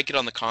 I like it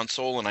on the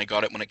console, and I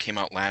got it when it came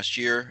out last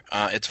year.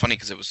 It's funny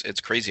because it's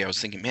crazy. I was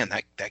thinking, man,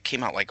 that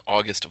came out like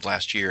August of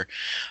last year.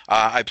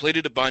 I played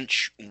it a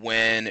bunch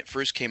when it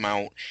first came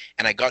out,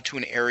 and I got to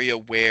an area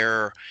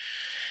where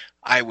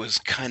I was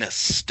kind of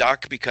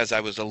stuck because I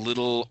was a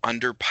little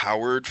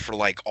underpowered for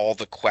like all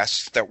the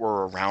quests that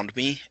were around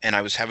me, and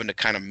I was having to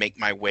kind of make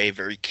my way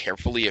very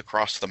carefully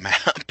across the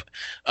map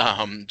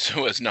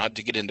so as not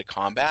to get into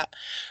combat.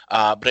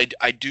 But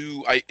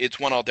it's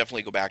one I'll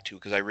definitely go back to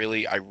because I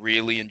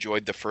really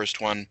enjoyed the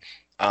first one.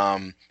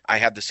 I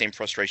had the same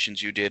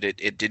frustrations you did.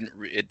 It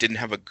didn't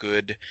have a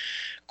good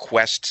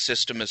quest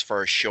system as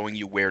far as showing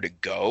you where to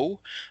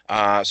go.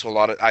 So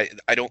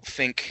I don't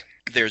think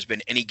there's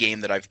been any game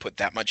that I've put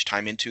that much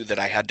time into that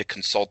I had to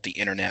consult the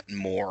internet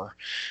more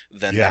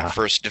than that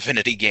first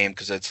Divinity game,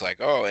 because it's like,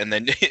 oh, and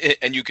then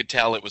and you could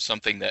tell it was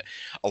something that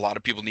a lot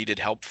of people needed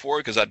help for,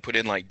 because I'd put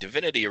in like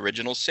Divinity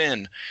Original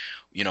Sin,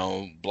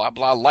 blah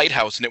blah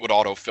Lighthouse, and it would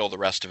autofill the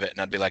rest of it, and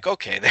I'd be like,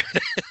 okay, there,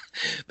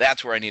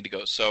 that's where I need to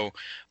go. So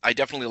I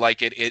definitely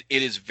like it. It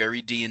is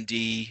very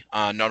D&D,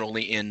 not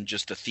only in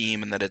just the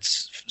theme and that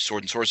it's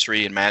sword and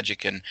sorcery and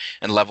magic and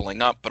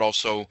leveling up, but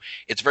also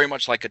it's very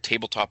much like a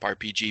tabletop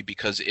RPG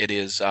because it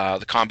is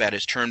the combat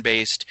is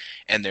turn-based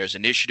and there's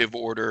initiative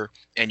order,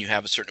 and you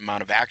have a certain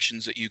amount of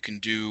actions that you can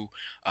do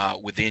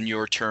within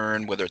your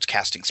turn, whether it's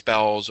casting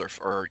spells or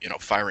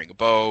firing a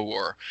bow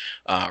or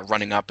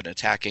running up and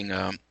attacking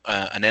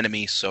an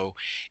enemy. So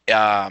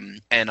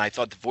and I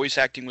thought the voice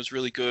acting was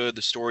really good.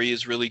 The story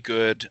is really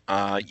good.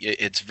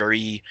 It's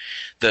very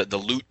the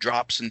loot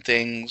drops and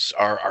things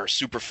are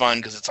super fun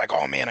because it's like,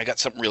 oh man, I got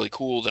something really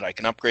cool that I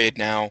can upgrade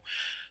now.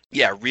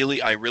 Yeah,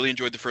 I really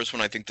enjoyed the first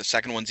one. I think the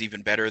second one's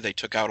even better. They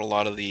took out a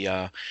lot of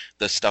the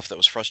stuff that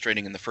was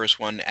frustrating in the first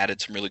one, added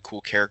some really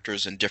cool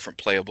characters and different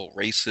playable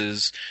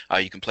races.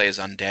 You can play as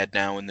undead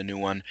now in the new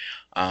one.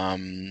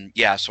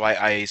 So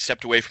I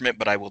stepped away from it,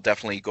 but I will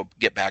definitely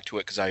get back to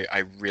it because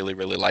I really,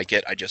 really like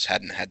it. I just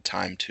hadn't had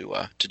time to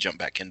jump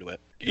back into it.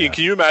 Yeah.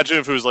 Can you imagine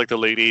if it was like the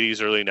late 80s,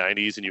 early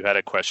 90s, and you had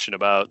a question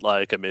about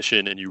like a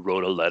mission and you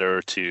wrote a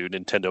letter to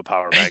Nintendo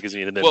Power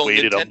Magazine and then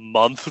waited a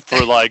month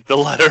for like the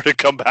letter to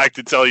come back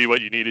to tell you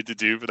what you needed to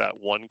do for that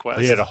one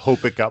quest? You had to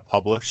hope it got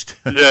published.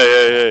 Yeah.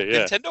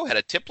 Nintendo had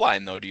a tip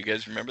line though. Do you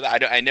guys remember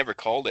that? I never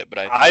called it, but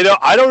I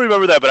don't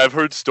remember that, but I've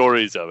heard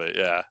stories of it.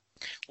 Yeah.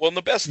 Well, and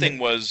the best thing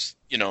was,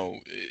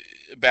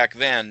 back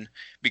then,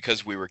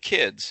 because we were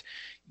kids,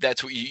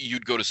 that's what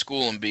you'd go to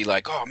school and be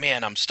like, oh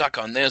man, I'm stuck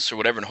on this or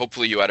whatever, and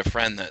hopefully you had a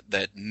friend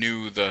that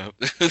knew the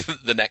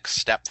the next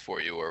step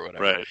for you or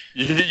whatever. Right.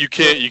 You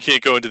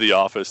can't go into the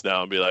office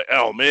now and be like,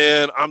 oh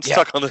man, I'm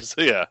stuck on this.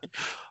 Yeah.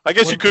 I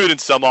guess you could in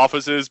some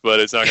offices,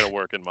 but it's not going to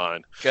work in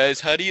mine. Guys,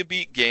 how do you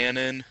beat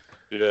Ganon?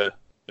 Yeah.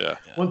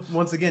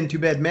 Once again, too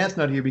bad Matt's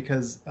not here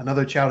because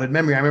another childhood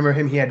memory. I remember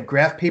him. He had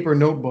graph paper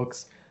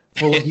notebooks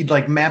full. He'd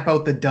like map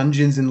out the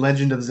dungeons in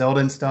Legend of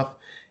Zelda and stuff.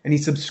 And he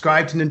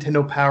subscribed to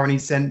Nintendo Power,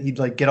 and he'd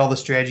like get all the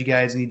strategy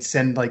guides, and he'd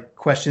send like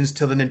questions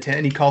to the Nintendo,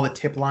 and he'd call the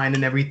tip line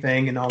and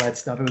everything and all that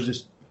stuff. It was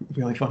just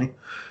really funny.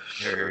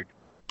 Nerd.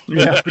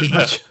 Yeah, pretty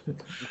much.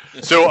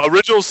 So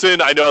Original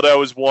Sin, I know that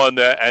was one,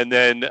 and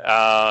then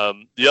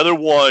the other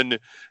one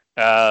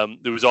that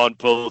was on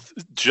both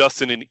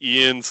Justin and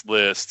Ian's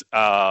list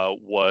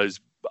was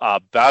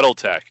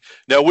BattleTech.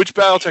 Now, which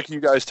BattleTech are you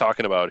guys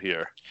talking about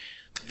here?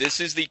 This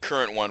is the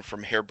current one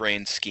from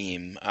Harebrained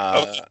Scheme.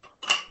 Okay.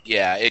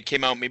 Yeah, it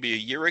came out maybe a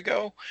year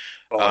ago.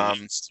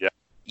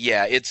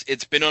 Yeah,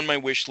 it's been on my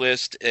wish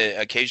list.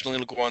 Occasionally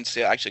it'll go on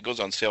sale. Actually, it goes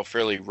on sale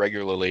fairly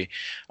regularly.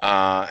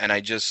 And I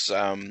just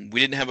we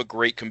didn't have a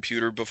great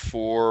computer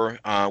before.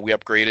 We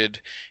upgraded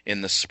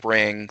in the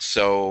spring,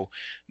 so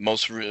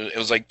it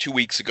was like 2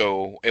 weeks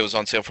ago. It was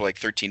on sale for like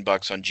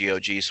 $13 on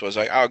GOG. So I was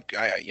like,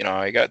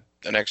 I got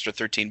an extra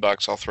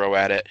 $13 I'll throw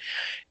at it,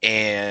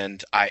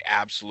 and I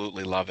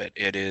absolutely love it.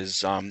 It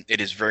is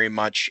very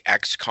much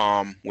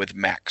XCOM with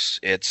mechs.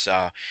 It's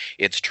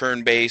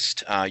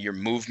turn-based. Your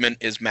movement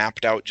is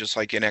mapped out just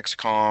like in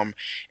XCOM,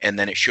 and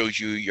then it shows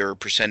you your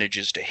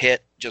percentages to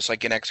hit just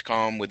like in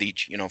XCOM with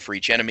each, for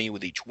each enemy,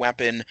 with each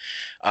weapon.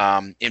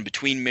 In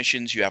between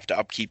missions, you have to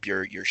upkeep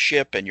your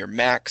ship and your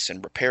mechs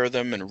and repair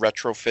them and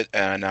retrofit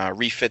and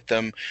refit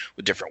them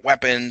with different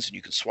weapons. And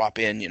you can swap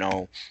in,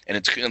 and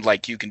it's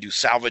like you can do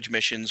salvage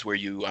missions where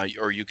you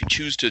or you can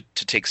choose to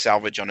take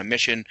salvage on a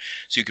mission.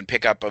 So you can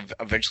pick up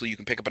eventually you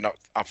can pick up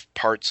enough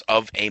parts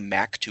of a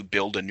mech to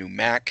build a new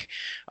mech.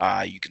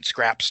 You can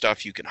scrap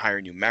stuff. You can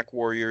hire new mech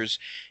warriors,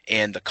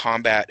 and the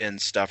combat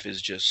and stuff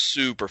is just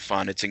super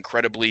fun. It's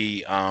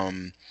incredibly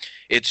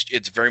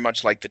it's very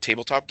much like the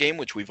tabletop game,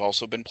 which we've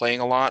also been playing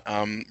a lot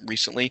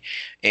recently,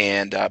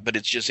 and but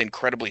it's just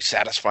incredibly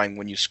satisfying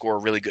when you score a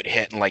really good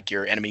hit and like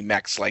your enemy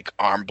mech's like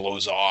arm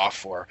blows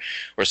off or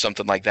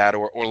something like that,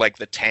 or like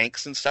the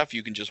tanks and stuff,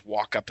 you can just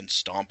walk up and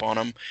stomp on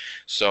them.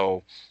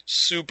 So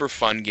super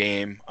fun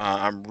game.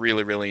 I'm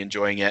really, really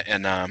enjoying it,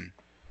 and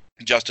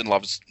Justin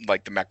loves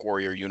like the Mech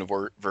Warrior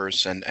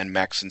universe and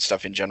mechs and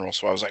stuff in general.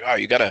 So I was like, oh,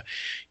 you gotta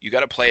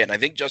play it. And I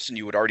think, Justin,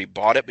 you had already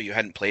bought it, but you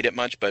hadn't played it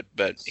much. But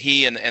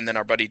he and then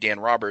our buddy Dan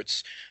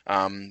Roberts,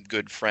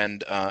 good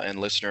friend and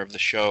listener of the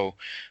show,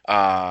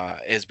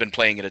 has been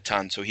playing it a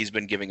ton. So he's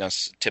been giving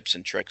us tips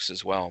and tricks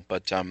as well.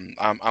 But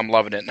I'm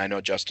loving it, and I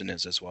know Justin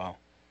is as well.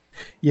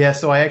 Yeah.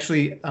 So I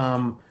actually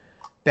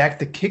backed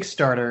the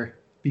Kickstarter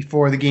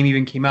before the game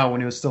even came out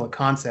when it was still a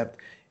concept.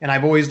 And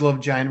I've always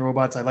loved giant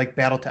robots. I like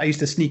BattleTech. I used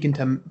to sneak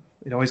into.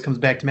 It always comes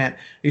back to Matt. I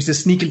used to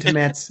sneak into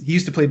Matt's. He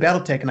used to play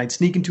BattleTech, and I'd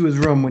sneak into his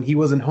room when he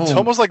wasn't home. It's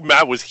almost like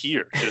Matt was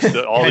here. Just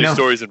that all these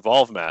stories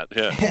involve Matt.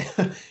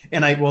 Yeah.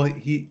 And I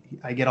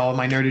get all of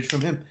my nerdage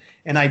from him.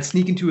 And I'd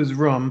sneak into his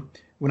room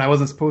when I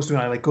wasn't supposed to,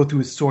 and I like go through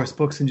his source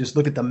books and just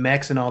look at the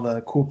mechs and all the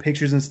cool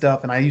pictures and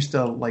stuff. And I used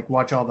to like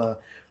watch all the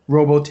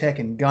Robotech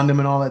and Gundam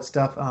and all that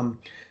stuff.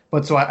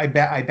 But so I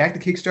backed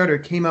the Kickstarter.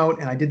 It came out,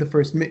 and I did the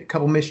first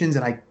couple missions,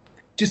 and I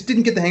just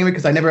didn't get the hang of it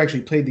because I never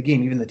actually played the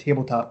game, even the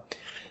tabletop.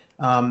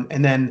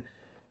 And then,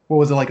 what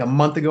was it, like a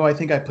month ago, I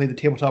think I played the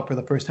tabletop for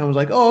the first time. I was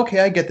like, oh, okay,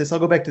 I get this. I'll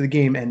go back to the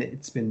game. And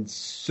it's been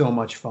so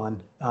much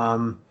fun.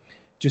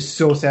 Just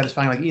so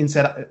satisfying. Like Ian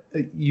said,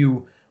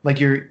 you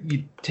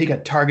take a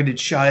targeted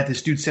shot at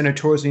this dude's center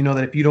torso. You know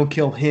that if you don't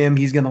kill him,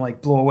 he's going to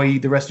like blow away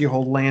the rest of your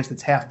whole lance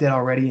that's half dead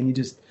already. And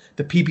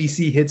the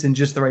PPC hits in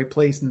just the right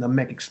place and the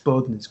mech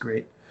explodes, and it's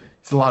great.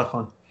 It's a lot of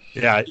fun.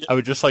 Yeah, I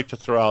would just like to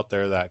throw out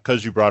there that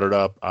because you brought it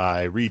up,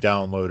 I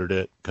re-downloaded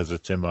it because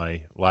it's in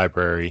my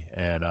library,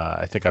 and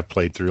I think I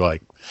played through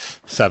like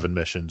 7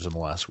 missions in the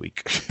last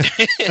week.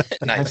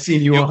 Nice. I've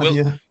seen you on.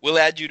 Yeah. We'll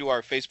add you to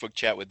our Facebook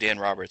chat with Dan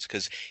Roberts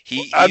because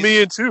add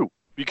me in too,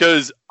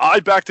 because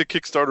I backed a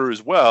Kickstarter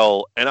as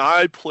well, and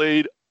I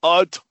played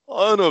a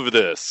ton of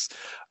this,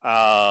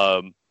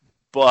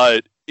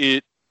 but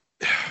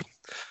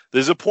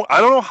there's a point.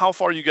 I don't know how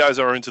far you guys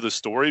are into the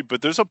story,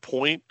 but there's a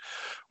point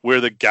where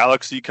the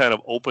galaxy kind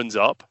of opens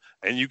up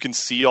and you can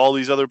see all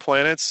these other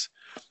planets,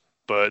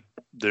 but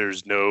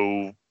there's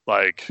no,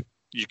 like,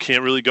 you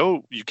can't really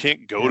go. You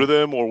can't go to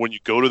them, or when you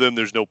go to them,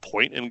 there's no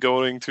point in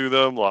going to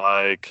them.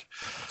 Like,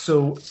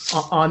 so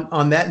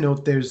on that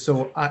note,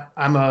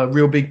 I'm a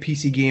real big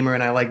PC gamer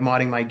and I like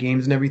modding my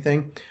games and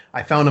everything.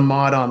 I found a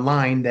mod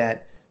online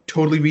that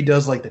totally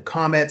redoes like the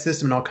combat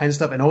system and all kinds of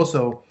stuff, and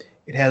also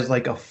it has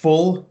like a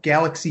full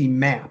galaxy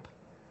map.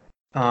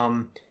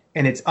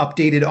 And it's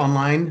updated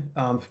online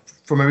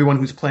from everyone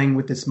who's playing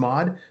with this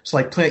mod. So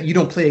like, you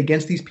don't play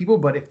against these people,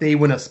 but if they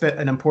win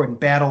an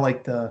important battle,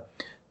 like the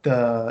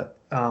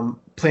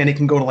planet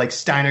can go to like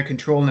Steiner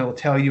control, and it will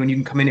tell you, and you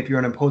can come in if you're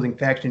an opposing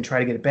faction and try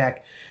to get it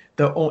back.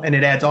 And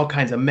it adds all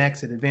kinds of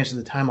mechs. It advances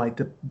the timeline.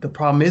 The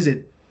problem is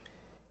it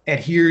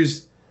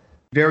adheres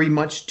very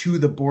much to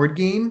the board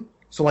game.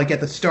 So like at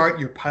the start,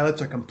 your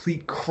pilots are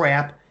complete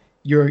crap.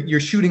 You're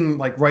shooting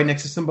like right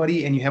next to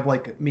somebody, and you have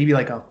like maybe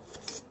like a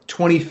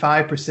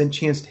 25%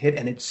 chance to hit,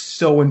 and it's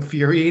so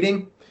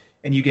infuriating,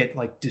 and you get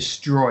like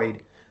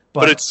destroyed.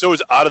 But it's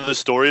out of the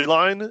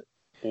storyline.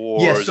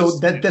 Yeah, so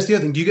that's the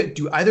other thing.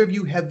 Do either of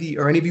you have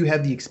or any of you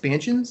have the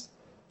expansions?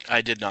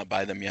 I did not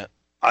buy them yet.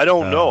 I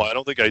don't know. I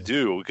don't think I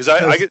do, because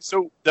I get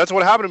so that's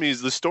what happened to me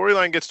is the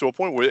storyline gets to a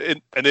point where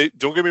and they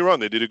don't get me wrong,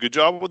 they did a good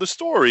job with the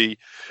story,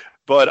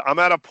 but I'm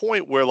at a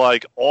point where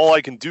like all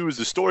I can do is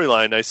the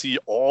storyline. I see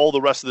all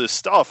the rest of this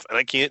stuff, and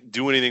I can't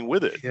do anything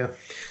with it. Yeah.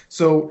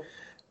 So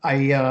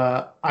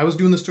I was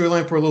doing the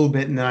storyline for a little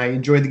bit, and then I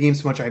enjoyed the game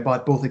so much I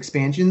bought both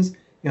expansions.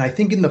 And I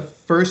think in the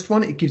first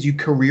one it gives you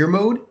career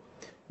mode,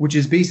 which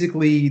is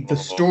basically the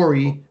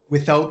story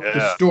without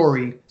the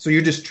story. So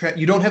you're just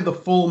you don't have the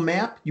full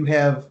map. You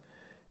have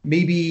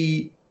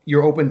maybe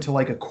you're open to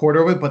like a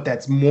quarter of it, but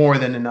that's more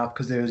than enough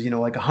because there's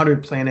like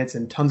 100 planets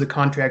and tons of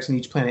contracts on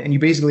each planet, and you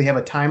basically have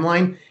a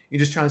timeline. You're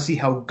just trying to see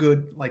how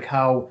good, like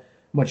how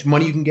much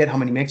money you can get, how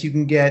many mechs you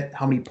can get,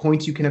 how many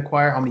points you can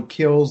acquire, how many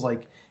kills,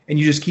 like. And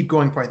you just keep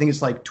going for, I think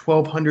it's like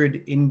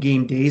 1,200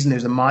 in-game days, and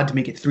there's a mod to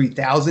make it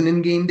 3,000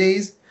 in-game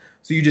days.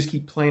 So you just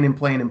keep playing and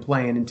playing and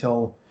playing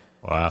until,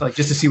 like,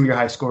 just to see what your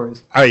high score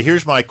is. All right,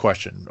 here's my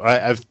question. I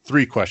have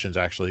 3 questions,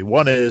 actually.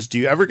 One is, do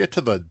you ever get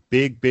to the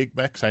big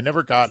mechs? I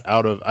never got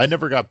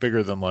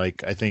bigger than,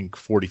 like, I think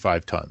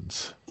 45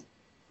 tons.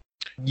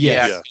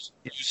 Yeah.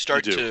 You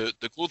start to,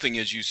 the cool thing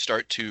is you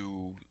start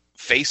to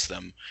face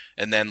them,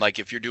 and then like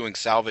if you're doing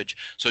salvage,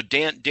 so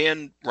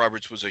Dan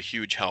Roberts was a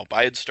huge help.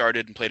 I had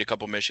started and played a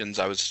couple missions.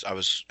 I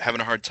was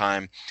having a hard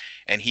time,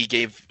 and he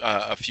gave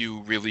a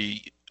few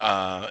really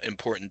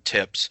important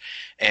tips,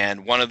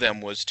 and one of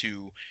them was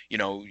to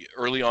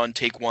early on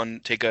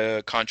take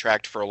a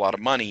contract for a lot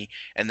of money,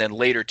 and then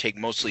later take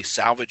mostly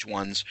salvage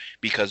ones,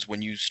 because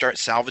when you start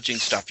salvaging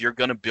stuff, you're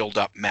going to build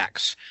up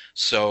mechs.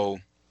 So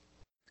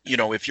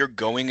if you're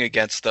going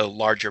against the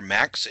larger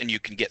mechs and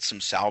you can get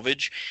some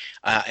salvage,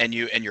 and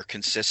you're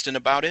consistent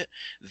about it,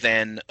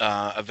 then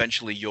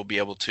eventually you'll be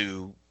able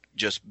to,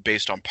 just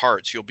based on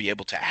parts, you'll be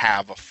able to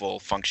have a full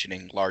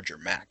functioning larger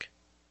mech.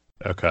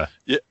 Okay.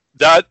 Yeah,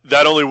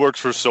 that only works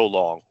for so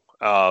long,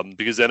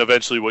 because then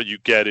eventually what you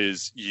get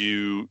is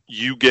you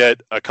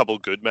get a couple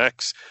good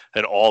mechs,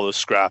 and all the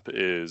scrap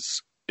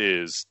is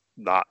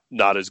not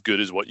as good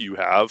as what you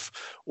have,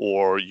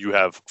 or you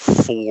have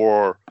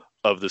 4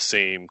 of the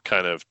same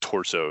kind of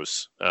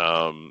torsos,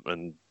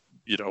 and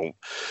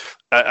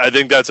I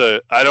think that's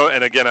I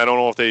don't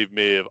know if they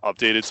may have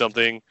updated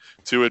something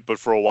to it, but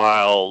for a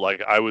while,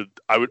 like I would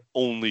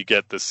only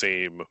get the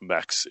same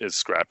mechs as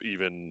scrap,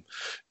 even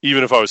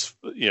if I was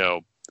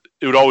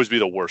it would always be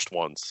the worst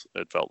ones.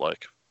 It felt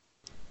like.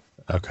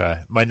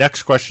 Okay. My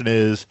next question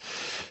is,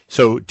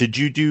 so did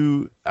you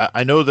do,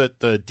 I know that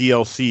the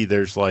DLC,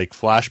 there's like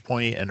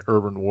Flashpoint and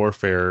Urban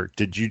Warfare.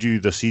 Did you do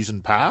the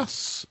season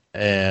pass?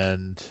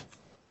 And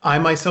I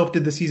myself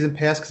did the season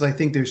pass because I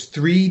think there's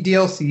 3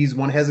 DLCs.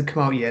 One hasn't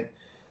come out yet.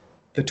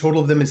 The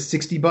total of them is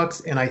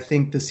 $60, and I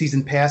think the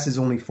season pass is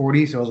only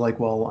 $40. So I was like,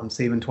 well, I'm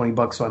saving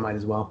 $20, so I might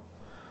as well.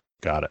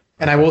 Got it.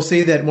 And I will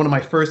say that one of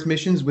my first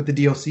missions with the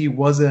DLC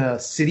was a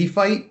city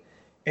fight,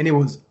 and it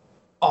was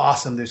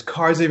awesome. There's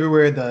cars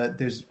everywhere.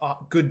 There's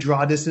good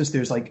draw distance.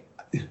 There's like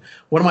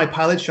one of my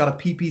pilots shot a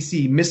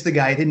PPC, missed the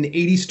guy, hit an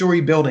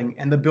 80-story building,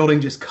 and the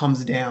building just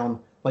comes down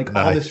like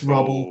all this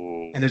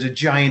rubble, and there's a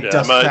giant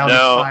dust cloud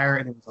of fire,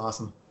 and it was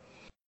awesome.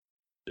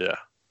 Yeah,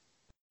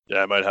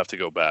 I might have to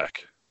go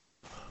back.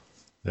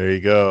 There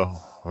you go.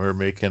 We're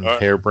making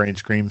Hairbrain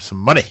Scream some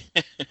money.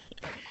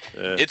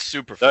 It's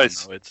super fun.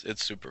 Nice. Though.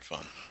 It's super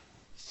fun.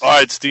 All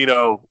right,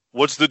 Stino,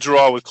 what's the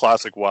draw with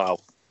Classic WoW?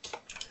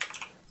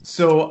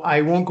 So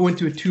I won't go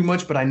into it too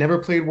much, but I never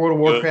played World of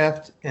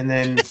Warcraft, and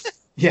then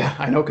yeah,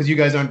 I know because you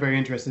guys aren't very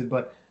interested,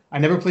 but I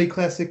never played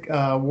Classic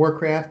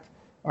Warcraft.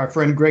 Our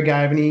friend Greg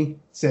Ivany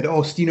said,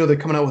 "Oh, Stino, they're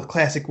coming out with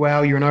Classic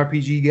WoW. You're an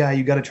RPG guy.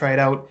 You got to try it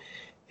out."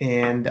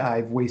 And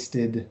I've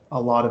wasted a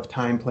lot of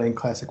time playing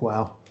Classic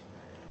WoW.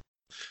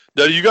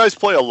 Now, do you guys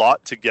play a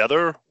lot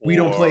together? Or... We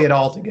don't play it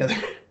all together,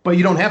 but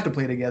you don't have to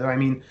play together. I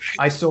mean,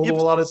 I solo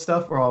a lot of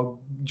stuff, or I'll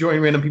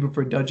join random people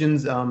for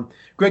dungeons.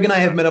 Greg and I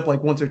have met up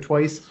like once or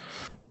twice.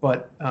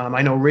 But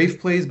I know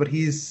Rafe plays, but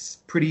he's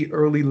pretty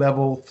early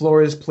level.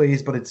 Flores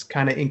plays, but it's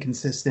kind of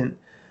inconsistent.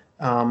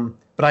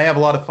 But I have a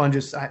lot of fun.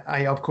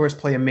 I of course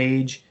play a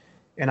mage,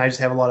 and I just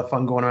have a lot of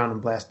fun going around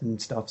and blasting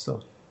and stuff.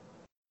 So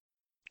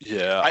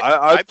yeah,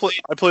 I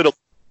played.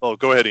 Oh,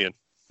 go ahead, Ian.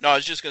 No, I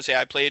was just gonna say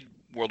I played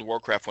World of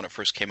Warcraft when it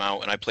first came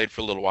out, and I played for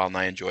a little while, and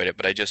I enjoyed it.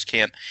 But I just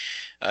can't.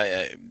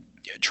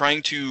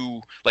 Trying to,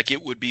 like,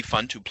 it would be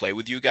fun to play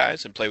with you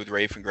guys and play with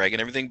Rafe and Greg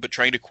and everything, but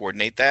trying to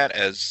coordinate that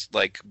as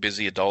like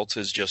busy adults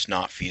is just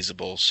not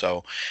feasible.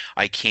 So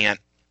I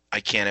can't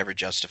ever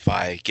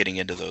justify getting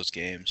into those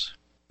games.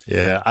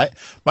 Yeah,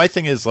 my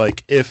thing is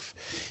like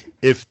if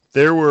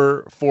there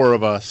were 4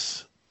 of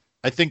us,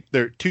 I think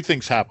there 2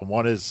 things happen.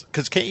 One is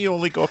because can't you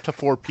only go up to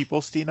 4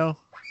 people, Stino?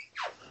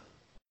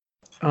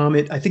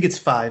 I think it's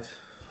 5.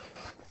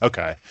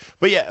 Okay,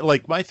 but yeah,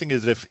 like my thing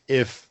is if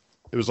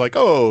it was like,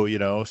 oh, you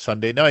know,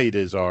 Sunday night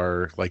is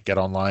our like get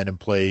online and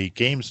play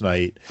games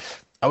night.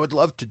 I would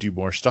love to do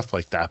more stuff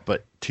like that,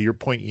 but to your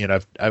point,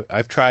 Ian,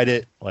 I've tried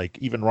it. Like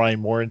even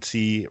Ryan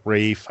Morency,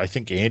 Rafe, I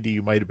think Andy,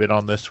 you might have been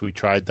on this. We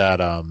tried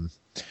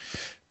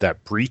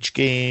that Breach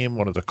game,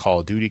 one of the Call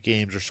of Duty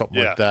games or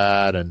something like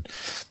that, and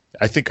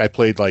I think I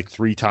played like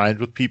 3 times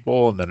with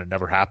people, and then it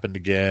never happened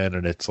again.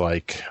 And it's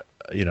like,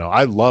 you know,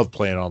 I love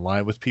playing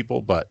online with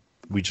people, but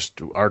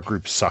our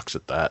group sucks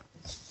at that.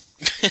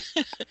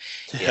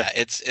 Yeah,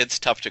 it's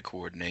tough to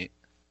coordinate.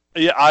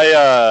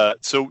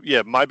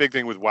 Yeah, my big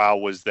thing with WoW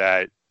was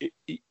that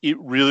it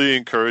really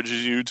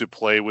encourages you to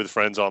play with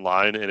friends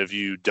online, and if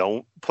you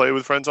don't play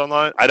with friends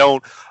online, I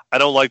don't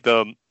like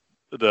the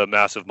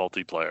massive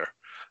multiplayer.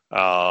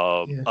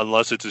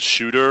 Unless it's a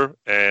shooter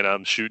and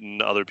I'm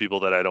shooting other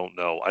people that I don't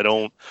know. I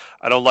don't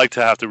like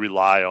to have to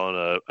rely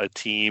on a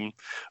team.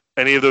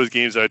 Any of those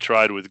games I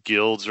tried with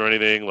guilds or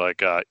anything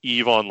like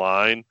EVE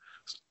Online,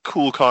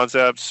 cool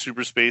concept.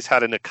 Super Space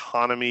had an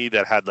economy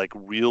that had like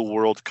real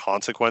world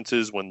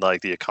consequences when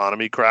like the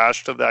economy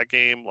crashed of that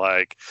game.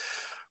 Like,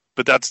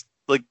 but that's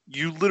like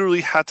you literally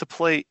had to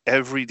play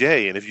every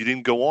day, and if you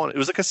didn't go on, it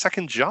was like a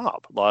second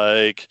job.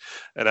 Like,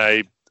 and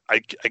I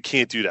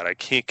can't do that. I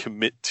can't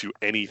commit to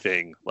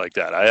anything like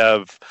that. I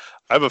have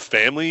a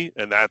family,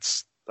 and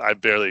I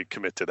barely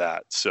commit to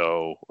that.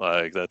 So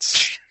like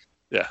that's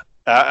yeah.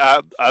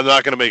 I'm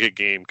not going to make a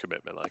game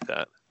commitment like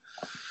that.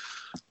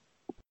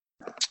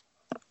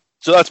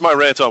 So that's my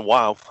rant on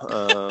WoW.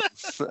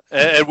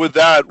 And with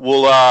that,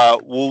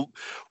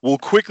 we'll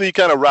quickly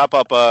kind of wrap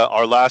up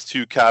our last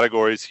 2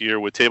 categories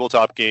here with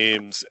tabletop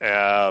games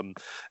and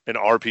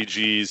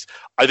RPGs.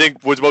 I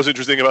think what's most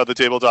interesting about the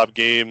tabletop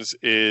games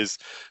is,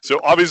 so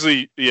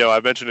obviously, you know,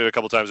 I've mentioned it a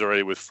couple times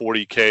already with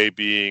 40K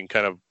being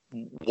kind of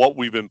what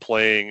we've been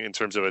playing in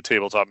terms of a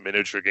tabletop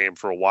miniature game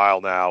for a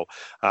while now,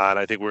 and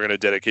I think we're going to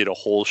dedicate a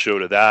whole show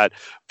to that.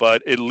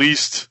 But at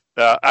least,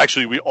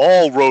 actually, we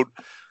all wrote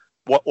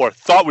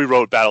thought we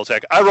wrote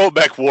BattleTech. I wrote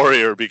Mech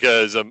Warrior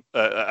because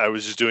I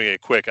was just doing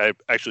it quick. I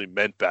actually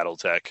meant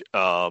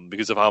BattleTech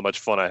because of how much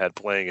fun I had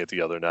playing it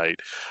the other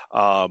night.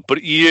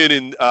 But Ian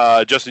and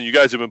Justin, you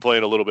guys have been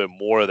playing a little bit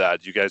more of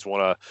that. Do you guys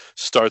want to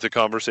start the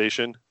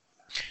conversation?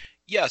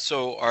 Yeah,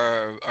 so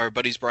our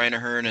buddies Brian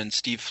Ahern and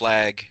Steve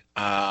Flagg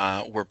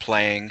were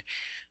playing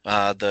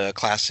the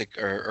classic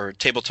or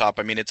tabletop.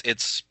 I mean,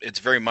 it's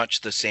very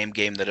much the same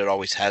game that it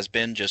always has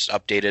been, just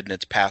updated, and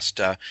it's passed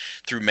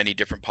through many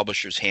different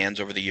publishers' hands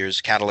over the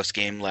years. Catalyst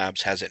Game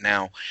Labs has it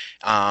now,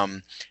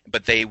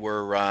 but they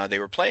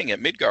were playing at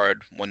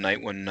Midgard one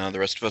night when the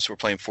rest of us were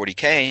playing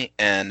 40K,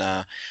 and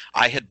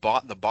I had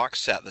bought the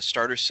box set, the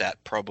starter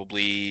set,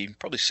 probably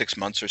 6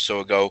 months or so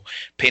ago.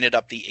 Painted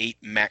up the 8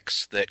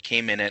 mechs that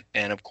came in it,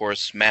 and of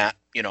course Matt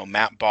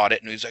bought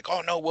it, and he was like,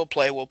 "Oh no, we'll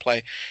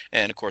play,"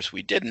 and of course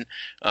we didn't.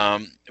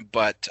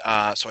 But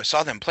so I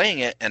saw them playing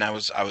it, and I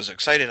was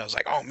excited. I was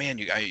like, "Oh man,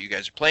 you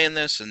guys are playing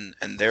this, and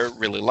they're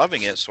really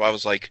loving it." So I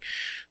was like,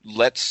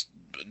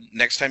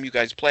 next time you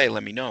guys play,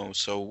 let me know.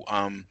 So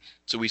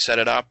we set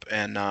it up,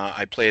 and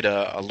I played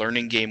a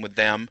learning game with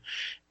them.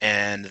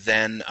 And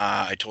then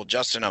I told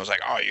Justin, I was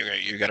like, "Oh,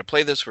 you got to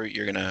play this.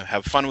 You're gonna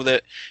have fun with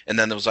it." And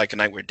then there was like a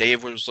night where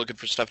Dave was looking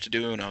for stuff to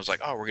do, and I was like,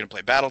 "Oh, we're gonna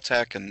play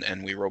BattleTech,"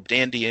 and we roped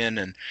Andy in,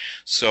 and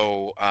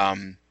so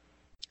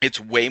it's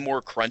way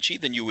more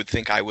crunchy than you would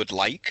think I would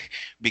like,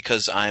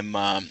 because I'm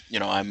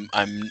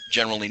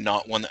generally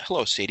not one that.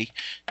 Hello, Sadie.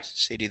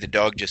 Sadie the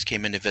dog just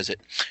came in to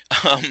visit.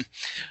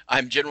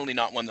 I'm generally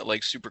not one that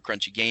likes super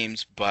crunchy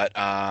games, but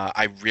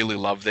I really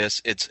love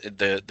this. It's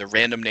the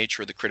random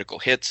nature of the critical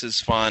hits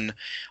is fun.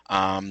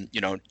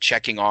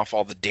 Checking off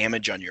all the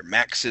damage on your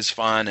mechs is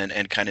fun,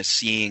 and kind of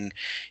seeing,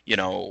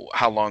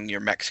 how long your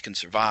mechs can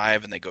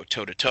survive, and they go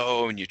toe to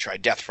toe, and you try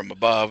death from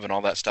above and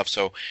all that stuff.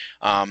 So,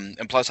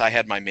 and plus I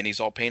had my minis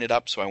all painted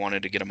up, so I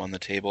wanted to get them on the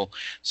table.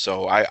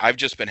 So I've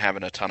just been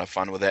having a ton of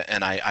fun with it,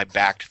 and I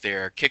backed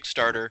their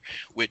Kickstarter,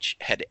 which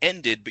had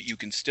ended, but you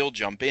can still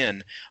jump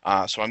in.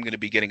 So I'm going to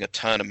be getting a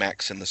ton of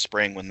mechs in the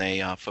spring when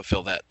they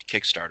fulfill that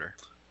Kickstarter.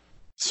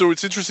 So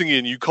it's interesting,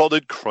 Ian, you called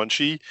it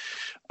crunchy.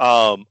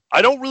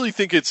 I don't really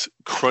think it's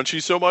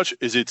crunchy so much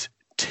as it's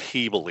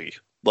table-y.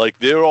 Like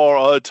there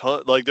are a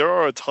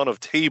ton of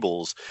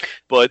tables,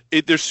 but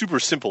they're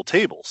super simple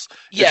tables.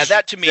 Yeah,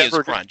 that to me is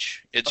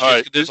crunch. It's just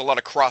right. There's a lot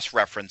of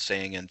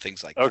cross-referencing and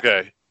things like that.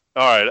 Okay.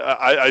 All right,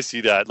 I see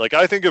that. Like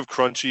I think of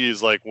crunchy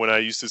as like when I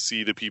used to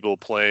see the people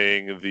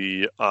playing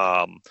the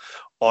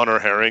Honor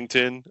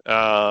Harrington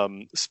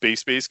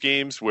space-based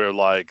games where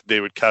like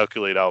they would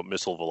calculate out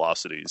missile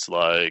velocities,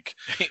 like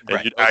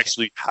and you'd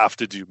actually have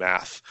to do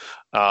math.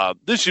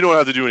 This you don't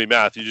have to do any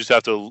math. You just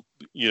have to,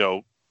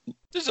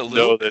 There's a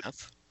little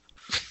math.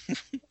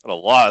 Not a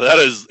lot.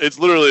 It's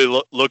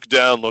literally look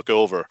down, look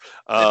over.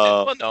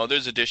 Well, no,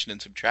 there's addition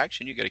and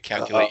subtraction. You got to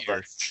calculate your.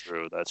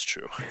 That's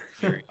true.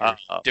 Your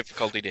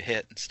difficulty to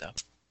hit and stuff.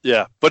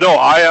 Yeah, but no,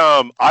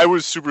 I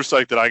was super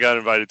psyched that I got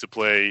invited to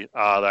play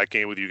that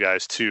game with you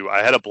guys too.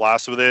 I had a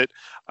blast with it.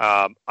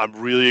 I'm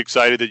really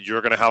excited that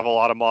you're going to have a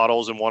lot of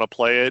models and want to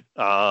play it,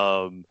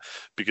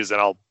 because then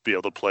I'll be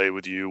able to play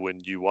with you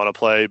when you want to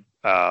play.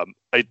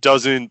 It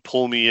doesn't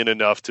pull me in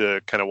enough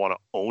to kind of want to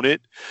own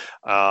it.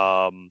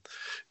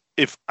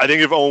 If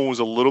Owen was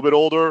a little bit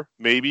older,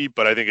 maybe,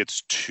 but I think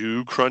it's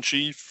too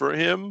crunchy for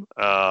him.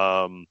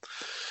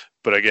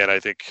 But again, I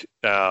think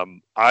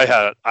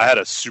I had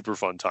a super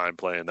fun time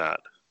playing that.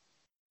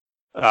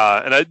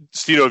 And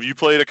Stino, have you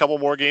played a couple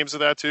more games of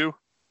that too?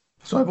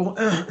 So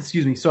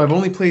I've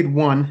only played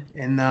one,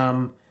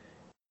 and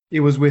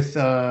it was with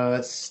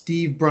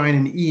Steve, Brian,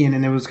 and Ian,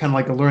 and it was kind of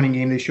like a learning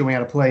game. They showed me how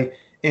to play,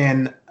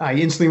 and I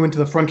instantly went to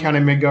the front counter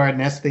in Midgard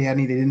and asked if they had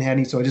any. They didn't have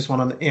any, so I just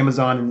went on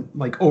Amazon and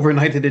like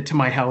overnighted it to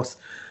my house.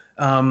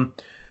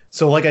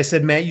 So like I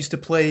said, Matt used to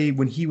play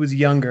when he was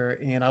younger,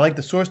 and I like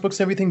the source books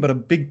and everything, but a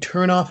big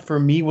turnoff for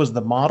me was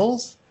the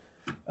models.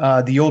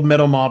 The old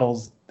metal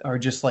models are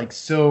just like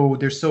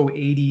they're so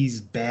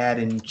 80s bad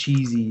and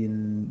cheesy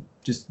and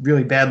just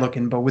really bad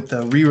looking. But with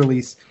the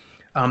re-release,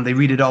 they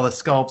redid all the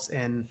sculpts,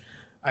 and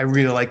I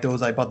really like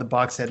those. I bought the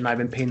box set, and I've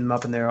been painting them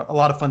up, and they're a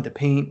lot of fun to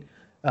paint,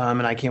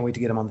 and I can't wait to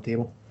get them on the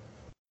table.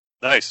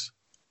 Nice.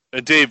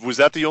 And Dave, was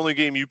that the only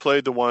game you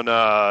played? The one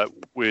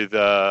with,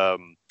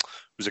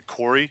 was it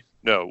Corey?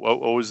 No, what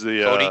was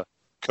the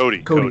Cody?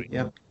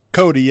 Yeah.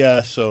 Cody,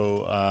 yeah. So,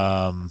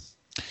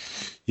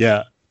 new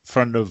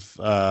friend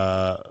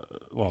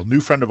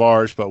of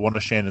ours, but one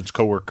of Shannon's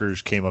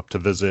coworkers came up to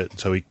visit,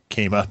 so he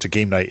came out to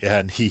game night,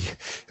 and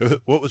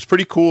what was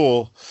pretty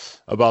cool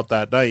about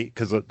that night,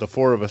 because the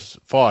four of us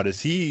fought,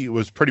 is he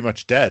was pretty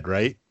much dead,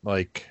 right?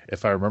 Like,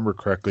 if I remember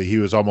correctly, he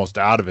was almost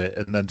out of it,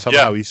 and then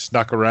somehow he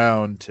snuck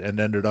around and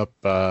ended up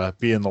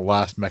being the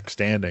last mech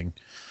standing.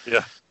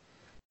 Yeah.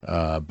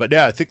 But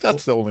yeah, I think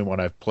that's the only one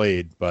I've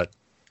played, but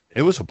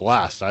it was a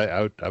blast.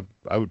 I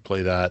would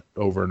play that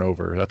over and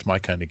over. That's my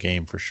kind of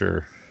game for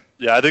sure.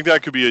 Yeah, I think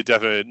that could be a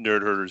definite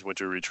Nerd Herders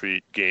Winter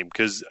Retreat game,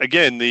 because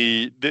again,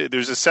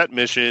 there's a set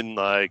mission.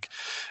 Like,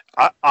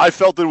 I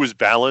felt that it was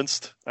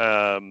balanced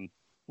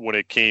when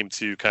it came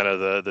to kind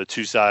of the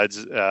two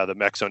sides, the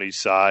mechs on each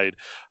side.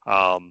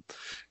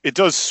 It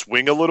does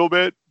swing a little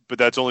bit, but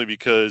that's only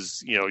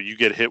because you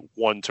get hit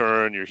one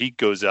turn, your heat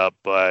goes up,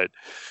 but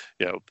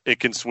it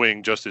can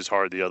swing just as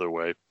hard the other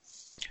way.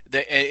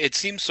 It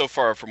seems so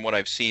far from what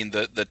I've seen,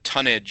 the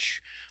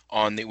tonnage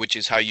which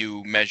is how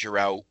you measure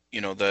out,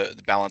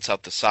 the balance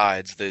out the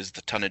sides. There's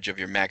the tonnage of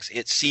your mechs.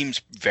 It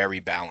seems very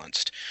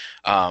balanced.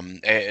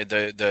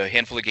 The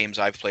handful of games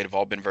I've played have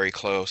all been very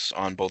close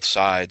on both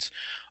sides.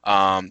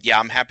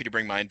 I'm happy to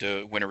bring mine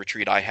to Winter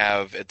Retreat.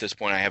 At this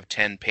point, I have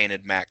 10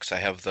 painted mechs. I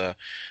have the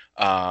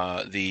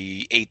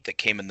 8 that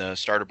came in the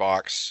starter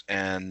box,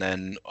 and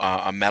then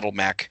a metal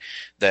mech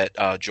that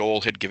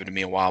Joel had given to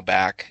me a while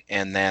back,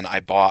 and then I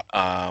bought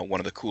one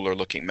of the cooler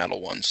looking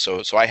metal ones.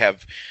 So I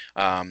have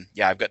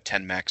I've got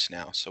 10 mechs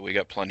now, so we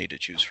got plenty to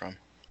choose from.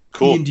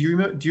 Cool. Ian, do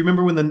you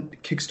remember when the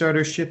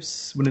Kickstarter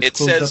ships, when it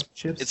closed up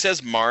ships? It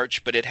says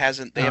March, but it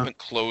hasn't. They haven't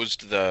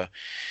closed the.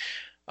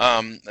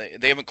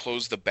 They haven't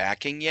closed the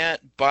backing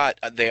yet, but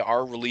they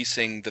are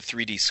releasing the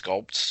 3D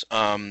sculpts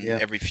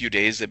every few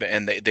days,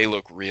 and they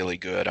look really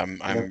good.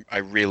 I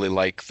really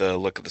like the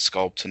look of the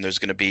sculpts, and there's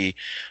going to be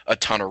a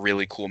ton of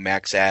really cool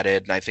mechs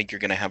added, and I think you're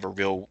going to have a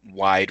real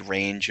wide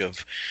range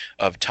of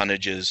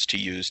tonnages to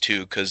use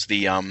too, because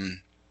the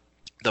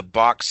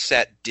box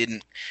set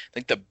didn't. I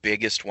think the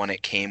biggest one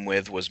it came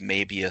with was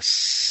maybe a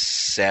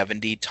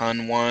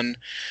 70-ton one,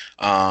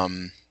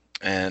 and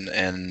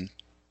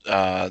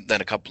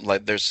then a couple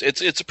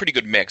it's a pretty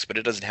good mix, but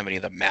it doesn't have any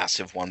of the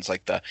massive ones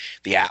like the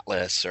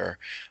Atlas or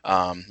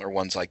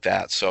ones like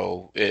that.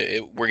 So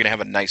we're gonna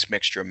have a nice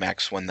mixture of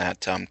mechs when that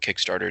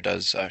Kickstarter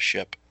does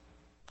ship.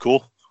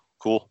 Cool.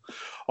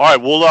 All right,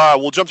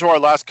 we'll jump to our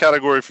last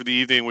category for the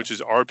evening, which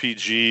is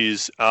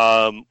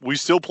RPGs. We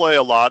still play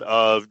a lot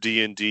of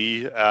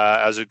D&D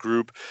as a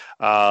group,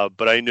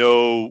 but I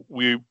know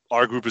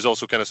our group is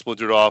also kind of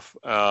splintered off,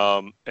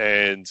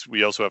 and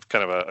we also have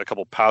kind of a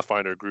couple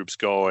Pathfinder groups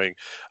going.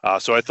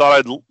 So I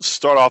thought I'd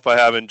start off by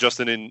having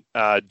Justin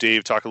and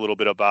Dave talk a little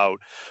bit about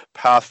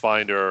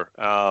Pathfinder.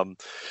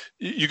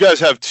 You guys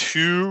have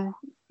two.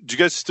 Do you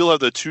guys still have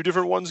the 2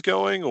 different ones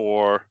going,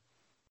 or?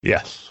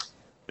 Yes.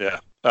 Yeah.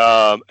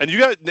 And you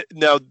guys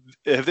now,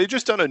 have they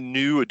just done a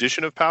new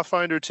edition of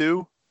Pathfinder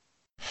too?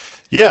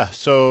 Yeah.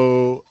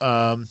 So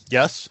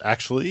yes,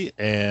 actually,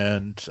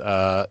 and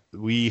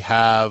we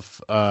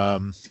have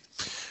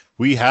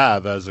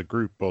as a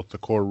group both the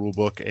core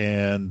rulebook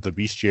and the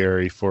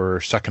bestiary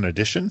for 2nd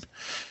edition.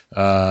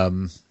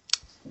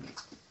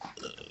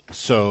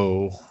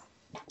 So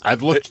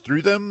I've looked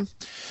through them,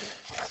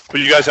 but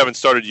you guys haven't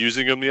started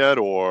using them yet,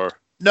 or?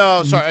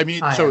 No, sorry. I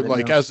mean, so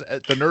like as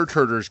the Nerd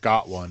Herders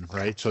got one,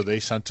 right? So they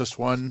sent us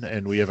one,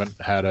 and we haven't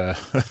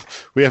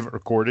we haven't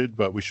recorded,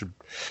 but we should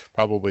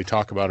probably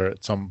talk about it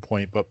at some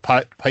point. But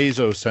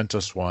Paizo sent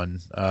us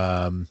one.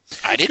 I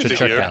didn't to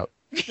check out.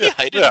 Yeah,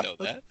 I didn't know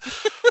that.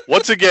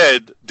 Once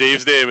again,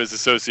 Dave's name is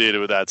associated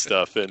with that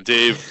stuff, and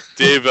Dave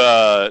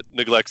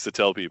neglects to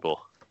tell people.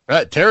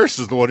 Terrace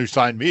is the one who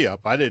signed me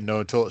up. I didn't know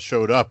until it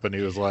showed up, and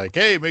he was like,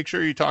 "Hey, make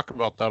sure you talk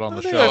about that on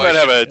the show." I might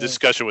have a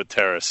discussion with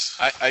Terrace.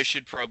 I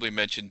should probably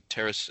mention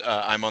Terrace.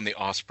 I'm on the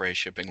Osprey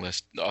shipping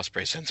list.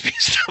 Osprey sends me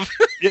stuff.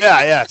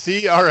 Yeah.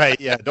 See, all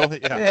right, yeah.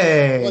 Don't. Yeah.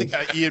 Hey.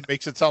 Like Ian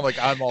makes it sound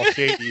like I'm all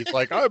shady. He's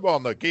like, I'm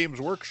on the Games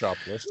Workshop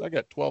list. I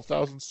get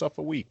 12,000 stuff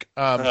a week.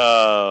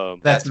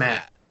 That's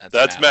Matt.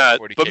 That's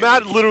Matt. But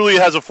Matt literally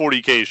has a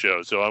 40K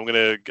show, so I'm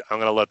gonna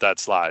let that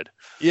slide.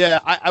 Yeah,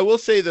 I will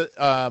say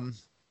that.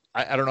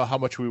 I don't know how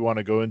much we want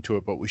to go into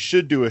it, but we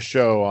should do a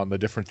show on the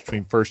difference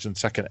between 1st and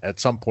 2nd at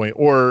some point,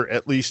 or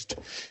at least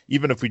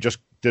even if we just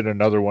did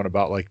another one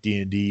about like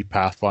D&D,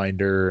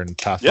 Pathfinder, and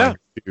Pathfinder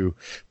 2.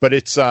 But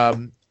it's I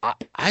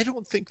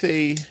don't think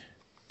they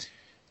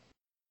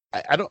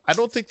I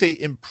don't think they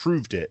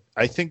improved it.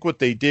 I think what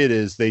they did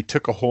is they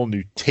took a whole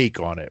new take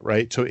on it,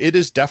 right? So it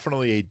is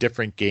definitely a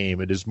different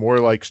game. It is more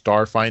like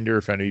Starfinder,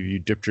 if any of you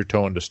dipped your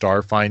toe into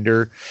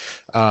Starfinder.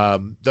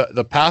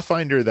 The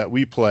Pathfinder that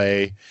we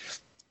play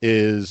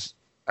is,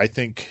 I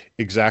think,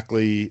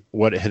 exactly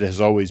what it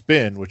has always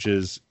been, which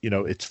is,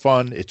 it's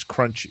fun, it's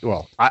crunchy.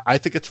 Well, I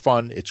think it's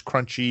fun, it's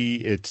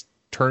crunchy, it's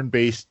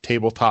turn-based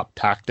tabletop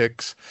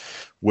tactics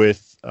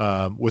with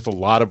a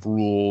lot of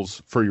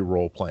rules for your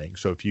role playing.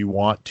 So if you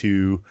want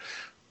to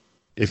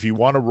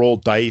roll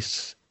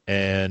dice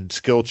and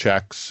skill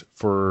checks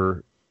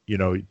for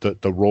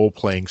the role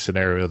playing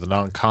scenario, the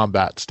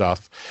non-combat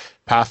stuff,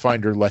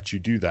 Pathfinder lets you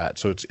do that.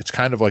 So it's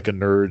kind of like a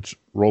nerd's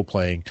role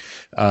playing.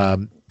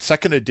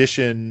 2nd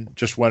edition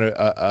just went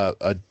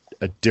a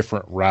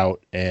different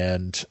route,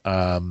 and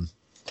I'm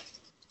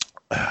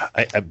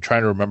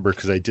trying to remember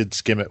because I did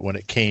skim it when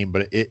it came,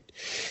 but it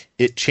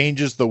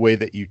changes the way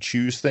that you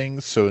choose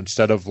things. So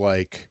instead of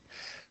like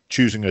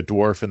choosing a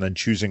dwarf and then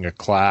choosing a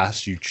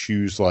class, you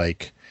choose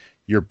like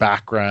your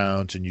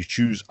background and you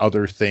choose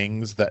other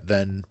things that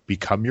then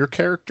become your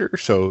character.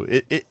 So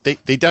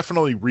they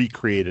definitely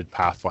recreated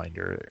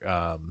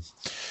Pathfinder.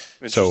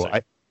 So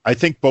I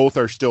think both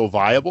are still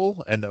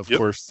viable, and of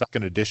course,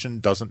 2nd edition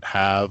doesn't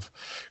have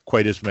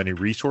quite as many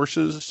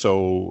resources,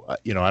 so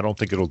I don't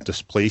think it'll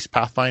displace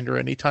Pathfinder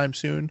anytime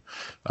soon.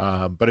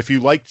 But if you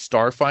liked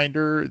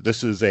Starfinder,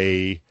 this is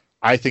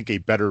I think a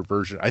better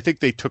version. I think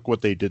they took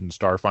what they did in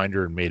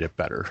Starfinder and made it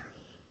better.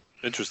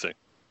 Interesting.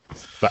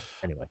 But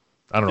anyway,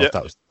 I don't know if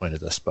that was the point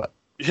of this, but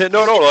Yeah,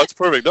 no, that's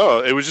perfect.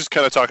 No, it was just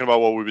kind of talking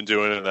about what we've been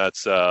doing, and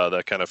that's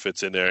that kind of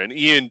fits in there. And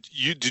Ian,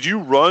 did you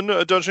run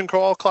a Dungeon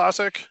Crawl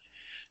Classic?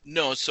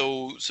 No,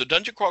 so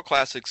Dungeon Crawl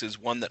Classics is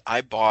one that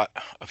I bought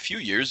a few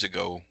years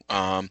ago.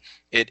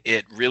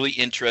 It really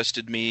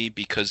interested me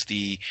because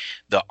the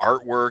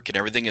artwork and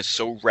everything is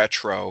so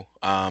retro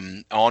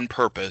on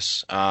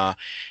purpose.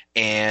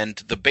 And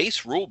the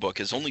base rule book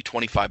is only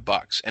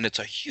 $25, and it's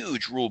a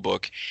huge rule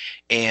book.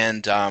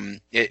 And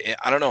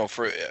I don't know,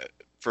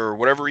 for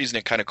whatever reason,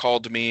 it kind of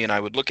called to me, and I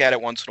would look at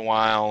it once in a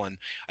while. And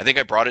I think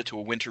I brought it to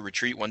a winter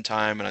retreat one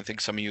time, and I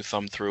think some of you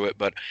thumbed through it,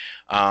 but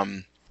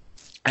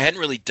I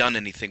hadn't really done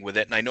anything with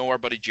it, and I know our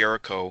buddy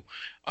Jericho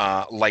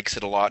likes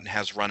it a lot and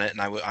has run it,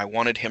 and I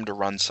wanted him to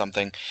run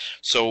something.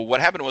 So what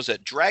happened was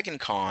at Dragon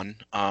Con,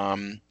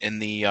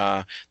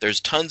 there's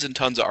tons and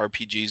tons of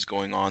RPGs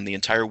going on the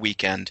entire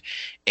weekend,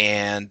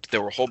 and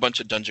there were a whole bunch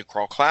of Dungeon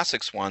Crawl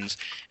Classics ones,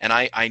 and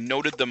I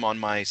noted them on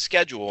my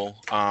schedule,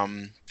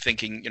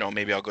 thinking,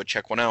 maybe I'll go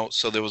check one out.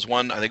 So there was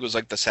one, I think it was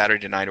like the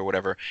Saturday night or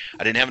whatever.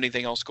 I didn't have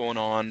anything else going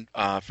on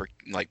for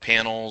like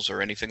panels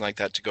or anything like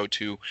that to go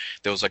to.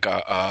 There was like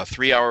a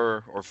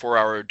 3-hour or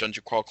 4-hour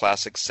Dungeon Crawl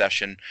Classics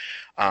session.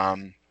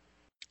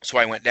 So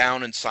I went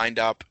down and signed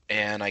up,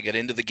 and I get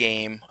into the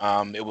game.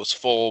 It was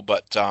full,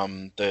 but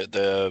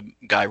the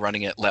guy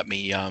running it let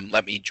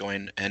me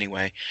join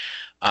anyway.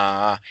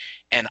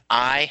 And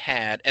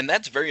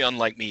that's very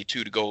unlike me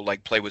too, to go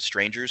like play with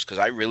strangers, because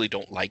I really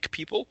don't like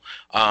people.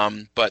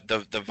 But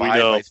the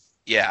vibe,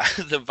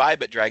 the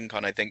vibe at Dragon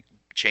Con, I think,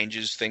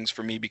 changes things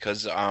for me,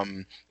 because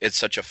it's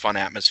such a fun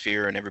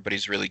atmosphere and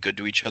everybody's really good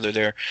to each other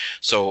there.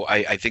 So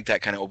I think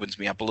that kind of opens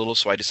me up a little.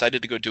 So I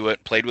decided to go do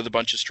it, played with a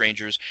bunch of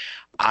strangers.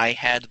 I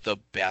had the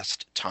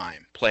best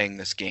time playing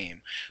this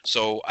game.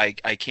 So I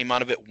came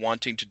out of it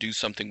wanting to do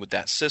something with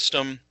that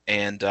system.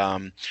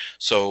 And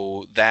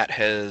so that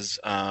has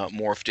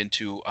morphed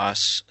into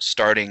us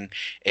starting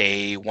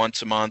a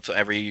once a month,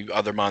 every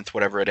other month,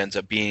 whatever it ends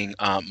up being,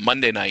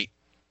 Monday night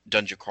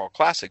Dungeon Crawl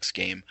Classics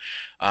game,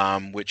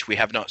 which we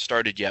have not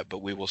started yet,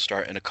 but we will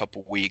start in a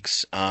couple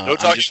weeks. No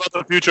talking about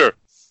the future.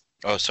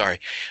 Oh, sorry.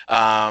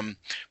 But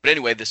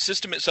anyway, the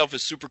system itself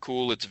is super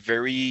cool. It's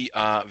very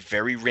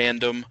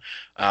random.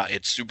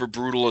 It's super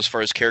brutal as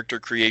far as character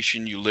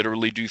creation. You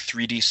literally do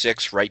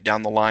 3d6 right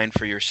down the line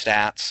for your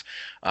stats.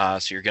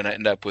 So you're going to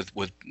end up with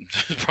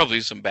probably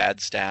some bad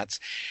stats.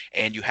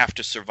 And you have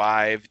to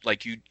survive.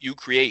 Like you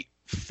create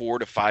 4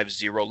 to 5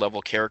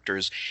 0-level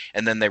characters,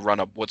 and then they run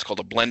what's called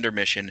a blender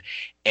mission.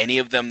 Any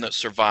of them that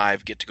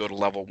survive get to go to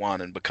level 1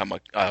 and become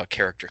a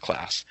character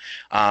class.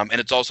 And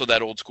it's also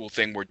that old school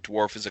thing where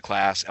dwarf is a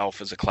class,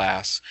 elf is a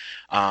class.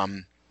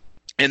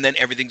 And then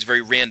everything's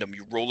very random.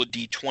 You roll a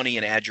d20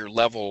 and add your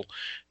level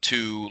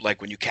to,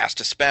 like, when you cast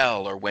a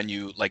spell, or when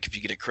you, like, if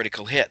you get a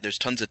critical hit. There's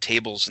tons of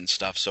tables and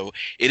stuff. So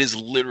it is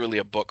literally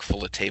a book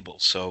full of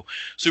tables. So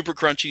super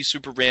crunchy,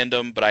 super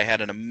random, but I had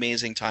an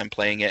amazing time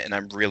playing it, and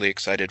I'm really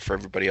excited for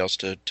everybody else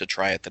to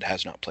try it that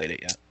has not played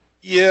it yet.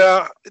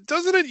 Yeah,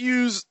 doesn't it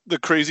use the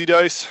crazy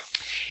dice?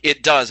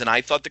 It does, and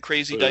I thought the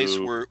crazy dice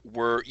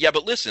were yeah,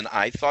 but listen,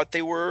 I thought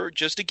they were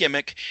just a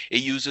gimmick.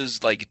 It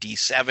uses like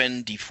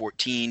D7,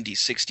 D14,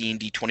 D16,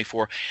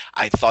 D24.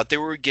 I thought they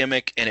were a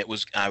gimmick, and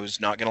I was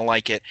not going to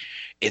like it.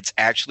 It's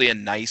actually a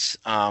nice,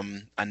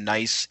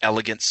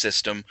 elegant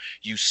system.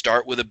 You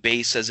start with a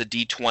base as a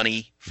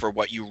D20 for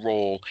what you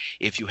roll.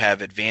 If you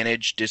have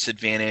advantage,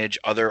 disadvantage,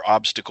 other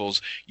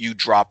obstacles, you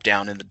drop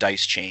down in the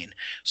dice chain.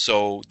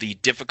 So the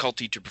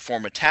difficulty to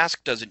perform a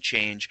task doesn't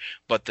change,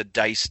 but the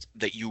dice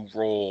that you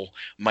roll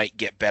might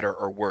get better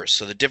or worse.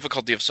 So the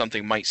difficulty of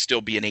something might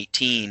still be an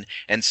 18,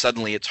 and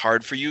suddenly it's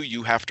hard for you.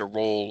 You have to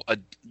roll a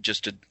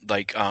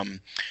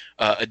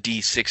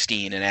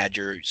D16 and add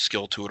your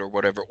skill to it or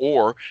whatever,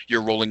 or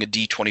you're rolling a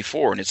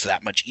D24 and it's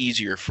that much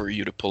easier for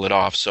you to pull it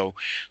off. So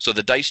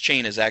the dice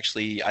chain is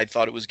actually, I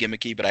thought it was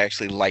gimmicky, but I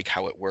actually like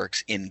how it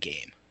works in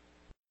game.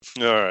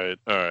 All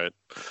right.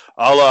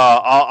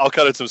 I'll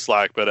cut it some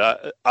slack,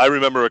 but I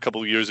remember a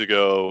couple of years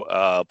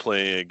ago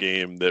playing a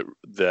game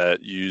that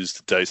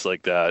used dice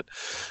like that,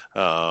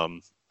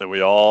 and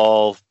we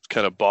all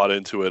kind of bought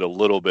into it a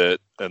little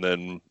bit, and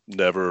then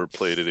never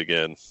played it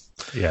again.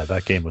 Yeah,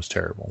 that game was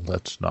terrible.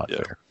 That's not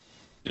fair.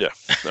 Yeah.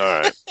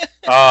 All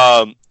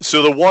right.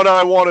 So the one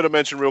I wanted to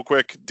mention real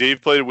quick,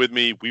 Dave played it with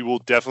me. We will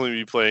definitely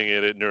be playing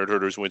it at Nerd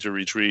Herders Winter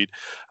Retreat.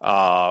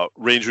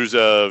 Rangers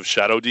of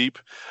Shadow Deep.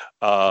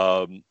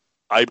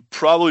 I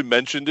probably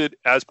mentioned it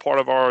as part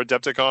of our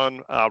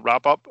Adepticon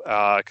wrap-up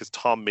because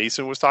Tom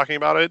Mason was talking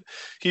about it.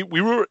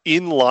 We were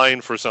in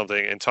line for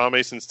something, and Tom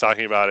Mason's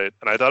talking about it,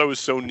 and I thought it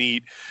was so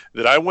neat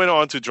that I went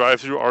on to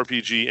DriveThru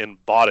RPG and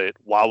bought it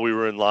while we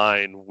were in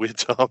line with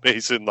Tom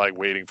Mason, like,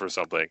 waiting for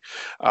something.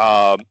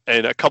 And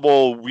a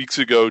couple weeks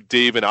ago,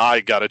 Dave and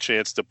I got a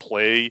chance to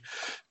play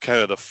kind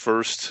of the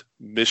first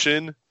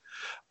mission.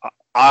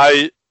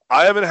 I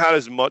haven't had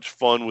as much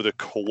fun with a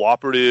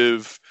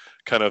cooperative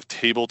kind of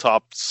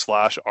tabletop /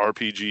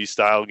 RPG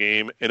style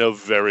game in a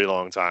very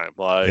long time.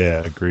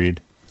 Yeah,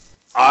 agreed.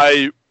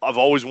 I've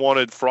always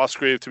wanted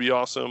Frostgrave to be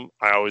awesome.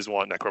 I always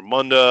want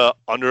Necromunda.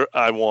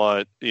 I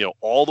want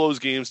all those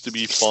games to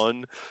be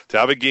fun. To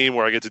have a game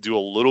where I get to do a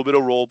little bit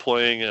of role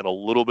playing and a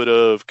little bit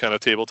of kind of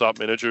tabletop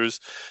miniatures,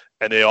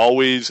 and they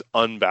always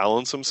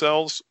unbalance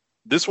themselves.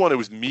 This one, it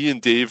was me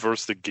and Dave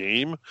versus the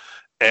game,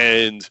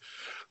 and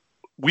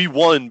we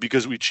won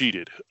because we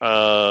cheated.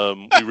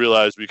 We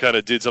realized we kind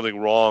of did something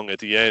wrong at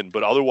the end,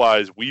 but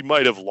otherwise we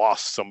might have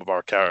lost some of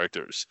our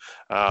characters.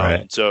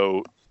 Right.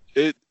 So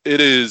it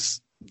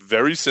is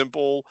very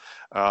simple.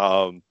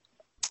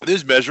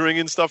 There's measuring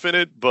and stuff in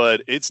it,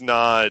 but it's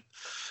not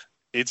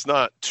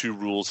too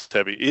rules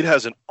heavy. It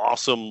has an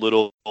awesome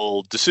little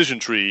decision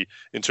tree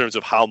in terms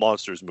of how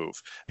monsters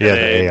move. Yeah,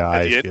 the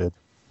AI is good.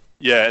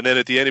 Yeah, and then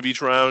at the end of each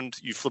round,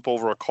 you flip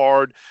over a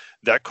card.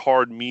 That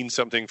card means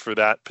something for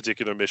that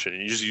particular mission.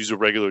 And you just use a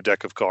regular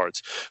deck of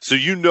cards. So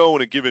in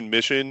a given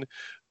mission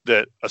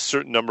that a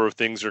certain number of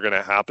things are going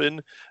to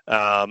happen.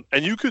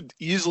 And you could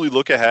easily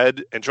look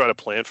ahead and try to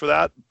plan for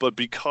that. But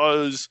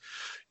because,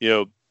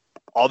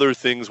 other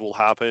things will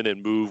happen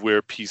and move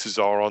where pieces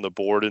are on the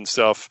board and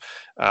stuff.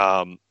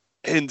 And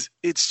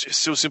it's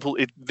just so simple.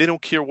 They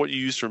don't care what you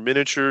use for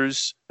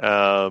miniatures. You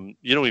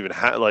don't even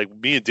have,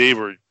 me and Dave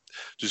were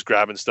just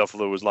grabbing stuff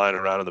that was lying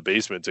around in the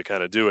basement to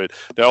kind of do it.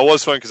 Now, it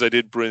was fun because I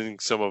did bring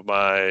some of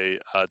my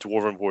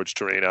Dwarven Forge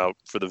terrain out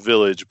for the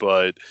village,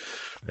 but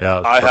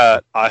yeah,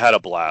 I had a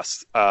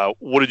blast.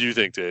 What did you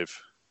think, Dave?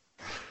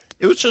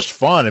 It was just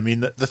fun. I mean,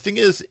 the thing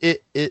is,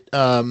 it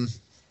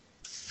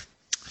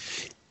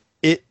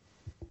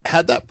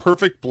had that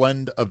perfect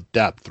blend of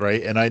depth,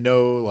 right? And I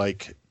know,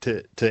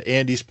 to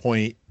Andy's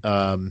point,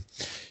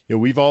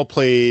 we've all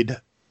played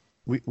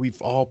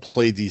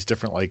these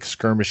different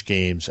skirmish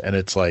games, and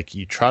it's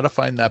you try to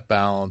find that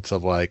balance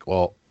of I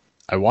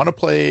want to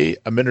play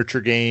a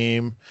miniature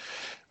game,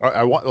 or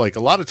I want a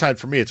lot of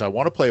times for me it's I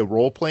want to play a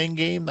role playing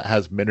game that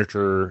has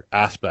miniature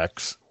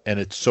aspects, and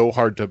it's so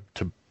hard to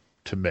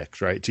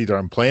mix, right? It's either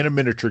I'm playing a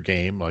miniature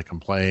game, like I'm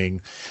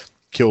playing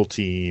Kill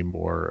Team,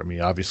 or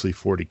obviously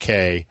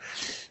 40K,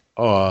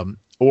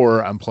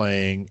 or I'm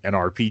playing an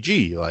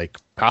RPG like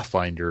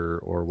Pathfinder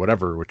or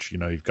whatever, which,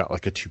 you've got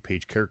a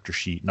 2-page character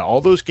sheet. Now,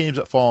 all those games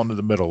that fall into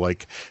the middle,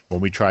 like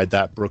when we tried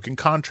that Broken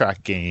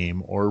Contract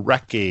game or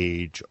Wreck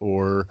Age,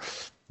 or,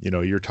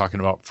 you're talking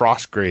about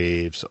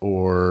Frostgraves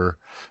or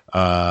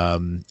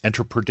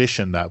Enter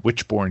Perdition, that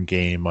Witchborn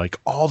game,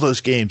 all those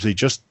games, they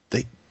just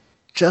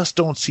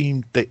don't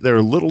seem, they're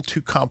a little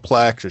too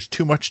complex. There's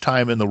too much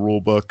time in the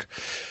rule book.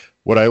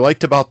 What I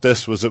liked about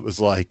this was it was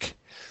the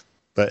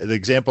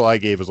example I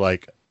gave was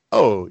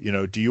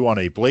do you want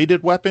a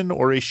bladed weapon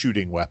or a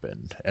shooting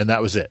weapon? And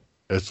that was it.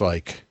 It's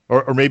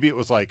or maybe it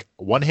was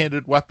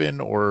one-handed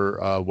weapon or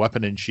a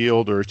weapon and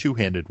shield or a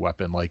two-handed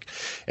weapon.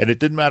 And it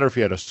didn't matter if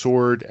you had a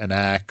sword, an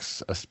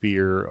axe, a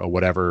spear, or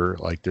whatever.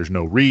 There's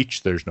no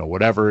reach, there's no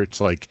whatever.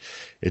 It's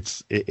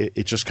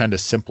it just kind of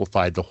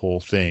simplified the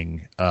whole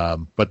thing.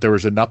 But there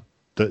was enough.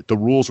 The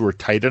rules were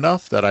tight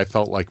enough that I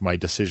felt like my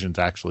decisions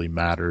actually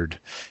mattered,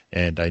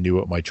 and I knew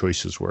what my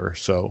choices were.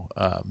 So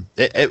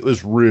it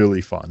was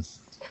really fun.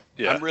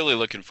 Yeah. I'm really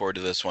looking forward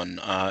to this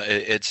one.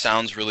 It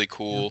sounds really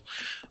cool.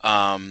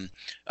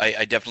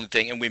 I definitely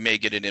think, and we may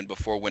get it in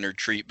before Winter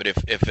Retreat, but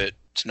if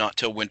it's not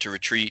till Winter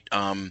Retreat,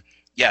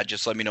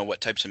 just let me know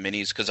what types of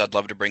minis, because I'd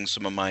love to bring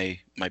some of my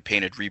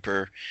Painted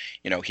Reaper,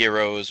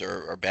 heroes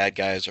or bad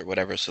guys or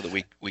whatever, so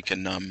that we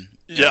can.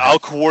 I'll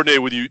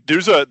coordinate with you.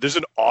 There's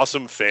an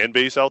awesome fan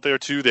base out there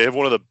too. They have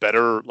one of the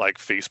better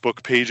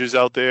Facebook pages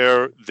out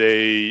there.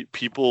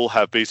 People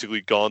have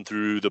basically gone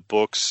through the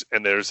books,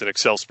 and there's an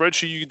Excel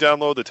spreadsheet you can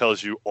download that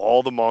tells you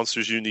all the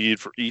monsters you need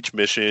for each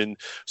mission,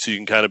 so you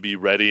can kind of be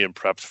ready and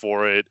prepped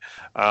for it.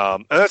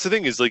 And that's the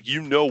thing is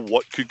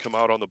what could come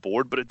out on the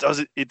board, but it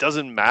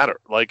doesn't matter.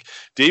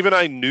 Dave and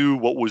I knew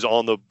what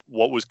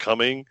was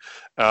coming,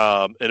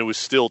 and it was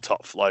still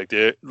tough.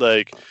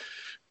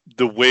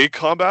 The way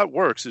combat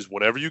works is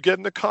whenever you get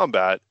into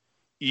combat,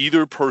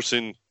 either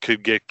person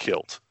could get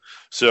killed.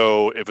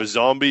 So if a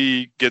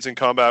zombie gets in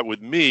combat with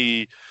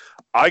me,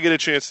 I get a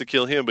chance to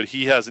kill him, but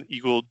he has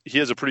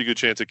a pretty good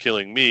chance of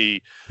killing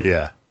me.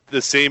 Yeah.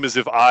 The same as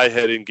if I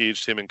had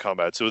engaged him in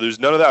combat. So there's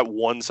none of that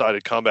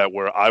one-sided combat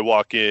where I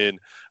walk in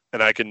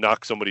and I can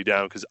knock somebody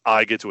down because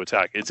I get to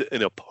attack. It's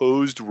an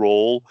opposed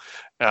roll,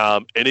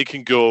 and it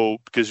can go,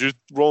 because you're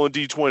rolling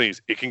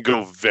D20s, it can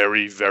go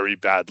very, very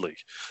badly,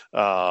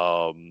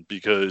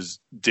 because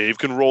Dave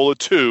can roll a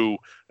 2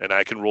 and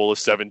I can roll a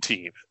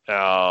 17.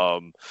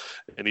 And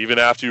even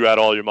after you add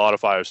all your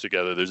modifiers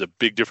together, there's a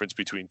big difference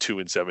between 2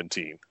 and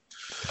 17.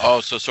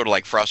 Oh, so sort of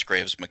like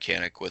Frostgrave's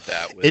mechanic with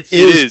that. It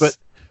is.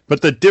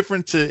 But the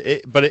difference,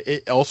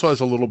 it also has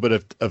a little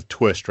bit of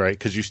twist, right?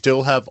 Because you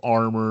still have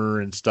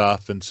armor and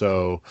stuff, and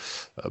so,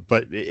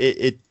 but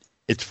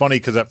it's funny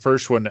because at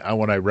first when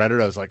I read it,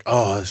 I was like,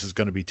 oh, this is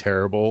going to be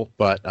terrible.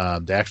 But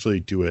they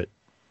actually do it.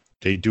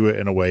 They do it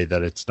in a way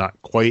that it's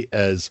not quite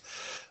as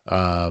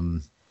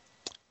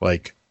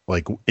like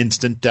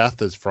instant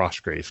death as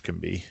Frostgraves can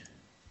be.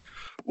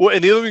 Well,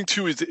 and the other thing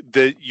too is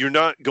that you're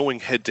not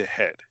going head to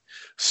head.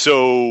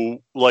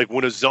 So like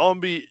when a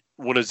zombie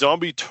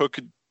took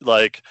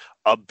like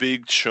a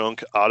big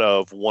chunk out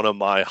of one of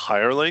my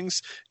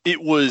hirelings,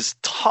 it was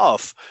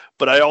tough,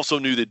 but I also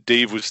knew that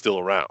Dave was still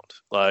around.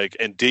 Like,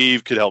 and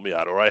Dave could help me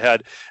out.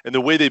 And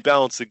the way they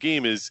balance the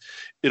game is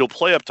it'll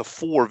play up to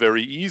 4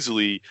 very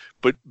easily,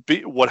 but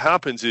what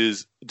happens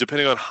is,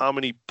 depending on how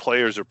many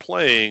players are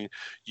playing,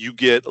 you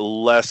get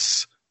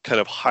less kind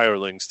of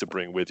hirelings to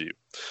bring with you.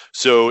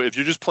 So if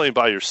you're just playing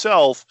by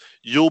yourself,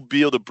 you'll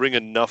be able to bring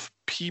enough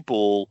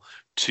people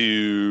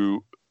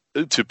to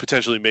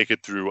potentially make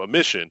it through a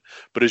mission.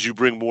 But as you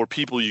bring more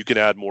people, you can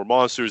add more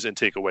monsters and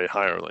take away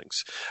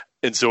hirelings.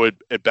 And so it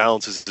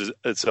balances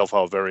itself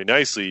out very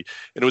nicely.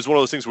 And it was one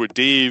of those things where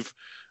Dave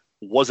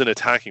wasn't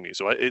attacking me.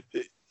 So it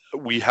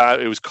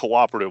was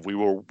cooperative. We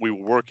were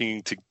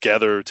working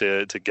together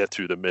to get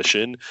through the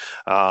mission.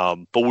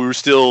 But we were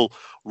still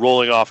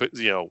rolling off,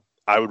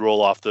 I would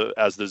roll off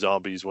as the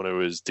zombies when it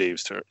was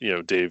Dave's turn.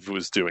 Dave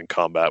was doing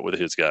combat with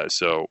his guys.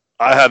 So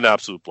I had an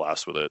absolute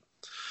blast with it.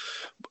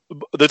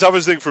 The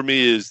toughest thing for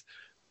me is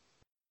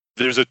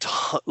there's a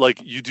ton, like,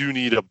 you do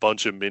need a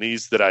bunch of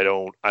minis that I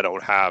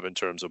don't have in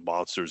terms of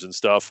monsters and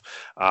stuff,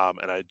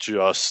 and I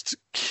just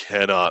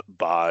cannot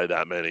buy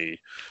that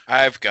many.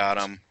 I've got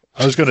them.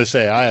 I was going to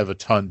say I have a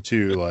ton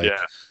too. Like,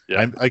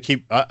 yeah. I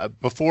keep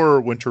before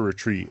Winter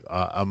Retreat,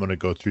 I'm going to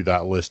go through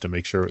that list and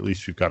make sure at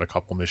least we've got a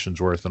couple missions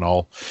worth. And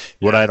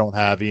what I don't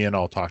have, Ian,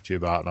 I'll talk to you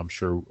about. And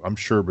I'm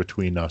sure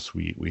between us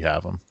we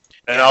have them.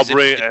 And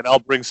I'll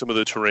bring some of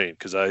the terrain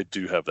because I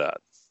do have that.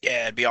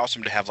 Yeah, it'd be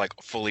awesome to have like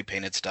fully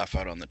painted stuff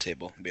out on the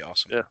table. It'd be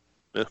awesome.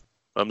 Yeah.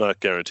 I'm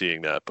not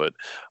guaranteeing that, but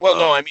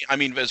no, I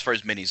mean, as far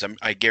as minis,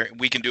 I guarantee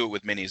we can do it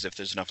with minis if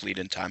there's enough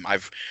lead-in time.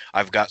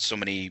 I've got so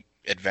many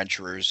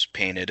adventurers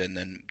painted and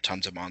then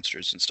tons of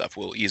monsters and stuff.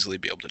 We'll easily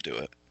be able to do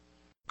it.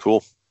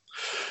 Cool.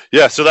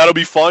 Yeah, so that'll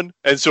be fun.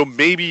 And so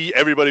maybe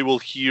everybody will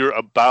hear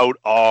about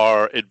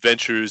our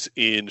adventures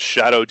in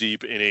Shadow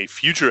Deep in a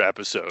future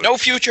episode. No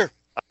future.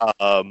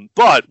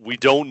 But we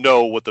don't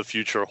know what the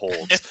future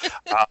holds.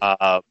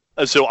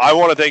 So I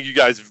want to thank you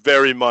guys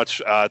very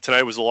much.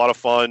 Tonight was a lot of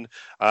fun.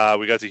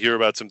 We got to hear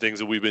about some things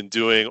that we've been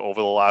doing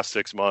over the last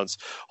 6 months.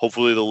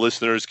 Hopefully the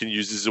listeners can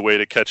use this as a way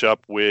to catch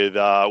up with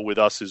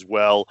us as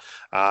well,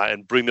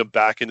 and bring them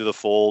back into the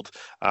fold.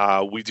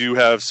 We do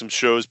have some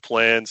shows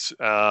planned.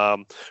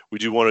 We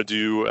do want to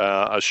do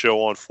a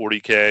show on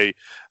 40K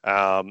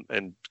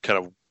and kind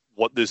of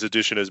what this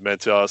edition has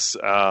meant to us.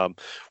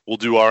 We'll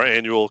do our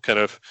annual kind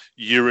of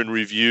year in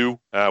review,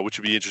 which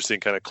would be interesting,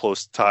 kind of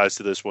close ties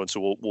to this one.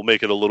 So we'll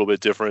make it a little bit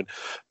different.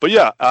 But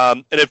yeah,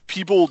 and if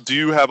people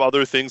do have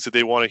other things that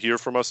they want to hear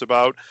from us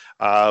about,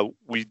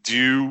 we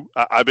do.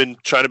 I've been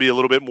trying to be a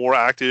little bit more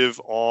active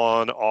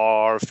on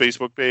our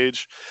Facebook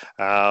page.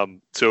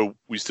 So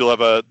we still have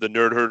the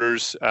Nerd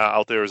Herders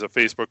out there as a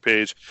Facebook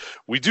page.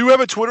 We do have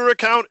a Twitter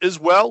account as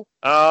well,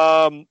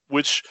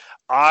 which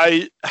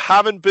I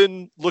haven't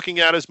been looking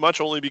at as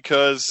much, only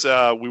because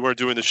we weren't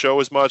doing the show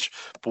as much,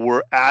 but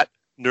we're at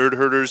Nerd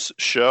Herders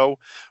Show.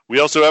 We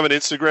also have an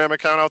Instagram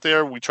account out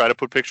there. We try to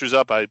put pictures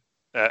up.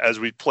 As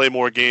we play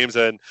more games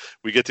and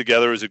we get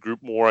together as a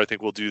group more, I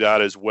think we'll do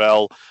that as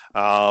well.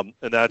 And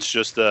that's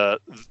just the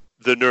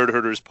Nerd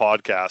Herders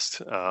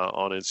podcast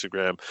on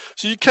Instagram.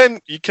 So you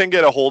can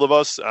get a hold of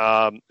us.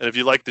 And if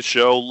you like the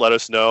show, let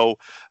us know.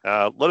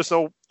 Let us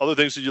know other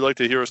things that you'd like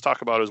to hear us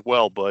talk about as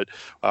well. But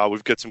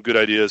we've got some good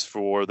ideas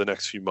for the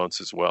next few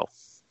months as well.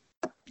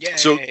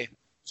 Yay!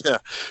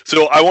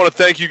 So I want to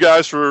thank you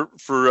guys for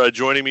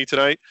joining me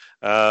tonight.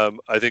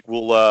 I think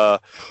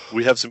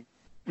we have some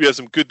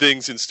good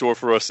things in store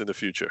for us in the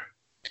future.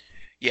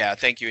 Yeah,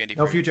 thank you, Andy.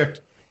 No future.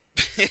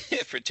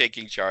 For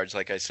taking charge.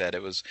 Like I said,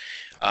 it was.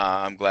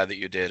 I'm glad that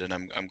you did, and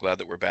I'm glad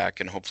that we're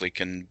back, and hopefully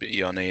can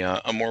be on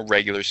a more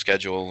regular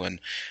schedule. And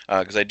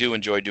because I do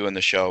enjoy doing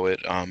the show,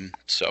 I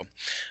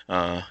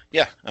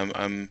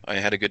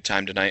had a good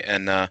time tonight,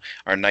 and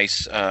our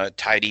nice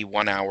tidy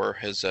 1 hour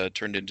has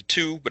turned into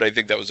 2, but I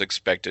think that was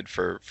expected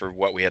for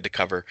what we had to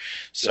cover.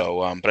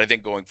 So, but I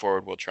think going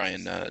forward we'll try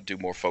and do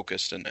more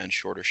focused and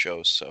shorter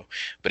shows. So,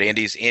 but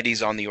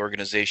Andy's on the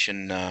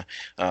organization,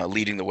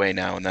 leading the way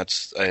now, and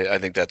I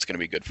think that's going to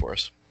be good for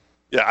us.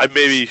 Yeah, I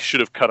maybe should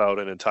have cut out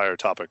an entire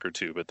topic or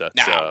two, but that's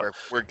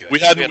we're good. We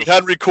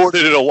hadn't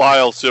recorded in a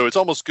while, so it's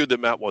almost good that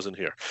Matt wasn't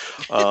here.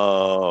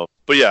 But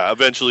yeah,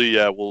 eventually,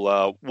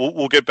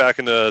 we'll get back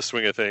in the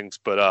swing of things.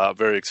 But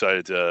very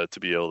excited to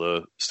be able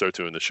to start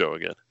doing the show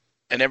again.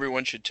 And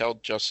everyone should tell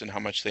Justin how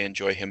much they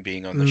enjoy him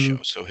being on the show,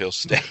 so he'll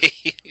stay.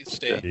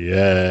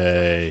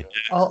 Yay!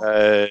 All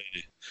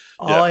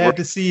I have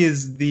to say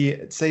is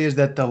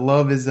that the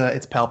love is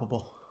it's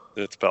palpable.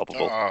 It's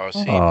palpable. Oh,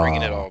 see,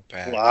 bringing it all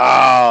back.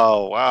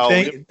 Wow.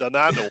 We haven't done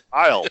that in a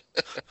while.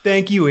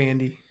 Thank you,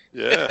 Andy.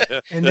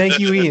 Yeah. And thank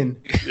you,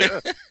 Ian.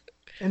 Yeah.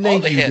 And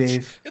thank you, hits.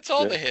 Dave. It's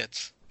all the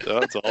hits.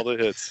 That's all the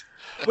hits.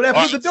 What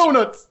happened to the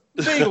donuts?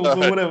 Bagels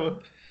or whatever.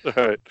 All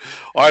right.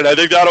 I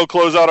think that'll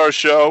close out our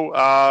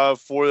show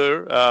for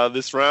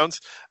this round.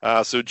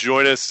 So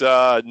join us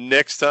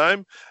next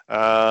time,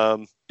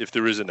 if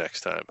there is a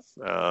next time.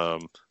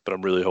 But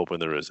I'm really hoping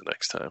there is a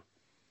next time.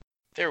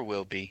 There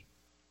will be.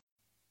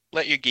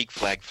 Let your geek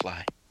flag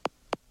fly.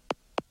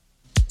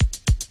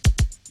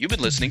 You've been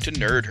listening to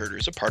Nerd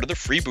Herders, a part of the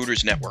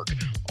Freebooters Network.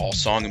 All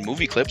song and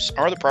movie clips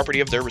are the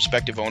property of their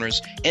respective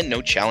owners, and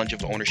no challenge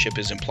of ownership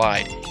is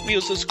implied. We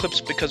use those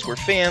clips because we're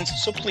fans,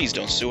 so please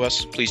don't sue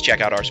us. Please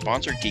check out our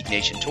sponsor, Geek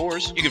Nation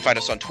Tours. You can find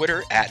us on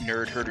Twitter at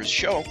Nerd Herders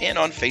Show and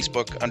on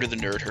Facebook under the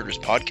Nerd Herders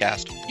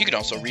Podcast. You can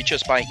also reach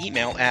us by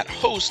email at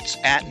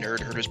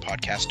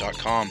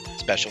hosts@nerdherderspodcast.com.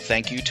 Special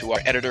thank you to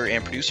our editor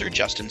and producer,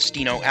 Justin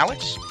Steno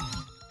Alex.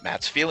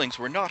 Matt's feelings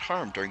were not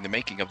harmed during the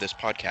making of this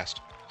podcast.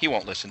 He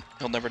won't listen.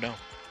 He'll never know.